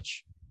as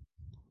such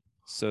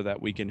so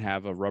that we can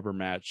have a rubber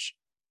match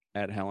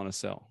at Hell in a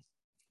Cell.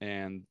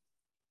 And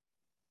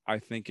I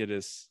think Hell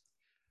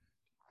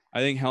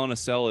in a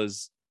Cell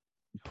is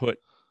put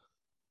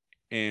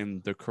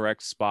in the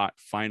correct spot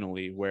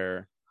finally,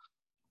 where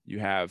you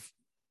have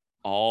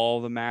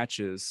all the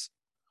matches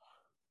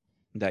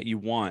that you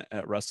want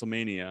at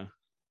WrestleMania,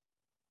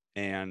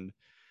 and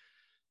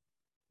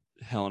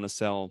Hell in a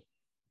Cell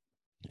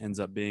ends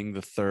up being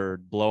the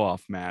third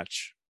blow-off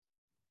match.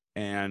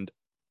 And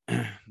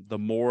the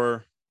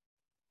more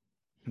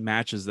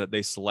matches that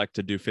they select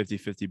to do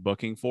 50-50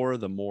 booking for,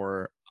 the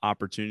more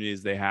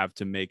opportunities they have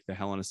to make the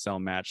Hell in a Cell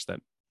match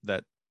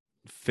that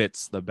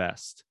fits the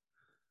best.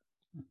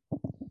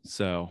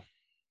 So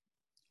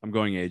I'm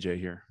going AJ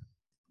here.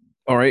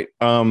 All right.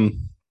 I'll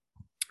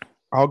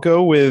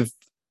go with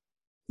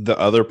the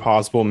other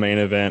possible main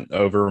event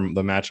over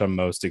the match I'm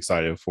most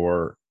excited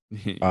for.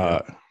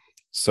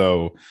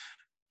 So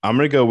I'm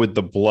going to go with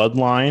the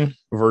Bloodline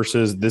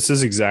versus, this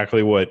is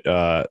exactly what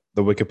the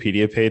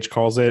Wikipedia page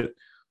calls it,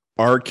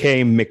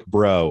 RK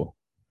McBro.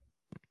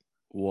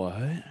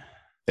 What?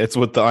 It's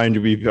what the the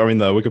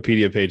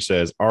Wikipedia page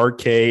says.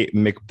 RK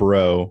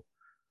McBro.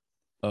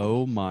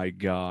 Oh my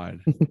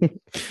God.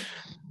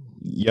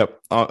 Yep.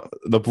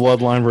 The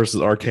Bloodline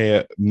versus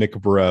RK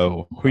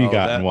McBro. Who you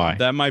got and why?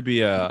 That might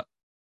be a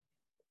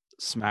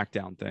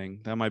SmackDown thing.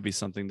 That might be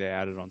something they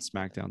added on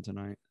SmackDown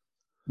tonight.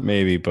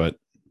 Maybe, but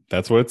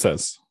that's what it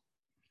says.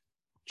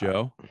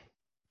 Joe?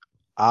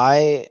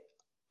 I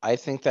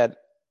think that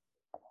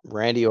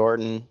Randy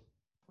Orton,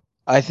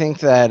 I think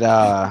that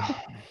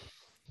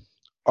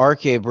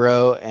RK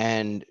Bro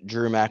and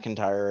Drew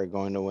McIntyre are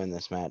going to win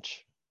this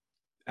match.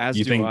 As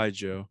You do think- I,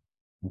 Joe.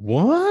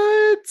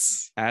 What?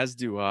 As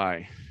do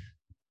I.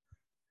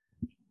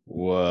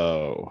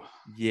 Whoa.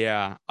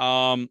 Yeah.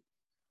 I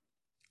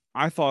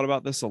thought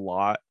about this a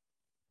lot,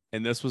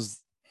 and this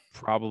was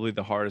probably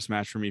the hardest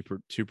match for me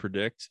to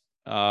predict.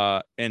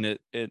 And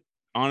it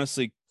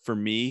honestly, for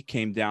me,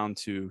 came down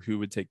to who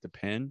would take the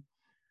pin.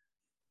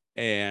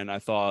 And I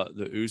thought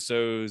the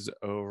Usos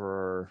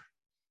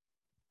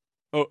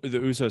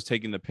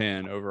taking the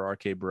pin over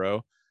RK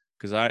Bro,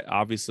 because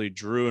obviously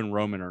Drew and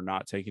Roman are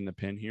not taking the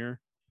pin here.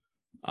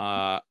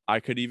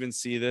 I could even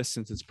see this,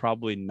 since it's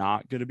probably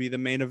not going to be the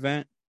main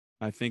event.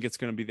 I think it's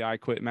going to be the I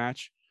Quit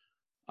match.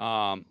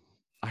 I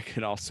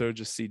could also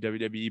just see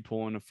WWE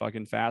pulling a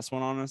fucking fast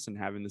one on us and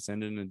having this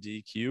end in a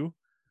DQ.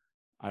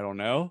 I don't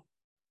know.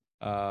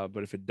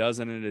 But if it does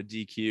end in a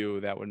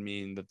DQ, that would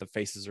mean that the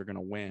faces are going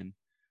to win,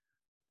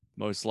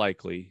 most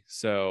likely.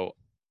 So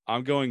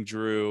I'm going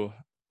RK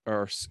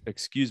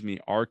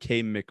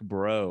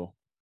McBro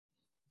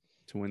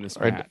to win this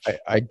match.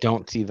 I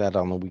don't see that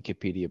on the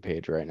Wikipedia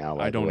page right now.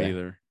 I don't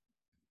either.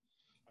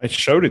 I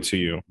showed it to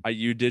you.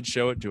 You did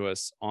show it to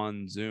us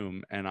on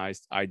Zoom, and I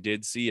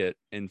did see it.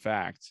 In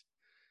fact,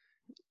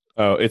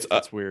 oh,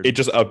 that's weird. It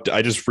just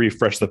I just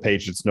refreshed the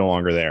page. It's no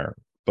longer there,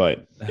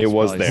 but That's it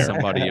was probably there.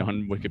 Somebody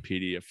on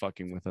Wikipedia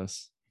fucking with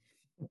us.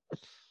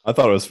 I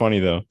thought it was funny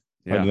though.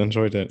 Yeah, I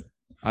enjoyed it.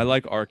 I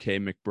like RK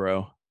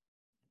McBro.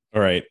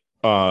 All right.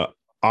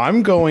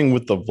 I'm going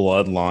with the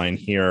Bloodline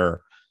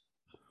here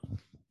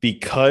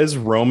because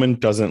Roman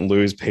doesn't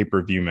lose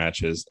pay-per-view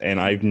matches,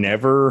 and I've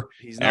never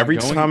He's not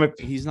going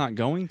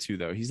to,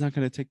 though. He's not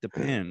going to take the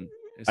pin.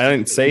 I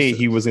didn't say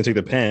he was going to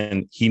take the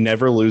pin. He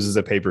never loses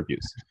at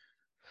pay-per-views.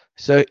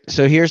 So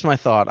here's my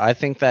thought. I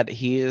think that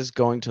he is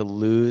going to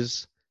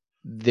lose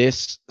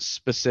this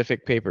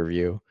specific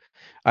pay-per-view.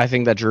 I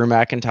think that Drew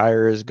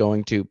McIntyre is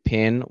going to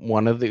pin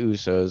one of the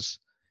Usos,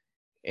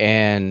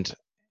 and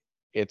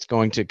it's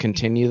going to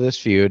continue this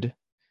feud.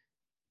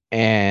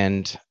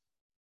 And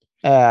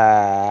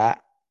and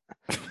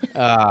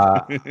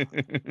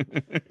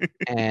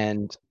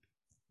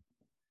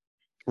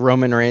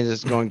Roman Reigns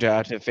is going to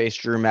have to face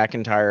Drew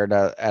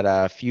McIntyre at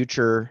a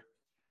future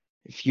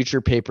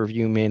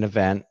pay-per-view main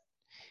event.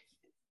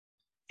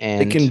 And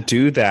They can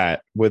do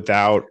that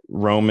without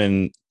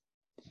Roman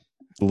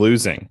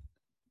losing.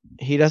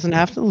 He doesn't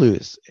have to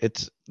lose.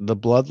 It's the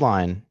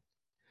Bloodline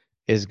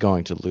is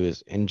going to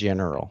lose in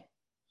general.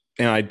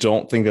 And I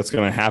don't think that's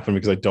going to happen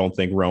because I don't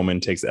think Roman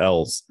takes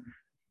L's.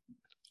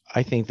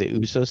 I think the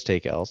Usos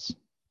take L's.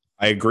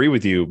 I agree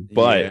with you,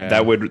 but Yeah.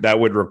 that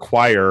would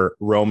require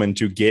Roman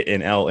to get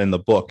an L in the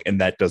book,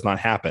 and that does not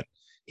happen.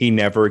 He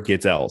never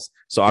gets L's.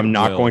 So I'm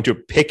not going to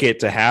pick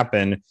it to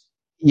happen.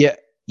 Yeah.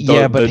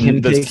 But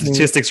the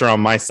statistics are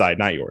on my side,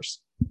 not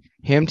yours.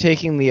 Him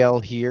taking the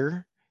L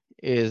here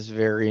is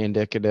very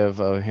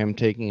indicative of him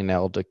taking an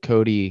L to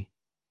Cody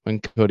when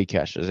Cody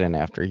cashes in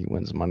after he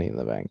wins Money in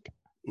the Bank.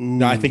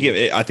 No, I think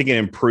it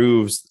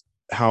improves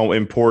how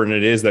important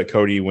it is that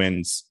Cody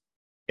wins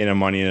in a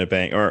Money in the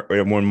Bank, or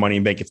when Money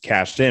in the Bank gets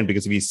cashed in,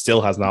 because if he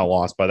still has not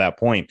lost by that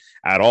point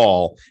at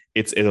all,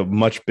 it's a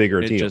much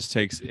bigger deal. Just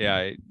takes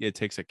it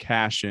takes a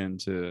cash in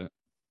to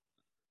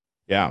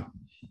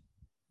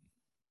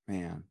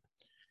man.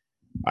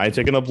 I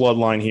taken a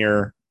Bloodline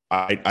here.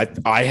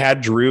 I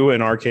had Drew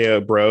and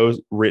RK Bros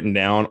written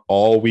down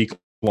all week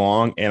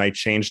long, and I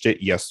changed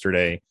it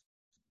yesterday.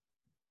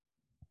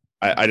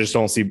 I just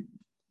don't see.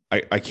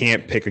 I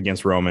can't pick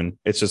against Roman.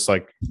 It's just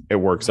like it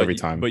works every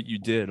time. But you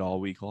did all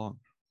week long.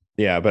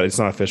 Yeah, but it's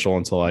not official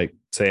until I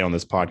say on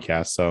this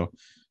podcast. So,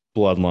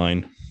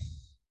 Bloodline.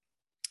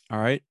 All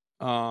right.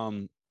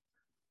 Joe,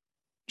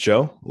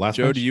 Joe, match?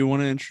 do you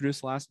want to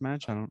introduce last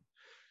match?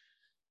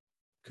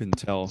 Couldn't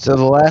tell. So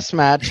the last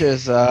match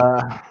is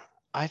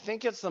I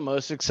think it's the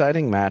most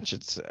exciting match.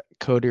 It's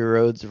Cody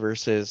Rhodes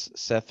versus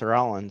Seth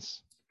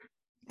Rollins.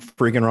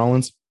 Freaking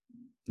Rollins.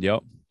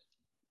 Yep.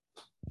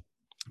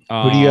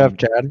 Who do you have,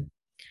 Chad?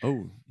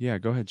 Oh, yeah.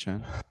 Go ahead,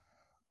 Chan.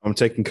 I'm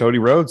taking Cody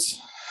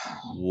Rhodes.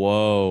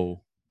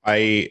 Whoa.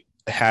 I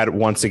had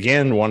once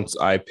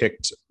I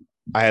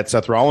had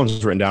Seth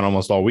Rollins written down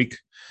almost all week,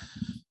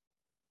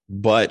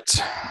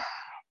 but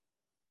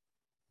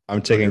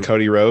I'm taking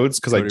Cody Rhodes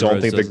because I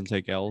don't think doesn't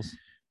take L's.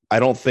 I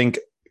don't think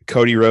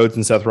Cody Rhodes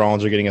and Seth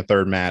Rollins are getting a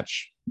third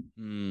match.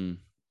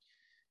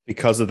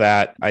 Because of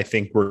that, I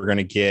think we're going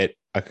to get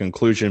a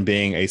conclusion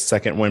being a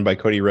second win by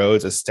Cody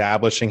Rhodes,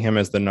 establishing him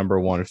as the number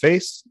one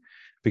face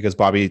because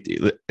Bobby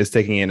is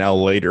taking an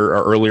L later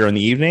or earlier in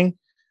the evening.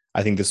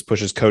 I think this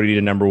pushes Cody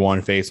to number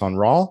one face on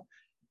Raw.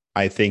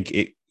 I think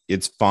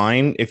it's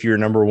fine if your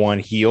number one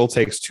heel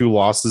takes 2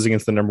 losses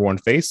against the number one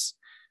face.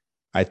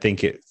 I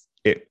think it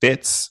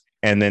fits.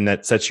 And then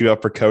that sets you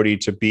up for Cody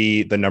to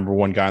be the number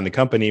one guy in the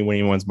company when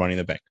he wins Money in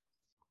the Bank.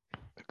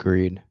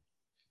 Agreed.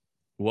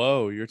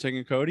 Whoa, you're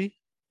taking Cody?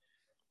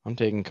 I'm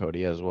taking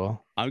Cody as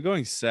well. I'm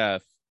going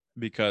Seth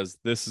because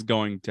this is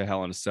going to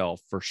Hell in a Cell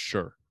for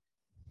sure.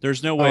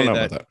 There's no way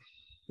that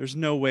there's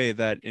no way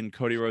that in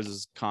Cody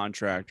Rhodes'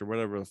 contract or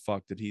whatever the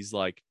fuck that he's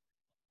like,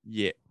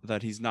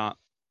 that he's not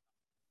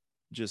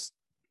just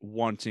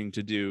wanting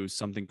to do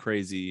something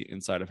crazy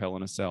inside of Hell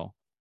in a Cell.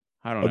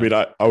 I don't know. I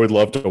mean, I would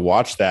love to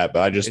watch that,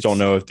 but I just don't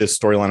know if this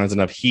storyline has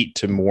enough heat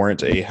to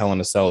warrant a Hell in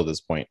a Cell at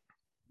this point.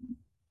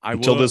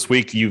 Until this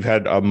week, you've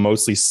had a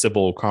mostly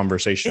civil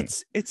conversation.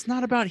 It's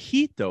not about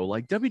heat though.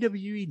 Like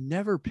WWE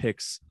never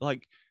picks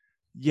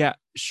yeah,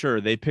 sure.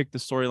 They pick the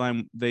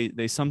storyline.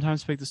 They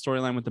sometimes pick the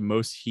storyline with the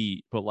most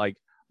heat, but like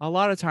a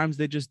lot of times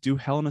they just do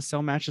Hell in a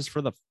Cell matches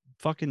for the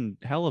fucking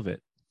hell of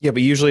it. Yeah,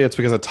 but usually it's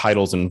because of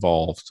titles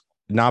involved,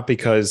 not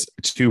because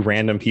 2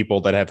 random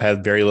people that have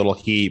had very little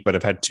heat but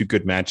have had 2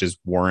 good matches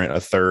warrant a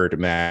third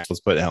match.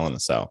 Let's put Hell in a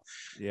Cell.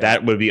 Yeah.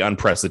 That would be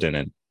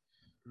unprecedented.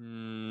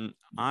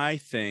 I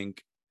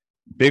think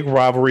big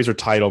rivalries or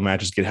title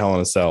matches get Hell in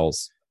a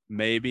Cells.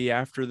 Maybe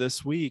after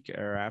this week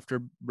or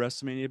after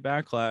WrestleMania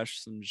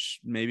Backlash,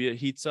 maybe it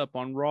heats up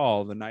on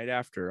Raw the night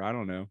after. I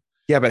don't know.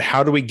 Yeah, but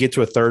how do we get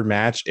to a third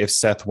match if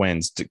Seth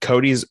wins?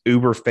 Cody's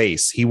uber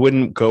face. He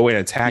wouldn't go and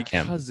attack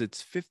him. Because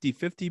it's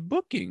 50-50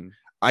 booking.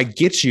 I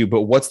get you,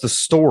 but what's the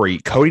story?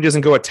 Cody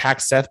doesn't go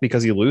attack Seth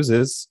because he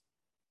loses.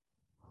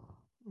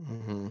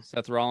 Mm-hmm.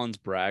 Seth Rollins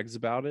brags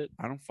about it.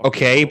 I don't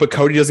know. But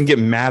Cody doesn't get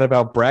mad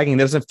about bragging.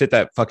 That doesn't fit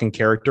that fucking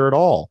character at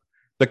all.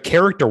 The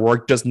character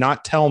work does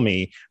not tell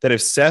me that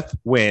if Seth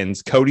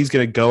wins, Cody's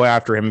going to go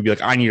after him and be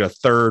like, I need a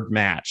third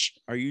match.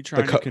 Are you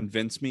trying to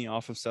convince me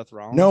off of Seth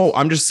Rollins? No,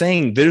 I'm just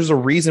saying there's a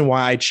reason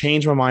why I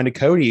changed my mind to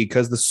Cody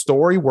because the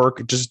story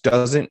work just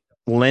doesn't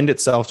lend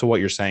itself to what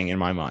you're saying in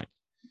my mind.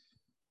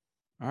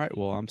 All right.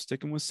 Well, I'm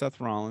sticking with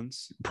Seth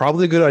Rollins.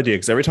 Probably a good idea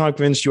because every time I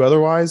convinced you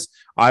otherwise,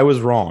 I was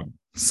wrong.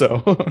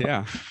 So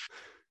yeah.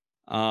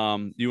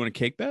 You want a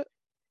cake bet?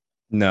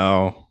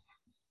 No.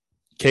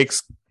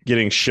 Cake's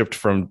getting shipped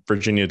from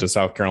Virginia to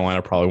South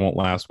Carolina probably won't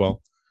last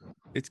well.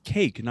 It's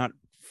cake, not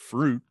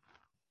fruit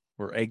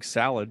or egg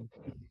salad.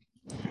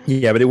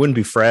 Yeah, but it wouldn't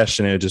be fresh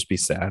and it would just be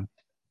sad.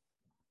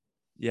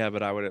 Yeah,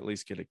 but I would at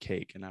least get a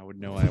cake and I would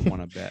know I won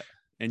a bet.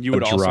 And you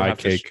would also have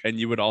cake. And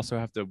you would also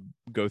have to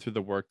go through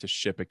the work to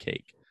ship a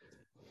cake.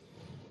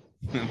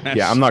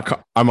 Yeah,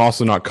 I'm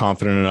also not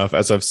confident enough,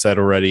 as I've said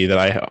already, that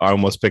I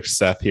almost picked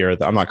Seth here.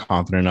 I'm not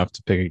confident enough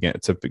to pick again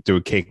to do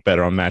a cake bet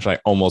on match. I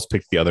almost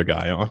picked the other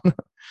guy on.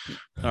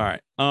 All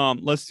right.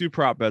 Let's do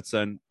prop bets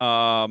then.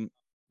 Do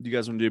you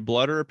guys want to do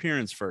blood or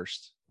appearance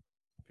first?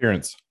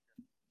 Appearance.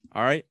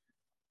 All right.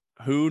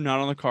 Who not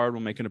on the card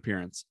will make an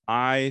appearance?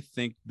 I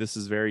think this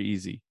is very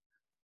easy.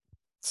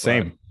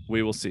 Same.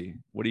 We will see.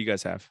 What do you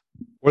guys have?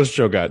 What does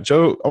Joe got?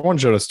 Joe, I want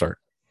Joe to start.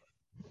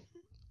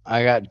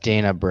 I got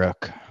Dana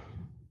Brooke.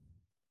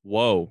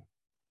 Whoa.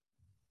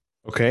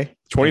 Okay.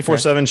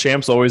 24/7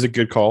 champ's always a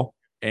good call.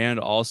 And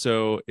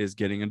also is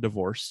getting a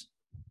divorce.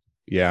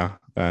 Yeah.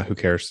 Who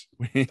cares?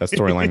 That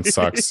storyline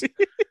sucks.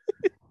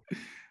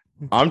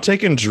 I'm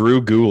taking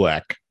Drew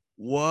Gulak.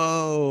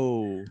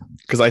 Whoa.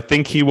 Because I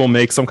think he will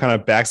make some kind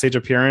of backstage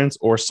appearance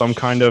or some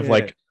kind of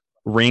like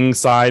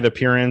ringside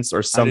appearance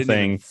or something. I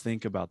didn't even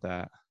think about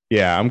that.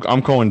 Yeah,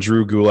 I'm calling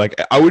Drew Gulak.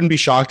 I wouldn't be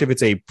shocked if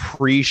it's a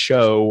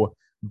pre-show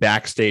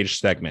backstage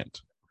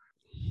segment.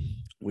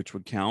 Which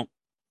would count.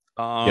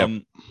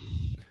 Yep.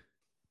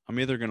 I'm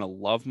either gonna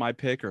love my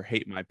pick or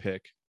hate my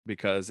pick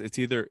because it's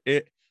either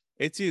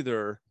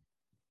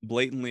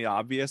blatantly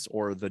obvious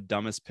or the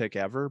dumbest pick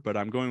ever. But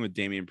I'm going with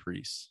Damian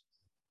Priest.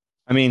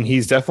 I mean,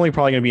 he's definitely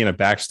probably gonna be in a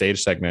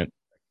backstage segment.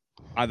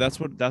 That's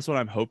what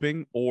I'm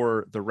hoping.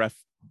 Or the ref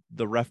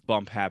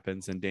bump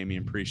happens and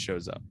Damian Priest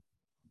shows up.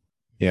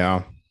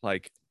 Yeah.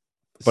 Like,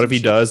 but if he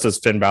does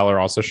Finn Balor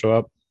also show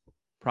up?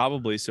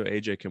 Probably, so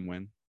AJ can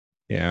win.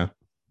 Yeah.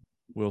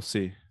 We'll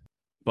see.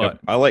 But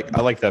I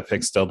like that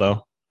pick still,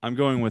 though. I'm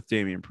going with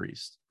Damian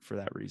Priest for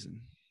that reason.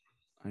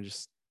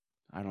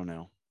 I don't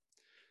know.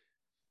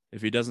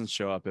 If he doesn't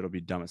show up, it'll be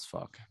dumb as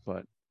fuck.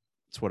 But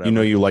it's whatever. You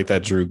know you like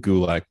that Drew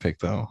Gulak pick,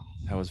 though.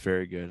 That was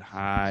very good.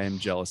 I am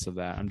jealous of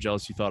that. I'm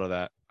jealous you thought of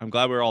that. I'm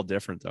glad we're all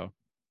different, though.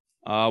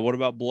 What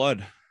about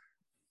blood?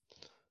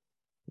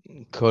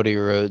 Cody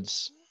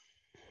Rhodes.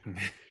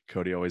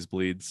 Cody always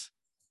bleeds.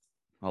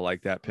 I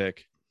like that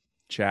pick.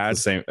 The Chad,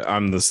 same.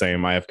 I'm the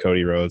same. I have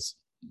Cody Rhodes.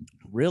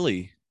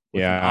 really?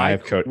 With Yeah, an I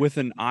have Cody. with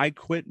an I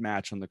Quit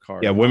match on the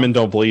card. Yeah, huh? women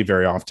don't bleed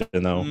very often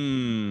though.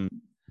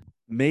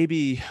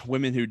 Maybe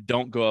women who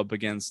don't go up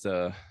against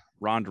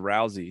Ronda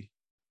Rousey,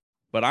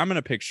 but I'm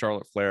gonna pick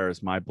Charlotte Flair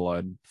as my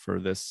blood for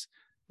this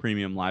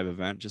premium live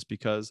event, just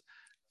because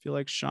I feel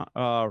like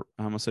I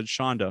almost said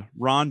Shonda.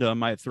 Ronda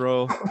might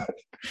throw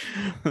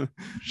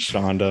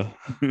Shonda.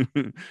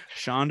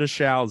 Shonda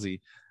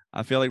Showsy.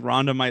 I feel like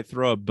Ronda might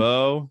throw a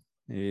bow,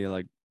 maybe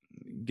like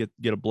get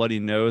a bloody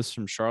nose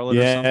from Charlotte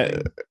or Yeah,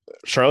 something.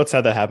 Charlotte's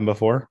had that happen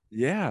before.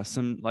 Yeah,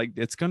 some like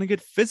it's gonna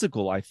get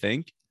physical, I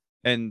think,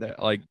 and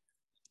like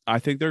I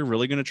think they're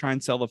really gonna try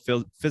and sell the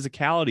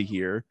physicality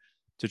here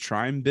to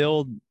try and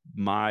build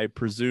my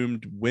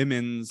presumed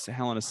women's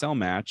Hell in a Cell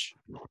match.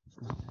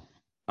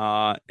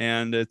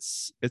 And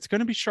it's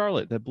gonna be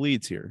Charlotte that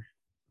bleeds here.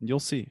 You'll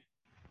see.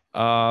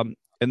 And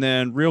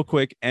then real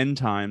quick, end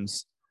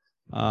times.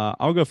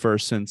 I'll go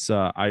first since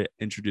I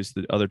introduced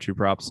the other two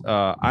props.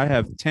 I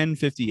have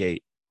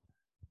 10:58.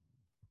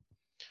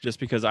 Just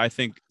because I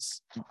think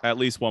at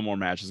least one more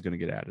match is going to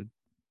get added.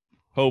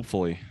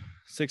 Hopefully.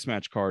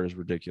 6-match card is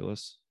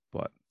ridiculous,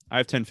 but I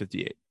have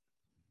 10:58.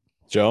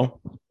 Joe,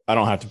 I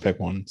don't have to pick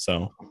one,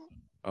 so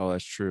Oh,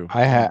 that's true.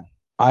 I have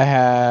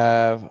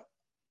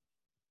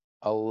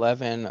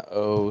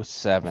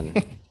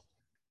 11:07.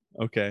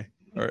 Okay.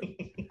 All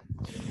right.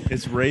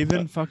 Is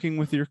Raven fucking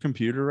with your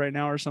computer right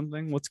now or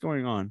something? What's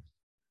going on?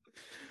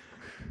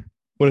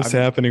 what is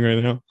happening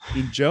right now?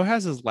 Dude, Joe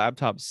has his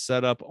laptop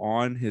set up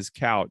on his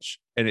couch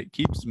and it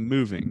keeps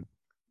moving.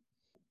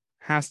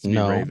 Has to be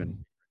No.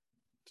 Raven.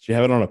 Did you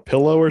have it on a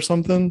pillow or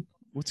something?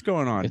 What's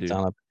going on, dude?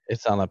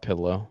 It's on a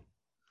pillow.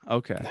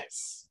 Okay.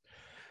 Nice.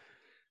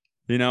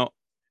 You know,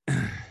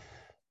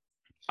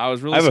 I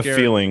was really I have scared.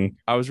 a feeling.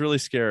 I was really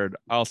scared.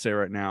 I'll say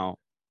right now.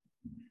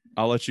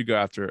 I'll let you go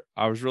after.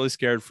 I was really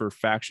scared for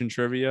faction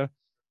trivia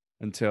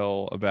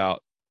until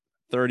about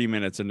 30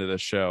 minutes into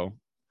this show.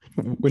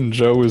 When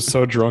Joe was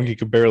so drunk he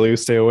could barely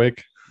stay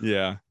awake.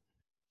 Yeah.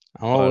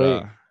 Oh,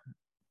 wait.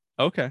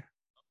 Okay.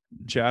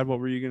 Chad, what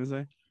were you gonna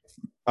say?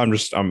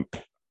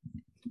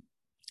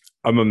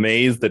 I'm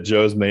amazed that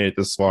Joe's made it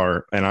this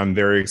far, and I'm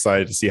very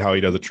excited to see how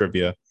he does the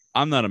trivia.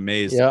 I'm not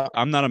amazed. Yeah.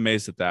 I'm not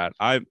amazed at that.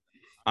 I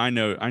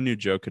knew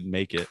Joe could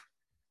make it.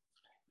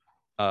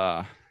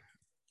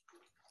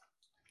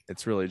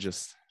 It's really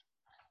just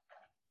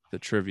the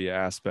trivia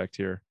aspect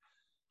here.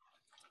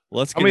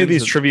 Let's. How many of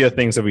these trivia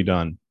things have we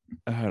done?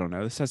 I don't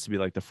know. This has to be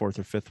like the 4th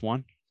or 5th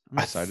one. I'm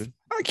excited.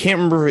 I can't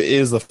remember if it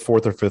is the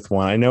 4th or 5th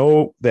one. I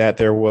know that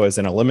there was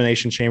an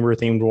Elimination Chamber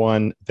themed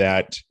one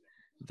that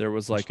There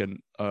was like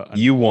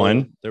you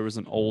won. There was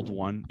an old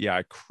one. Yeah,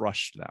 I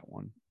crushed that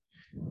one.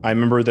 I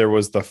remember there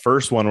was the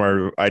first one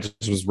where I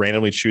just was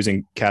randomly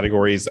choosing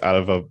categories out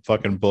of a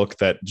fucking book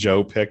that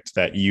Joe picked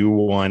that you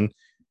won.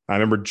 I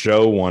remember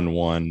Joe won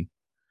one.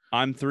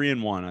 I'm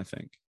 3-1, I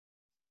think.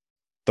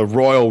 The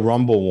Royal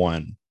Rumble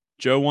one.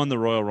 Joe won the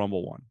Royal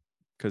Rumble one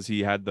because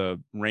he had the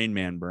Rain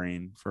Man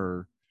brain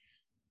for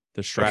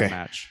the strap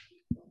match.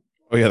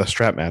 Oh yeah, the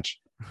strap match.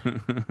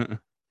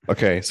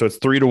 Okay, so it's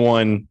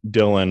 3-1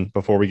 Dylan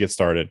before we get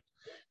started.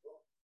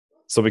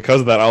 So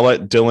because of that, I'll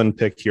let Dylan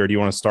pick here. Do you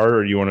want to start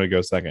or do you want to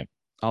go second?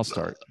 I'll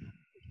start.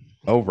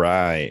 All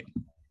right.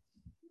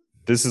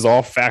 This is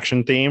all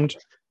faction themed.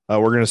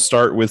 We're going to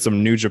start with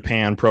some New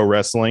Japan Pro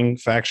Wrestling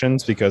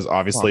factions because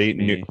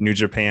obviously New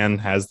Japan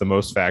has the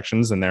most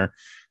factions and they're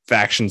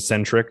faction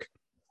centric.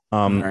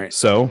 Right.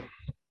 So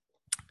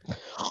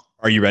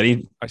are you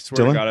ready? I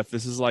swear Dylan? to God, if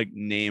this is like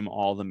name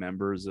all the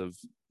members of.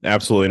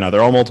 Absolutely not.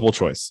 They're all multiple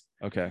choice.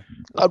 Okay.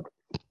 I'm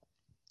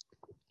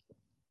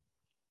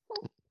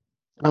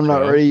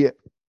not Joe? ready yet.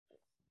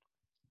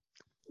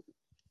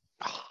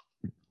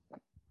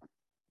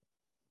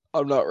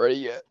 I'm not ready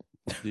yet.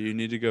 Do you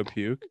need to go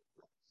puke?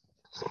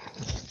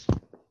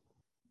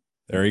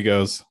 There he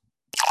goes.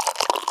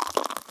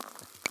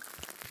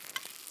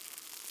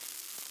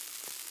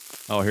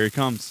 Oh, here he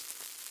comes.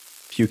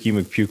 Pukey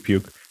McPuke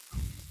puke.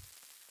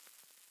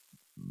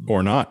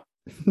 Or not.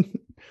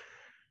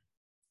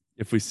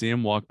 If we see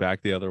him walk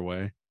back the other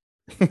way.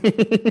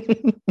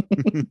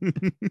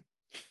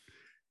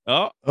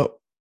 Oh,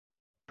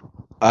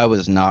 I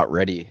was not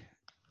ready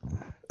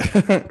You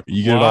get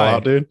it all Why?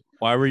 out, dude?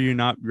 why were you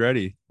not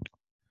ready?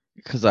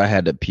 because I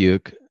had to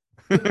puke.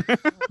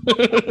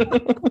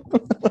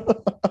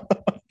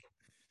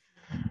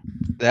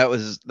 That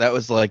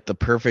was like the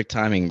perfect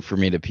timing for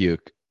me to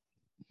puke.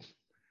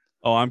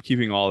 Oh, I'm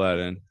keeping all that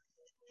in.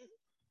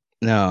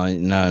 No,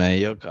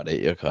 you'll cut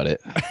it. You'll cut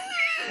it.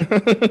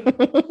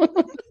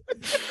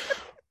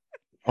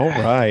 All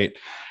right.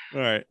 All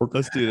right,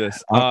 let's do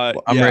this. I'm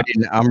yeah. ready.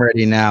 I'm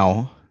ready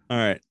now. All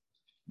right.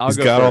 I'll He's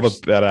go got all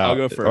first. the bet out. I'll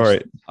go first. All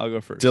right. I'll go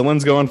first.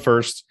 Dylan's going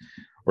first.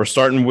 We're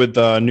starting with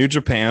New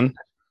Japan.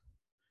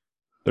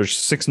 There's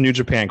 6 New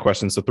Japan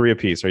questions, so 3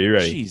 apiece. Are you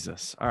ready?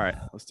 Jesus. All right,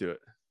 let's do it.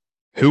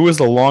 Who was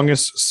the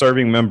longest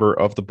serving member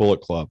of the Bullet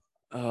Club?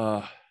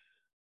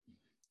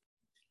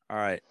 All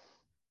right.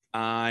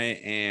 I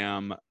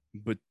am,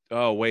 but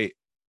oh wait,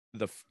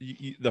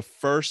 the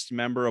first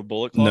member of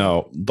Bullet Club.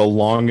 No, the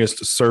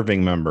longest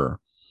serving member.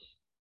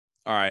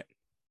 All right.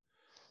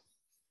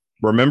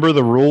 Remember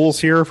the rules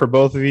here for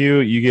both of you.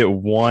 You get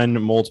one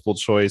multiple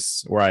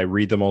choice where I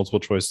read the multiple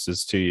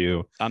choices to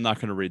you. I'm not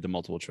going to read the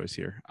multiple choice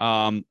here.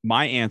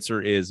 My answer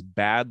is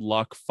Bad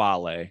Luck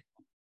Fale.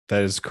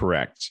 That is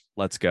correct.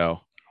 Let's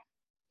go.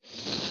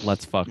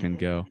 Let's fucking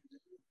go.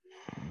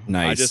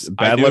 Nice.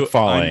 Bad Luck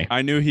Fale.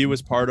 I knew he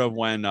was part of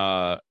when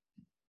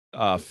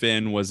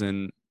Finn was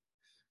in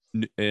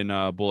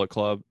Bullet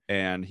Club,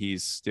 and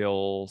he's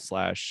still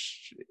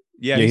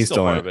he's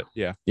still part of it.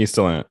 Yeah, he's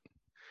still in it.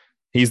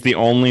 He's the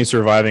only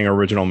surviving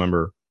original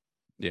member.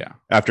 Yeah.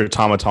 After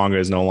Tama Tonga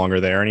is no longer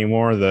there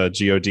anymore, the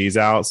GOD's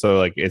out, so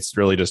like it's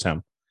really just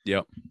him.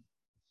 Yep.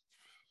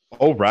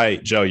 All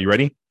right, Joe, you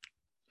ready?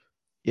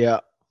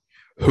 Yeah.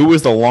 Who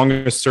is the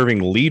longest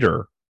serving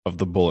leader of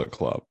the Bullet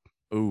Club?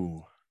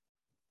 Ooh.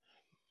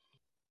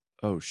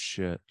 Oh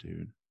shit,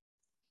 dude.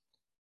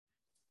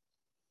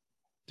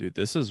 Dude,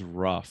 this is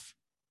rough.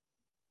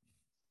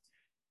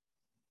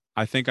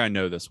 I think I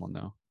know this one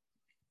though.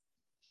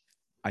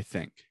 I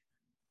think.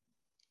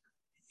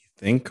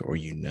 Think or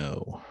you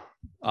know.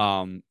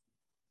 I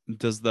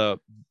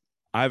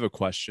have a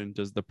question.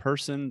 Does the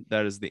person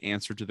that is the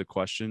answer to the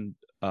question,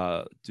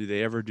 do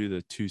they ever do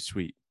the too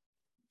sweet?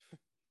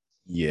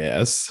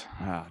 Yes.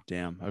 Ah,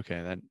 damn.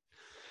 Okay,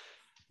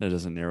 that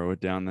doesn't narrow it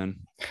down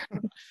then.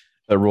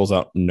 That rules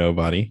out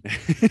nobody.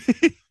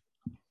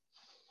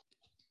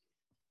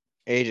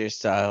 AJ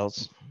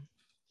Styles.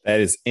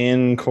 That is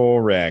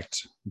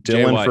incorrect.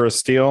 Dylan for a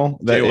steal.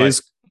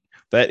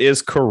 That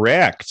is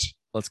correct.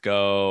 Let's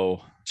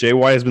go. Jay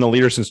White has been the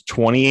leader since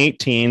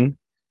 2018,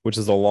 which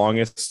is the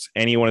longest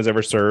anyone has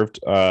ever served,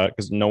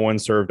 because no one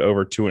served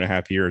over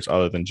 2.5 years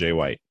other than Jay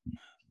White.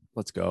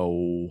 Let's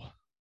go.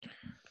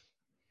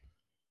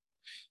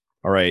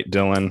 All right,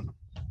 Dylan.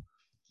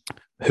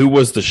 Who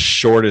was the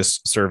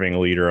shortest serving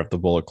leader of the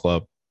Bullet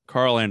Club?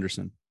 Carl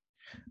Anderson.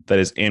 That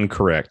is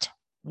incorrect.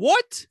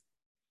 What?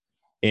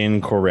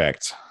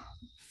 Incorrect.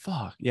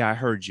 Fuck. Yeah, I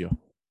heard you.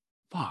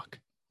 Fuck.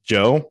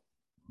 Joe?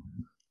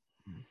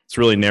 It's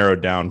really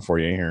narrowed down for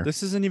you here.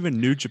 This isn't even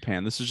New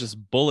Japan. This is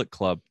just Bullet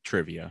Club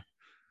trivia.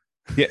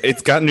 Yeah,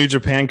 it's got New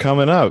Japan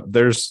coming up.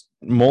 There's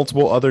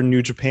multiple other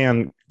New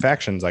Japan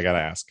factions I got to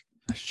ask.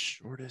 The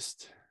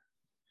shortest.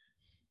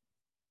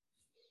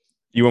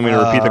 You want me to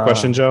repeat the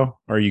question, Joe?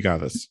 Or you got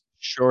this?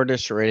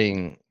 Shortest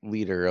rating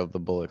leader of the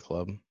Bullet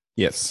Club.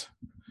 Yes.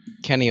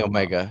 Kenny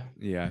Omega.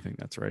 Yeah, I think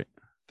that's right.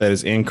 That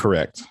is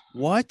incorrect.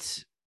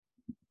 What?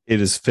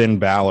 It is Finn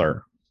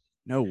Balor.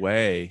 No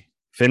way.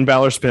 Finn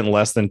Balor spent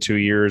less than 2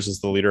 years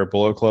as the leader of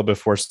Bullet Club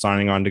before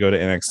signing on to go to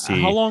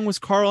NXT. How long was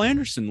Carl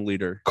Anderson the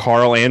leader?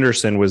 Carl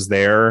Anderson was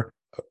there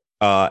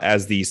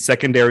as the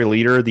secondary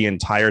leader the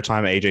entire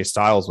time AJ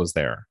Styles was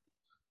there.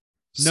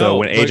 So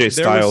when AJ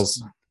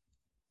Styles...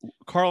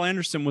 Carl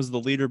Anderson was the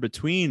leader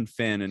between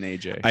Finn and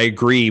AJ. I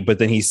agree, but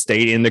then he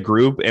stayed in the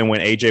group, and when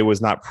AJ was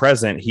not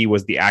present, he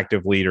was the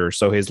active leader.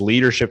 So his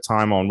leadership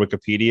time on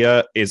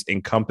Wikipedia is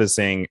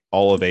encompassing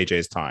all of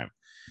AJ's time,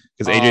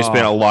 because AJ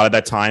spent a lot of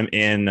that time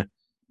in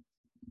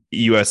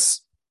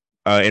US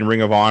in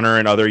Ring of Honor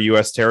and other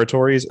US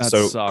territories.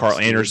 So Carl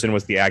Anderson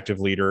was the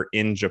active leader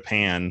in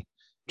Japan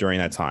during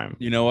that time.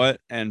 You know what?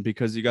 And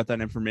because you got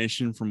that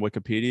information from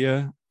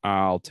Wikipedia,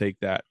 I'll take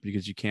that,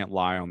 because you can't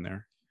lie on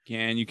there.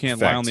 You can't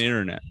lie on the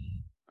internet.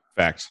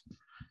 Facts.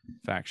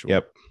 Factual.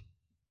 Yep.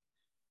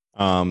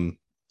 All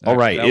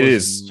right. It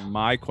is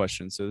my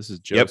question. So this is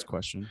Joe's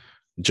question.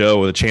 Joe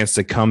with a chance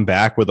to come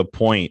back with a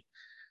point.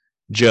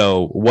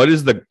 Joe, what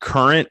is the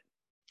current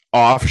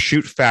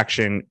offshoot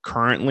faction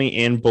currently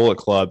in Bullet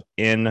Club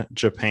in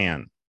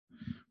Japan?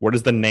 What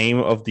is the name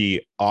of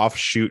the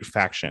offshoot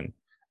faction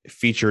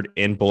featured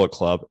in Bullet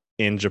Club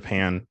in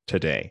Japan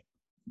today?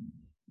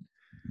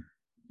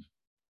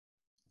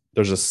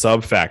 There's a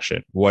sub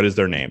faction. What is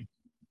their name?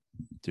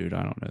 Dude,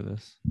 I don't know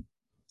this.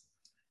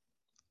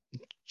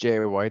 Jay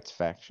White's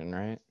faction,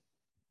 right?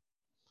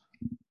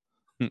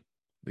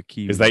 The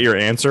key. Is that your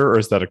answer, or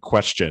is that a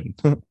question?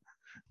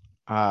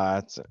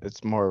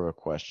 It's more of a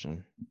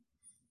question.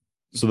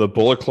 So the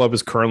Bullet Club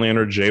is currently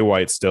under Jay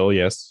White still,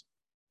 yes.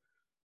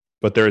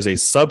 But there is a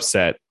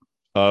subset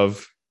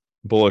of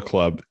Bullet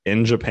Club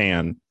in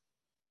Japan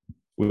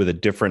with a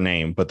different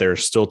name, but they're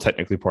still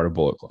technically part of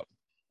Bullet Club.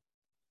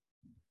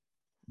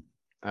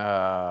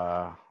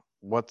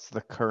 What's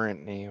the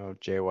current name of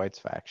Jay White's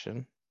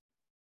faction?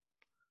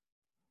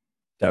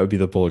 That would be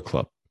the Bullet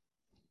Club.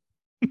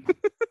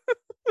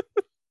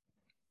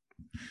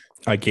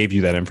 I gave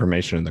you that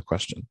information in the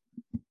question.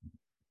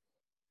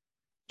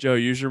 Joe,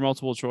 use your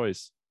multiple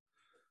choice.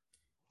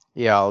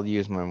 Yeah, I'll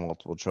use my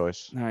multiple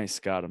choice. Nice,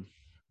 got him.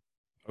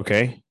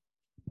 Okay.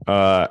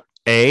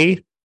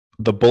 A,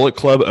 the Bullet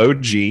Club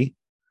OG.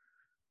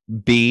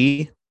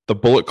 B, the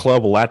Bullet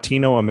Club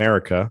Latino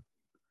America.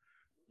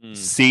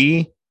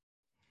 C,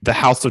 the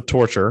House of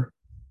Torture.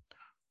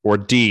 Or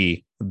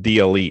D, the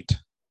Elite.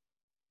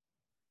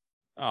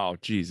 Oh,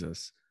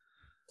 Jesus.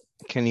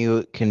 Can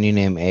you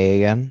name A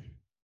again?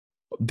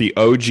 The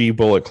OG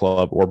Bullet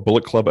Club or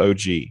Bullet Club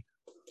OG.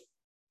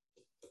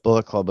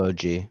 Bullet Club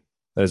OG.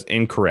 That is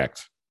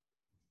incorrect.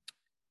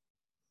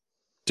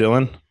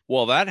 Dylan?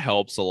 Well, that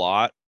helps a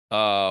lot.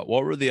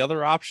 What were the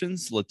other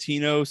options?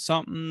 Latino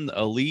something,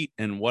 elite,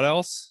 and what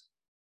else?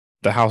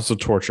 The House of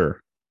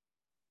Torture.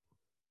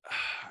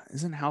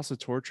 Isn't House of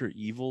Torture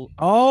evil?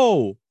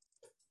 Oh,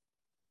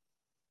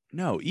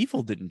 no,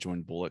 evil didn't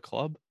join Bullet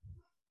Club.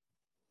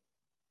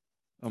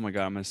 Oh my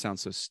god, I'm gonna sound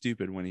so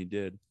stupid when he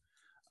did.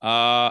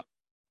 I'm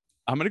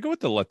gonna go with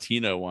the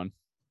Latino one.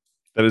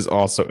 That is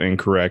also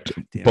incorrect.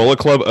 Damn. Bullet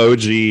Club OG,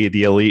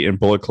 the Elite, and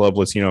Bullet Club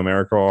Latino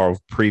America are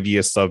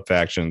previous sub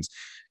factions.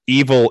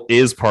 Evil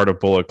is part of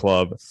Bullet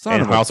Club, Son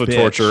and of a House of bitch.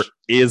 Torture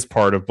is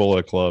part of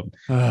Bullet Club.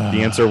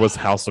 The answer was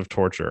House of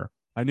Torture.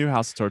 I knew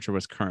House of Torture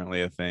was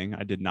currently a thing.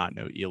 I did not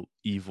know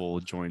evil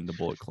joined the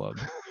Bullet Club.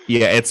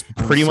 Yeah, it's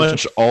I'm pretty such a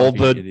much all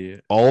fucking the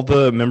idiot. all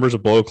the members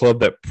of Bullet Club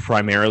that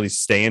primarily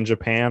stay in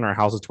Japan are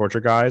House of Torture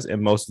guys,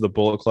 and most of the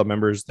Bullet Club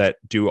members that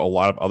do a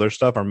lot of other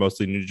stuff are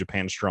mostly New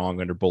Japan Strong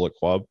under Bullet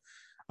Club,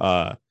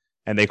 and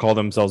they call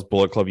themselves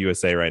Bullet Club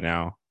USA right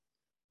now.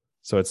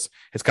 So it's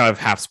kind of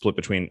half split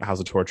between House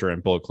of Torture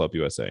and Bullet Club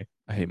USA.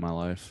 I hate my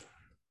life.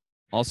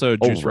 Also,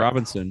 Juice right.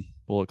 Robinson,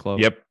 Bullet Club.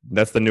 Yep,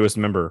 that's the newest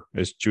member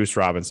is Juice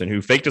Robinson,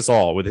 who faked us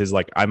all with his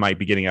I might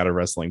be getting out of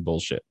wrestling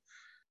bullshit.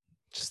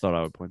 Just thought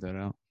I would point that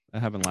out.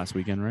 That happened last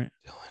weekend, right?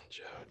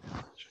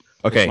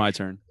 Okay, It's my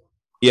turn.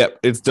 yep,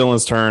 it's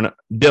Dylan's turn.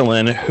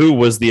 Dylan, who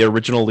was the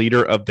original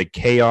leader of the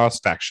Chaos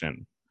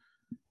faction?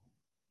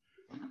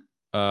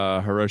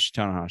 Hiroshi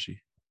Tanahashi.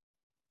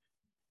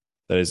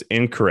 That is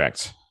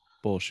incorrect.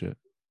 Bullshit.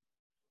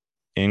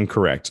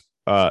 Incorrect.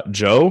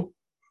 Joe,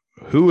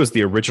 who was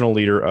the original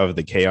leader of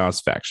the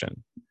Chaos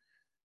faction?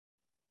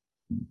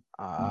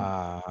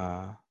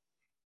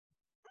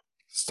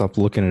 Stop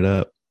looking it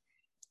up.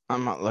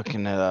 I'm not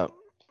looking it up.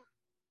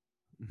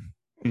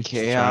 He's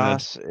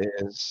Chaos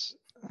is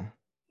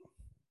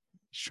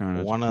trying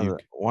to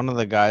one of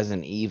the guys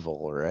in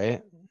Evil,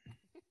 right?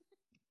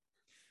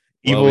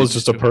 Evil Well, is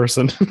just a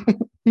person.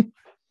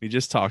 We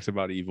just talked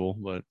about evil,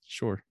 but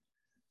sure.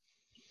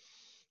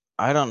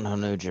 I don't know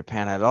New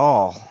Japan at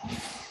all.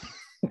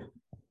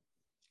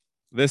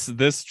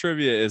 This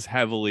trivia is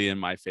heavily in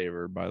my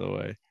favor, by the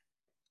way.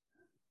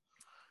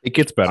 It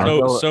gets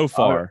better. So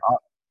far.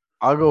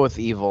 I'll go with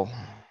Evil.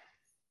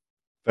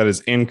 That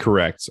is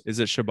incorrect. Is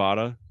it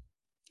Shibata?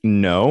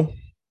 No.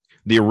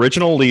 The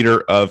original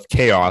leader of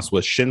Chaos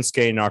was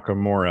Shinsuke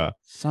Nakamura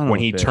Son when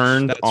of a he bitch.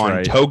 turned That's on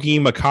right. Togi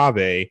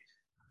Makabe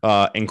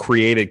and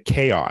created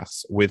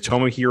Chaos with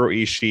Tomohiro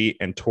Ishii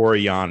and Toru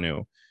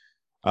Yano.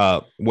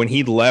 When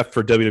he left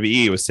for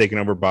WWE, it was taken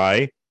over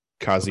by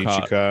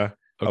Kazuchika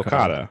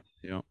Okada.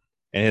 Yep.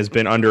 And has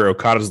been under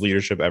Okada's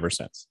leadership ever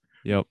since.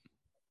 Yep.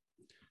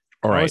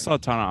 All I right. always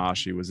thought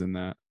Tanahashi was in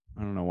that.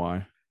 I don't know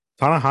why.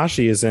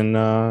 Tanahashi is in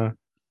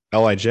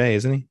LIJ,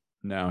 isn't he?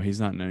 No, he's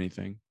not in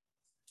anything.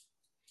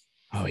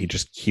 Oh, he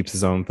just keeps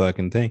his own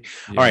fucking thing.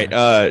 Yeah. All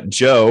right,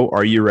 Joe,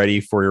 are you ready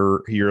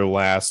for your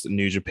last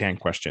New Japan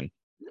question?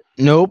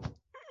 Nope.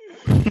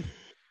 You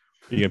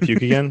gonna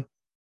puke again?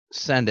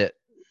 Send it.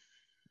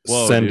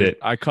 Whoa, Send dude. it.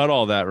 I cut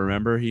all that,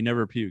 remember? He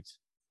never puked.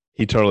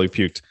 He totally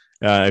puked.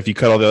 If you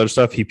cut all the other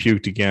stuff, he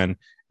puked again.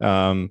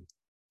 And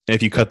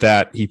if you cut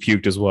that, he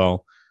puked as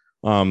well.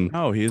 All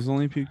No, he has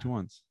only puked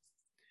once.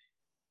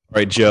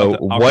 right, Joe,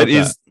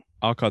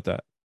 I'll cut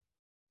that.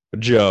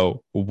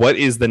 Joe, what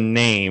is the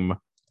name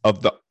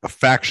of the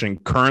faction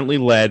currently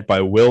led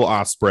by Will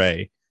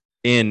Ospreay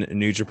in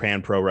New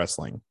Japan Pro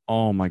Wrestling?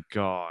 Oh my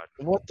god.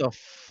 What the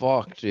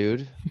fuck,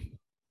 dude?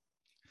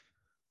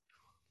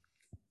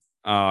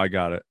 Oh, I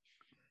got it.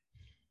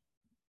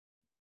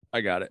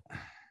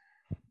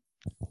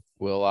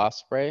 Will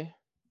Ospreay?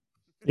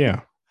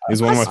 Yeah,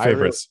 he's one of my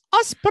favorites.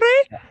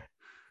 Ospreay.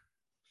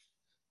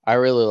 I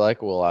really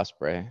like Will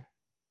Ospreay.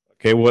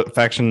 Okay, what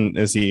faction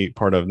is he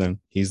part of then?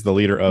 He's the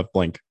leader of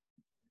Blink.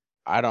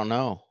 I don't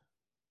know.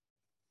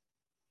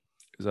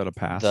 Is that a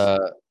pass?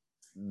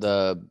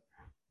 The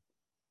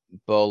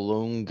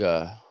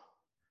Bolunga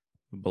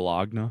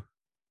Bologna.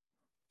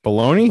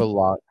 Baloney?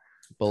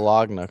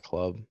 Bologna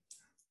Club.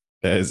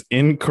 That is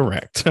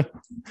incorrect.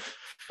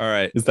 All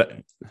right. Is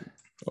that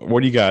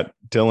what do you got,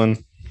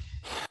 Dylan?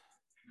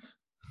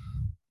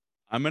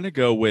 I'm gonna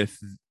go with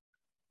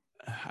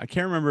I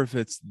can't remember if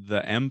it's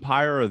the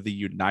Empire or the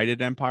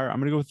United Empire. I'm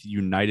gonna go with the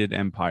United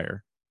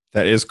Empire.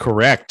 That is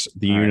correct.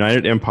 The All right.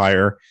 United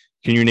Empire.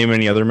 Can you name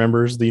any other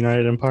members of the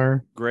United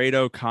Empire? Great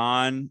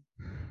O'Khan,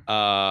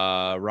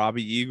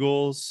 Robbie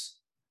Eagles,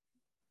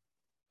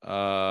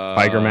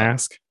 Tiger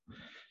Mask.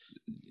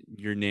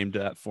 You named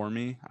that for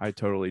me. I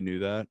totally knew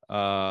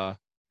that.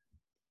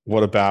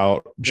 What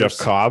about Jeff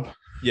There's- Cobb?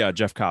 Yeah,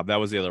 Jeff Cobb. That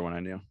was the other one I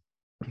knew.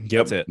 Yep.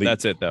 That's it.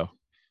 That's it, though.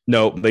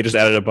 No, they just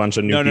added a bunch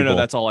of new people. No.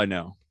 That's all I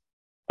know.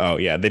 Oh,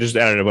 yeah. They just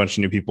added a bunch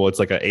of new people. It's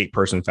like an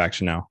 8-person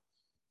faction now.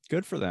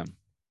 Good for them.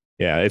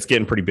 Yeah, it's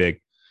getting pretty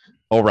big.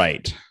 All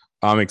right.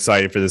 I'm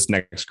excited for this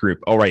next group.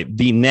 All right.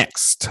 The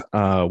next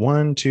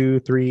 1, 2,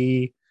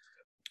 3,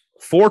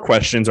 4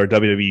 questions are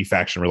WWE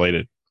faction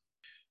related.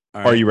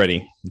 All Are right. you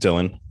ready,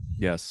 Dylan?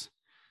 Yes.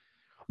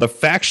 The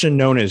faction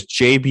known as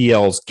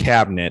JBL's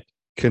Cabinet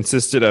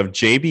consisted of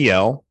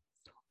JBL,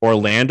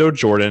 Orlando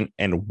Jordan,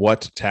 and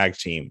what tag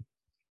team?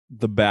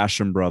 The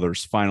Basham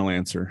brothers. Final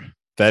answer.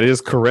 That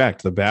is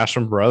correct. The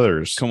Basham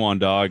brothers. Come on,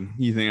 dog.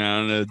 You think I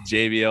don't know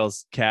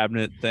JBL's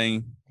cabinet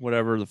thing?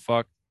 Whatever the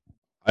fuck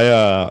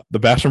The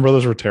Basham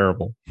brothers were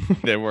terrible.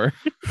 they were.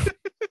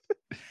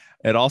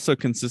 It also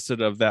consisted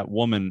of that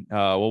woman.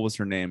 What was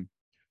her name?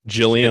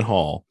 Jillian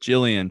Hall.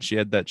 Jillian. She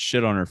had that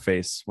shit on her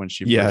face when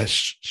she. Yeah,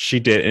 she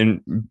did,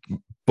 and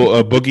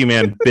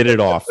Boogeyman bit it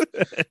off.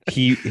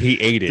 He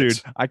ate it.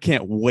 Dude, I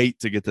can't wait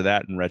to get to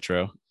that in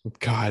retro.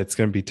 God, it's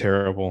gonna be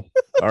terrible.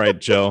 All right,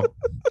 Joe,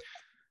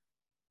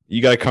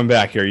 you got to come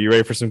back here. You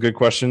ready for some good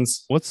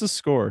questions? What's the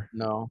score?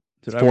 No.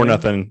 Did I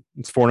 4-0. win?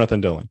 It's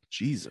 4-0, Dylan.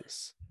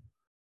 Jesus.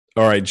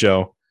 All right,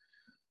 Joe.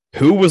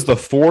 Who was the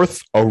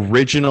 4th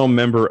original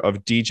member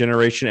of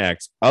D-Generation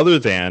X other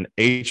than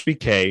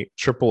HBK,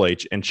 Triple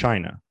H, and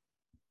China?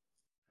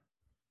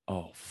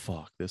 Oh,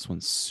 fuck. This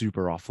one's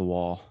super off the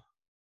wall.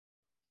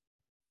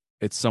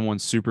 It's someone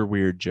super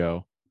weird,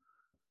 Joe.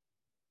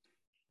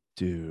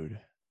 Dude.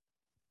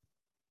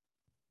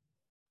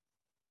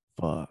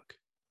 Fuck.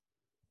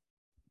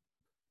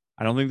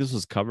 I don't think this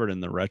was covered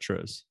in the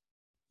retros.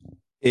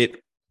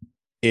 It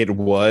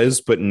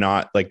was, but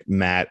not like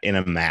Matt in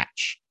a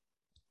match.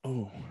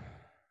 Oh.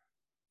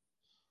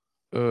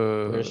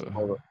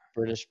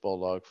 British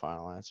Bulldog.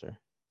 Final answer.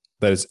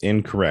 That is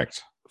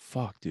incorrect.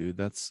 Fuck, dude.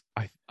 That's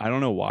I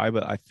don't know why,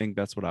 but I think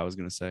that's what I was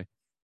gonna say.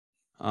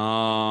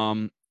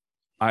 I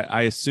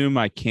assume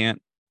I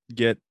can't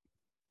get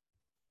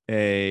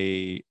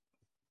a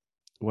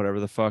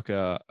whatever the fuck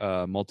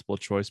multiple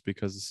choice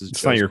because this is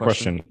It's not your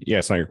question. Yeah,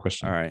 it's not your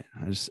question. All right.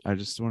 I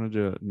just wanted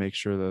to make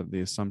sure that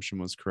the assumption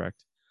was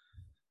correct.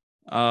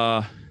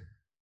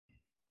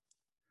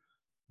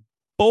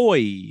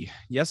 Boy.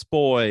 Yes,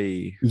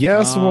 boy.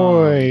 Yes,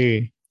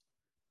 boy.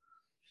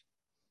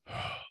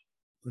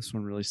 This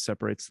one really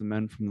separates the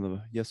men from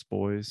the yes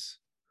boys.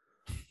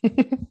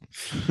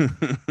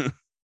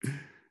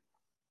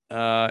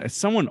 It's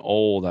someone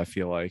old, I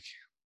feel like.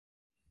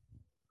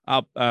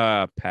 I'll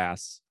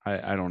pass.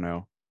 I don't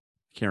know.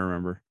 Can't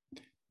remember.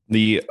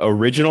 The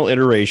original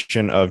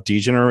iteration of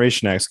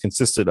D-Generation X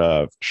consisted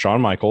of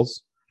Shawn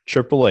Michaels,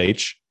 Triple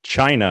H,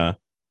 China,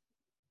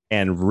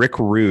 and Rick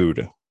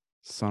Rude.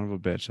 Son of a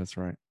bitch. That's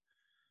right.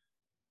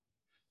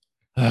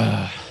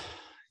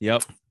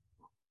 Yep.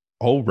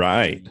 All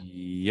right.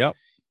 Yep.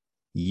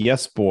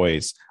 Yes,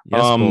 boys.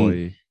 Yes,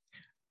 boy.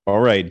 All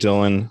right,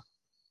 Dylan.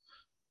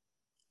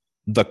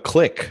 The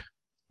Click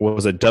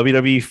was a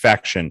WWE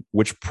faction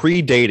which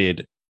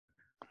predated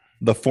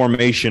the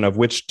formation of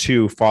which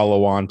 2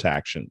 follow-on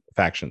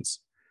factions?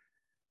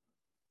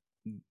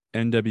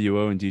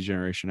 NWO and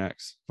D-Generation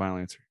X. Final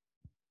answer.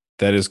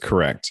 That is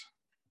correct.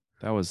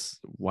 That was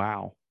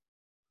wow.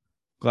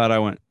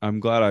 I'm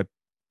glad I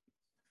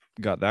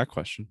got that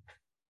question.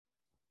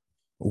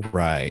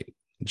 Right.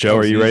 Joe, That are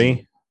was you easy.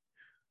 ready?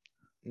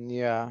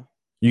 Yeah.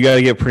 You got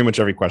to get pretty much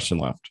every question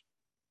left.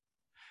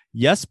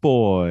 Yes,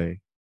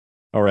 boy.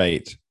 All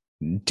right.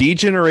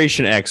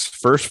 D-Generation X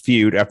first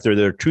feud after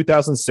their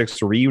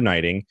 2006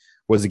 reuniting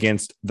was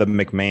against the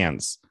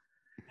McMahons.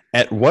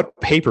 At what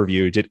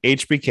pay-per-view did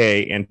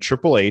HBK and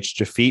Triple H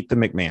defeat the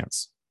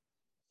McMahons?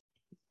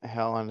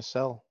 Hell in a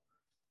Cell.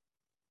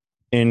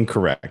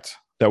 Incorrect.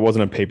 That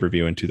wasn't a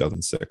pay-per-view in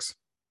 2006.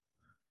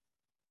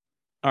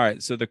 All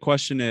right. So the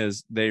question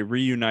is, they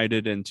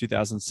reunited in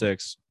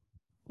 2006.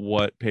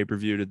 What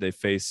pay-per-view did they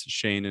face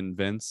Shane and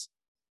Vince?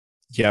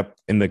 Yep,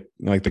 in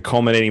the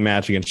culminating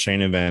match against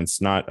Shane and Vince,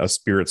 not a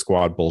Spirit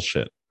Squad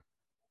bullshit.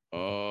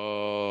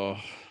 Oh,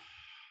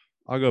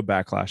 I'll go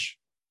Backlash.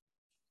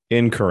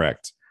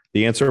 Incorrect.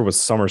 The answer was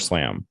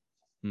SummerSlam.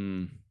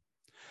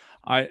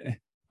 I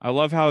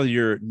love how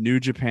your New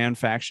Japan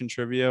faction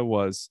trivia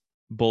was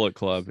Bullet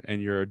Club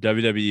and your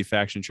WWE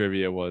faction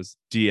trivia was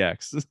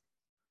DX.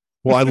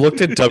 Well, I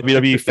looked at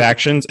WWE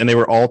factions and they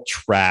were all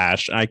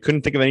trash. And I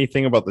couldn't think of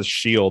anything about the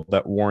Shield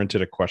that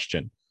warranted a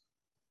question.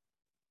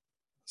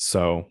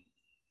 So,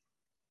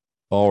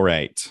 all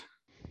right.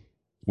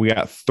 We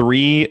got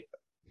 3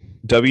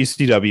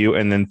 WCW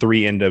and then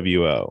 3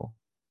 NWO.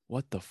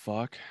 What the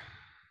fuck?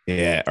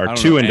 Yeah, I or don't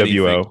 2 know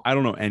NWO. anything. I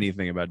don't know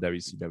anything about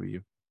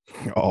WCW.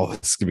 Oh,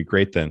 this is going to be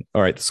great then.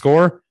 All right. The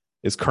score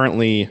is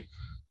currently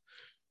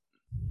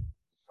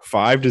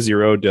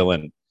 5-0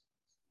 Dylan,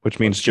 which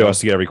means Joe has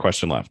to get every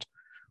question left.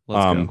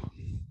 Let's go.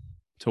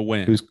 To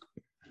win.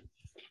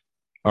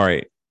 All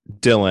right.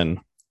 Dylan.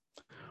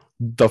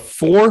 The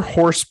 4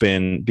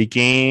 Horsemen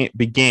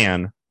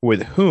began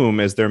with whom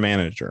as their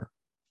manager?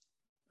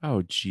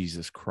 Oh,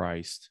 Jesus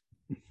Christ.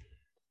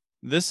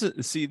 This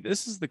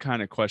is the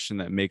kind of question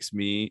that makes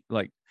me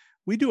like,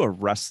 we do a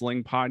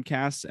wrestling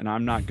podcast and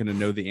I'm not going to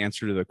know the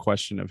answer to the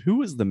question of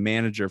who is the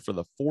manager for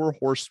the 4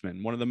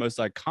 Horsemen, one of the most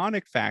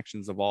iconic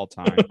factions of all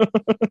time.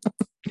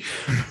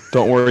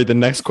 Don't worry. The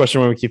next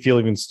question will make you feel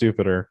even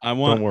stupider. I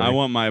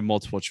want my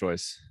multiple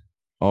choice.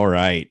 All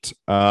right.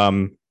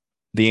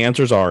 The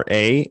answers are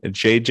A,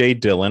 J.J.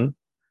 Dillon,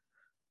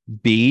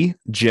 B,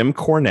 Jim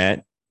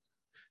Cornette,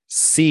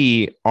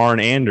 C, Arn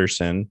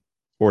Anderson,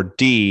 or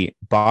D,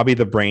 Bobby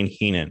the Brain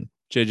Heenan.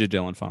 JJ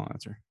Dillon, final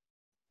answer.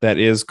 That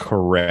is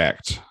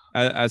correct.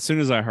 As soon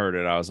as I heard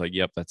it, I was like,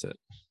 yep, that's it.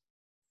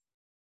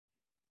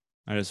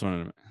 I just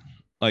wanted to,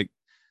 like,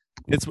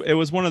 it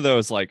was one of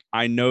those, like,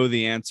 I know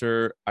the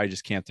answer, I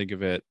just can't think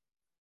of it.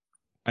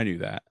 I knew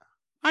that.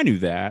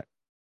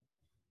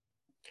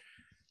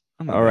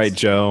 All right,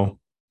 Joe.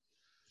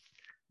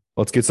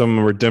 Let's get some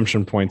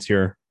redemption points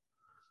here.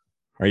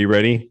 Are you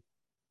ready?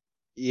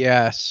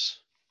 Yes.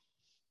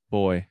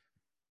 Boy.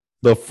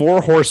 The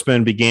Four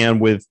Horsemen began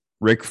with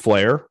Ric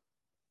Flair,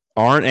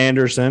 Arn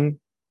Anderson,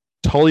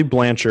 Tully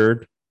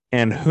Blanchard,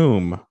 and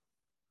whom?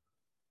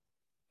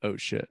 Oh,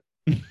 shit.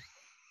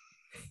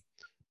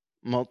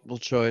 Multiple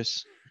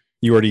choice.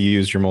 You already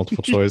used your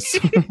multiple choice.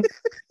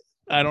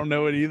 I don't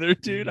know it either,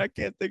 dude. I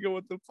can't think of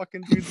what the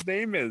fucking dude's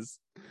name is.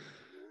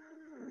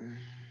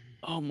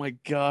 Oh my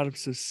God, I'm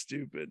so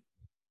stupid.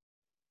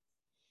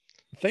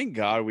 Thank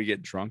God we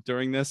get drunk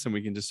during this and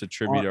we can just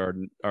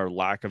attribute our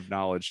lack of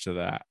knowledge to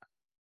that.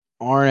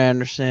 Arn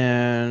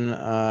Anderson,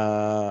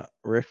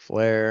 Ric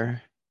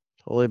Flair,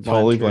 Tully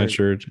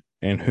Blanchard,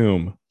 and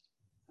whom?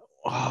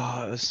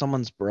 Oh, it was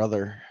someone's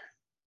brother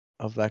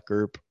of that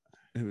group.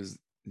 It was,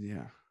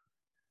 yeah.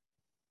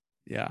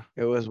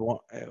 It was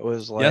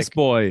like, yes,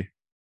 boy.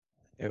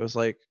 It was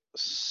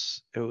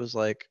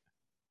like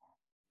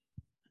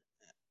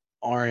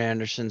Arn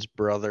Anderson's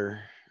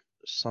brother.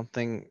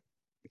 Something.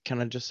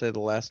 Can I just say the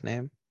last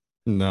name?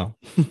 No.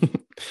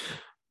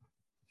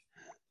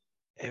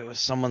 It was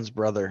someone's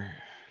brother.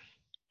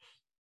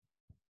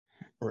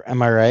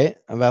 Am I right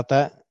about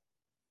that?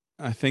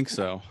 I think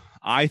so.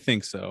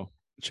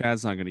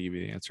 Chad's not going to give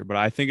you the answer, but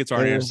I think it's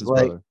Arn Anderson's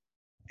brother.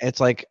 It's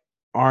like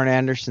Arn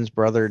Anderson's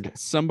brother.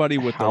 Somebody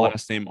with the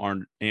last name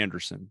Arn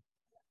Anderson.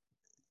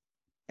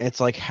 It's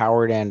like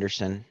Howard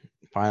Anderson.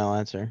 Final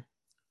answer.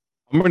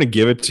 I'm going to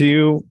give it to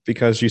you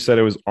because you said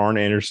it was Arn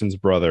Anderson's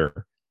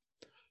brother.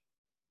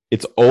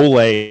 It's Ole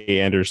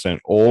Anderson.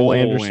 Ole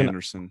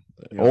Anderson.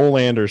 Yep. Ole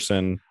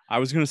Anderson. I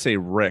was going to say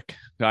Rick.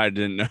 I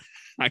didn't know.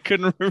 I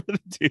couldn't remember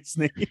the dude's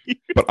name.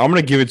 But I'm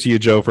going to give it to you,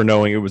 Joe, for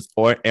knowing it was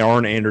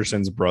Arn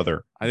Anderson's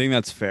brother. I think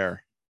that's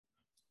fair.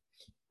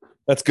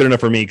 That's good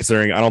enough for me,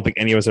 considering I don't think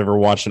any of us ever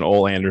watched an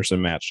Ole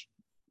Anderson match.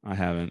 I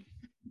haven't.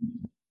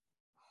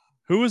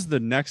 Who was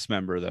the next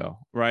member, though?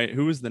 Right?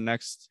 Who was the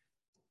next?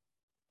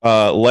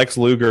 Lex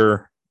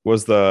Luger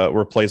was the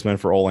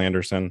replacement for Ole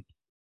Anderson.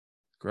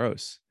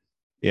 Gross.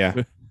 Yeah.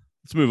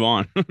 Let's move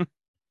on.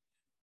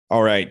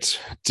 All right,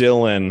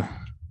 Dylan.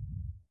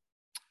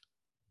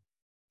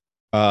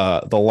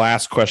 The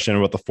last question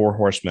about the Four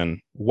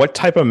Horsemen. What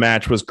type of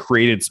match was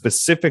created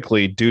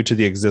specifically due to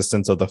the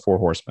existence of the Four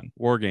Horsemen?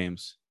 War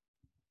Games.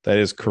 That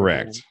is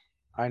correct.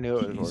 I knew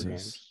it was War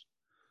Games.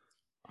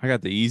 I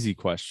got the easy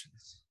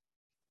questions.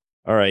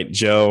 All right,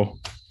 Joe.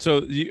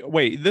 So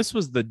wait, this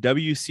was the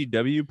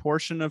WCW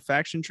portion of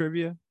Faction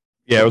Trivia?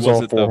 Yeah, it was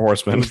all Four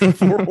Horsemen.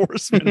 Four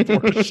Horsemen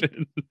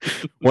portion.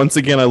 Once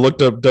again, I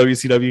looked up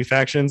WCW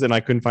factions and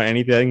I couldn't find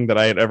anything that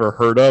I had ever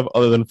heard of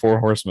other than Four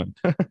Horsemen.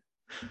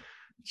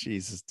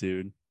 Jesus,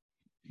 dude.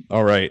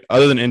 All right.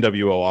 Other than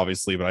NWO,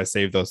 obviously, but I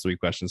saved those 3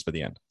 questions for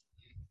the end.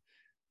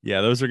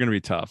 Yeah, those are going to be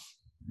tough.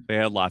 They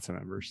had lots of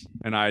members,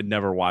 and I had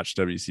never watched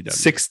WCW.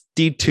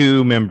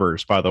 62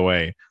 members, by the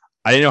way.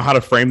 I didn't know how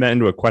to frame that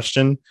into a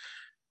question,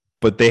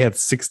 but they had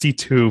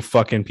 62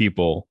 fucking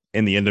people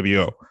in the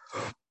NWO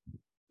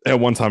at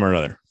one time or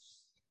another.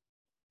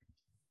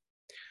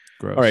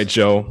 Gross. All right,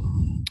 Joe.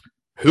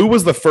 Who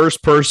was the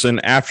first person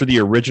after the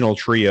original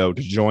trio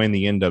to join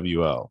the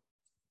NWO?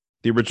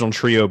 The original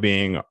trio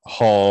being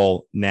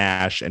Hall,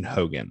 Nash, and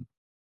Hogan.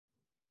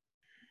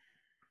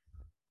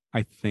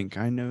 I think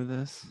I know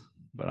this,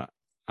 but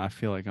I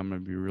feel like I'm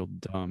going to be real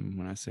dumb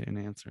when I say an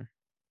answer.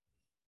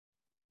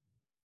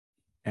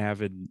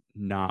 Avid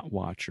not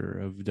watcher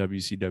of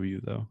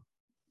WCW, though,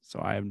 so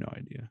I have no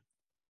idea.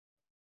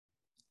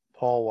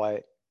 Paul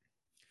White.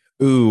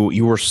 Ooh,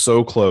 you were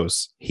so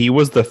close. He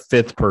was the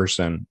 5th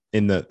person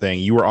in the thing.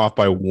 You were off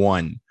by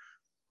 1.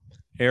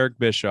 Eric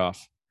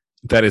Bischoff.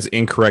 That is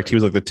incorrect. He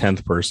was like the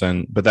 10th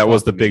person, but that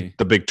was the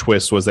big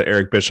twist was that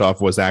Eric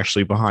Bischoff was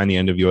actually behind the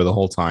NWO the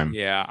whole time.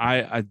 Yeah,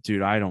 I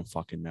don't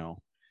fucking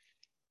know.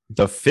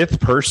 The 5th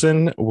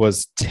person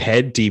was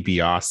Ted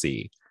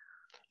DiBiase.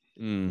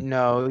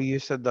 No, you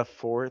said the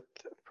 4th.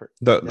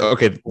 That's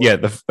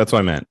what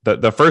I meant.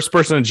 The first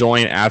person to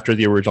join after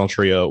the original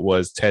trio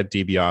was Ted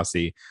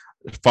DiBiase,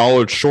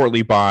 followed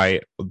shortly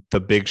by the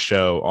Big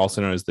Show,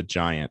 also known as the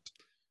Giant.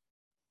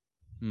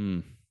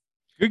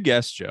 Good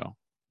guess, Joe.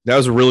 That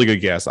was a really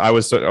good guess. I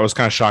was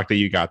kind of shocked that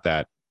you got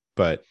that.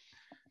 But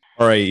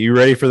all right, you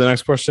ready for the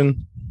next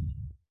question?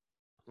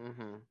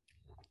 Mm-hmm.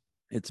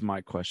 It's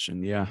my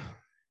question. Yeah,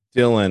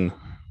 Dylan.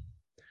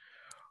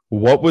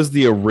 What was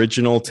the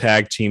original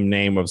tag team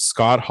name of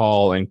Scott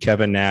Hall and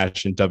Kevin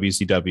Nash in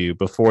WCW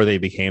before they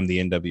became the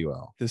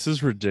NWO? This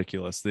is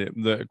ridiculous.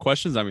 The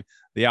questions,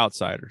 the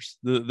outsiders,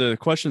 the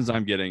questions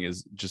I'm getting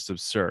is just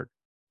absurd.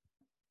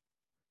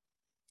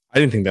 I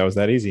didn't think that was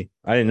that easy.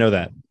 I didn't know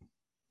that.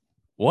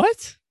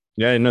 What?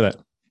 Yeah, I didn't know that.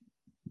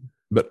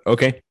 But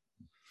okay.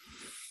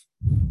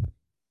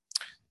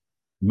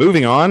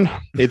 Moving on.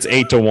 It's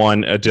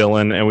 8-1,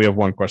 Dylan, and we have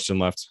one question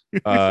left.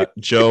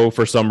 Joe,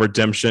 for some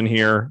redemption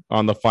here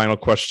on the final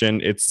question.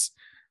 It's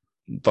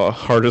the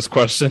hardest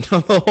question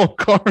on the whole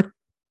card.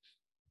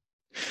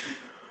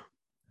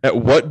 At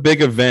what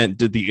big event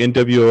did the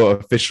NWO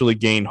officially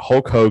gain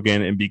Hulk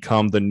Hogan and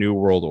become the New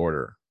World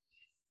Order?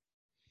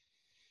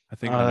 I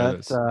think I know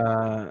That's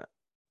this.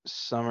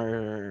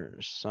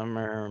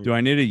 summer. Do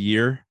I need a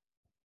year?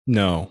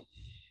 No.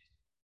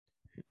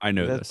 I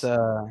know That's this.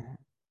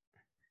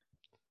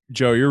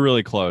 Joe, you're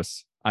really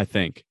close, I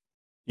think.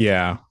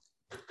 Yeah.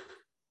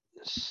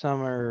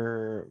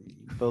 Summer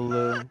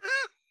Blue.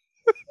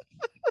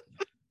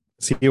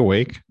 Is he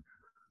awake?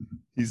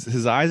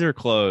 His eyes are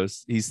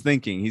closed. He's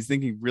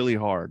thinking really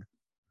hard.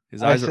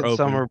 His eyes are open.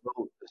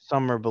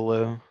 Summer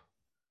Blue.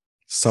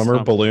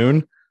 Summer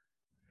Balloon?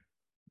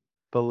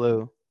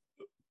 Baloo.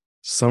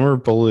 Summer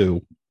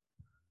Baloo.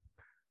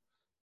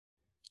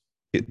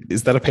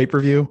 Is that a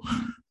pay-per-view?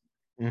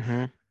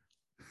 Mm-hmm.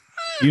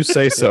 You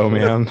say so,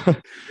 man.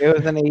 It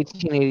was in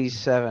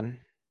 1887.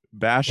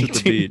 Bash at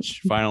the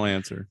Beach. Final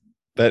answer.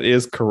 That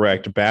is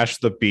correct. Bash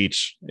the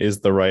Beach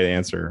is the right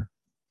answer.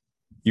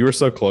 You were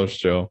so close,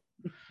 Joe.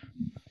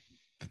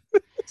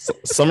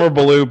 Summer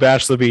Baloo,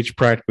 Bash the Beach,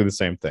 practically the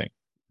same thing.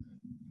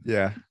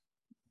 Yeah.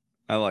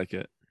 I like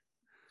it.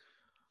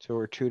 So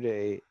we're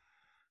 2-8.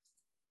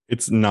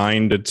 It's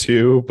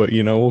 9-2, but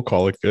we'll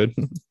call it good.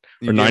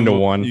 Or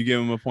 9-1. You give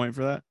him a point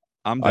for that?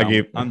 I'm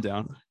down. I'm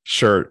down.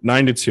 Sure.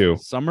 9-2.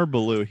 Summer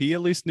Baloo. He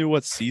at least knew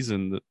what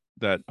season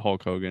that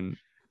Hulk Hogan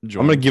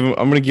joined. I'm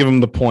gonna give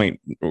him the point.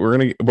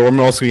 But I'm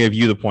also gonna give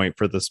you the point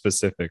for the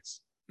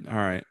specifics. All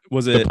right.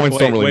 Was it? The points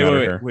don't really matter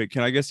here. Wait.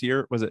 Can I guess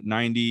year? Was it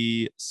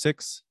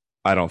 96?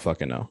 I don't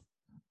fucking know.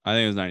 I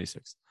think it was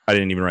 96. I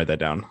didn't even write that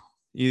down.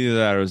 Either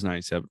that or it was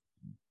 97.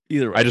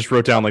 Either way. I just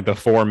wrote down like the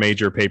 4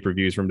 major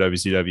pay-per-views from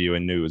WCW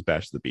and knew it was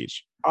Bash at the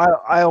Beach.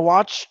 I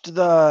watched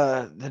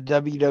the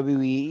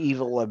WWE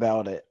Evil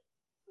about it.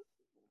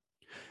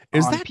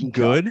 Is that Peacock.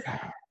 good?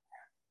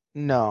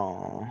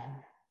 No.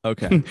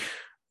 Okay.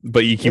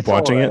 But you keep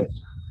watching it?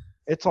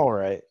 It's all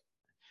right.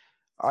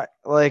 I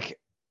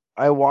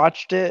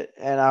watched it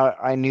and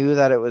I knew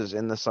that it was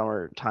in the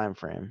summer time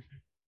frame.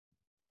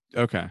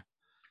 Okay.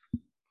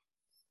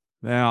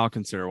 Yeah, I'll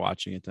consider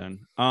watching it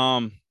then.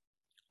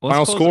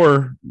 Final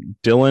score: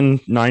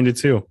 Dylan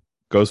 9-2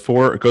 goes to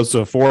a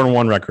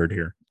 4-1 record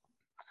here.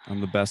 I'm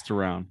the best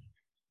around.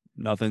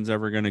 Nothing's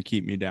ever gonna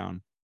keep me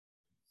down.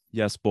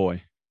 Yes,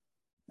 boy.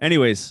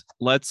 Anyways,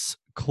 let's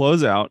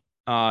close out.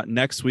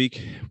 Next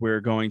week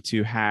we're going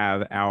to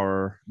have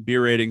our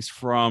beer ratings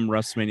from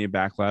WrestleMania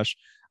Backlash.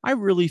 I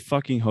really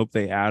fucking hope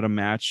they add a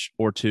match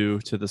or two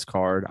to this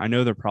card. I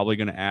know they're probably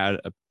going to add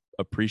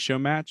a pre-show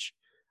match.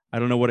 I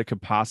don't know what it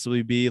could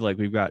possibly be. Like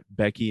we've got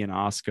Becky and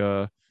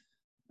Asuka.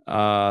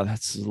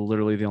 That's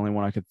literally the only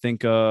one I could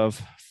think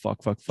of. Fuck.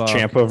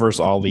 Ciampa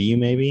versus Ali,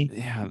 maybe.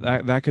 Yeah,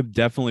 that could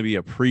definitely be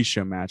a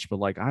pre-show match. But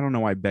like, I don't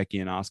know why Becky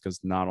and Asuka's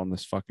not on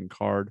this fucking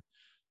card.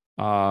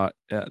 I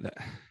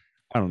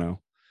don't know.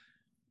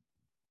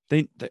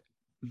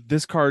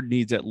 This card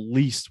needs at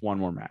least one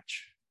more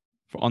match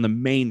on the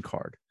main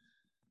card.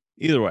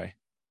 Either way,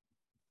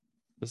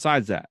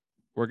 besides that,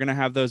 we're going to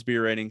have those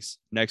beer ratings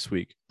next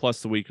week,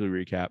 plus the weekly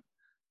recap.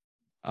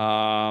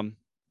 I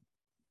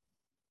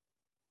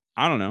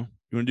don't know.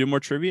 You want to do more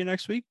trivia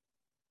next week?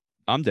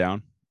 I'm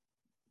down,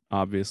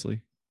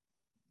 obviously.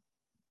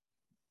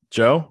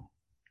 Joe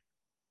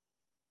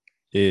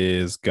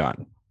is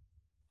gone.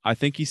 I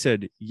think he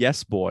said,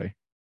 yes, boy.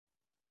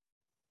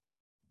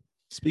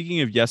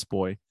 Speaking of yes,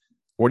 boy.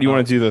 What do you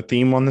want to do the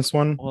theme on this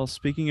one? Well,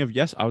 speaking of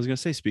yes, I was going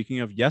to say, speaking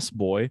of yes,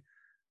 boy,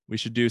 we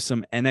should do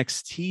some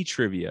NXT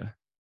trivia.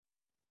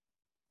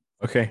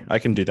 Okay, I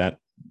can do that.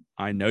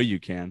 I know you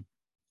can.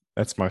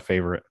 That's my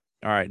favorite.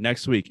 All right,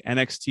 next week,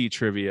 NXT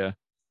trivia.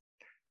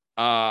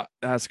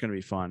 That's going to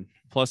be fun.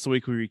 Plus the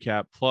weekly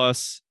recap.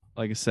 Plus,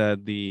 like I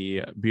said,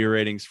 the beer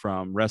ratings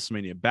from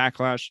WrestleMania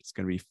Backlash. It's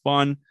going to be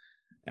fun.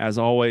 As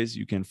always,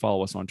 you can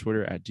follow us on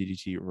Twitter at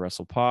DDT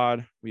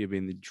WrestlePod. We have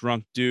been the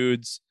Drunk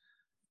Dudes.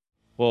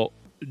 Well,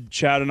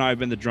 Chad and I have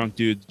been the Drunk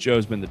Dudes.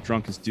 Joe's been the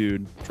drunkest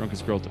dude,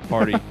 drunkest girl at the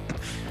party.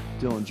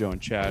 Dylan, Joe, and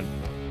Chad.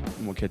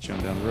 And we'll catch you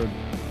on down the road.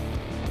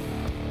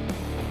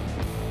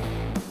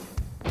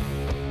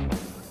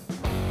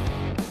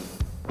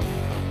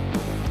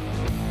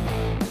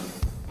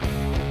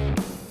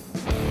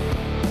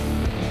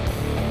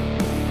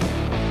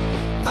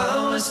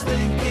 I was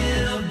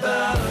thinking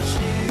about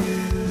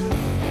you,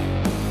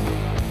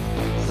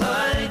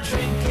 like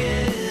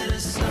drinking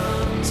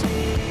some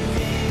TV.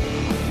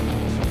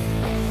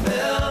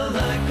 Felt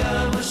like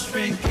I was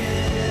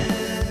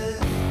drinking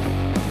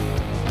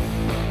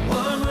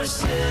one more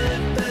sip.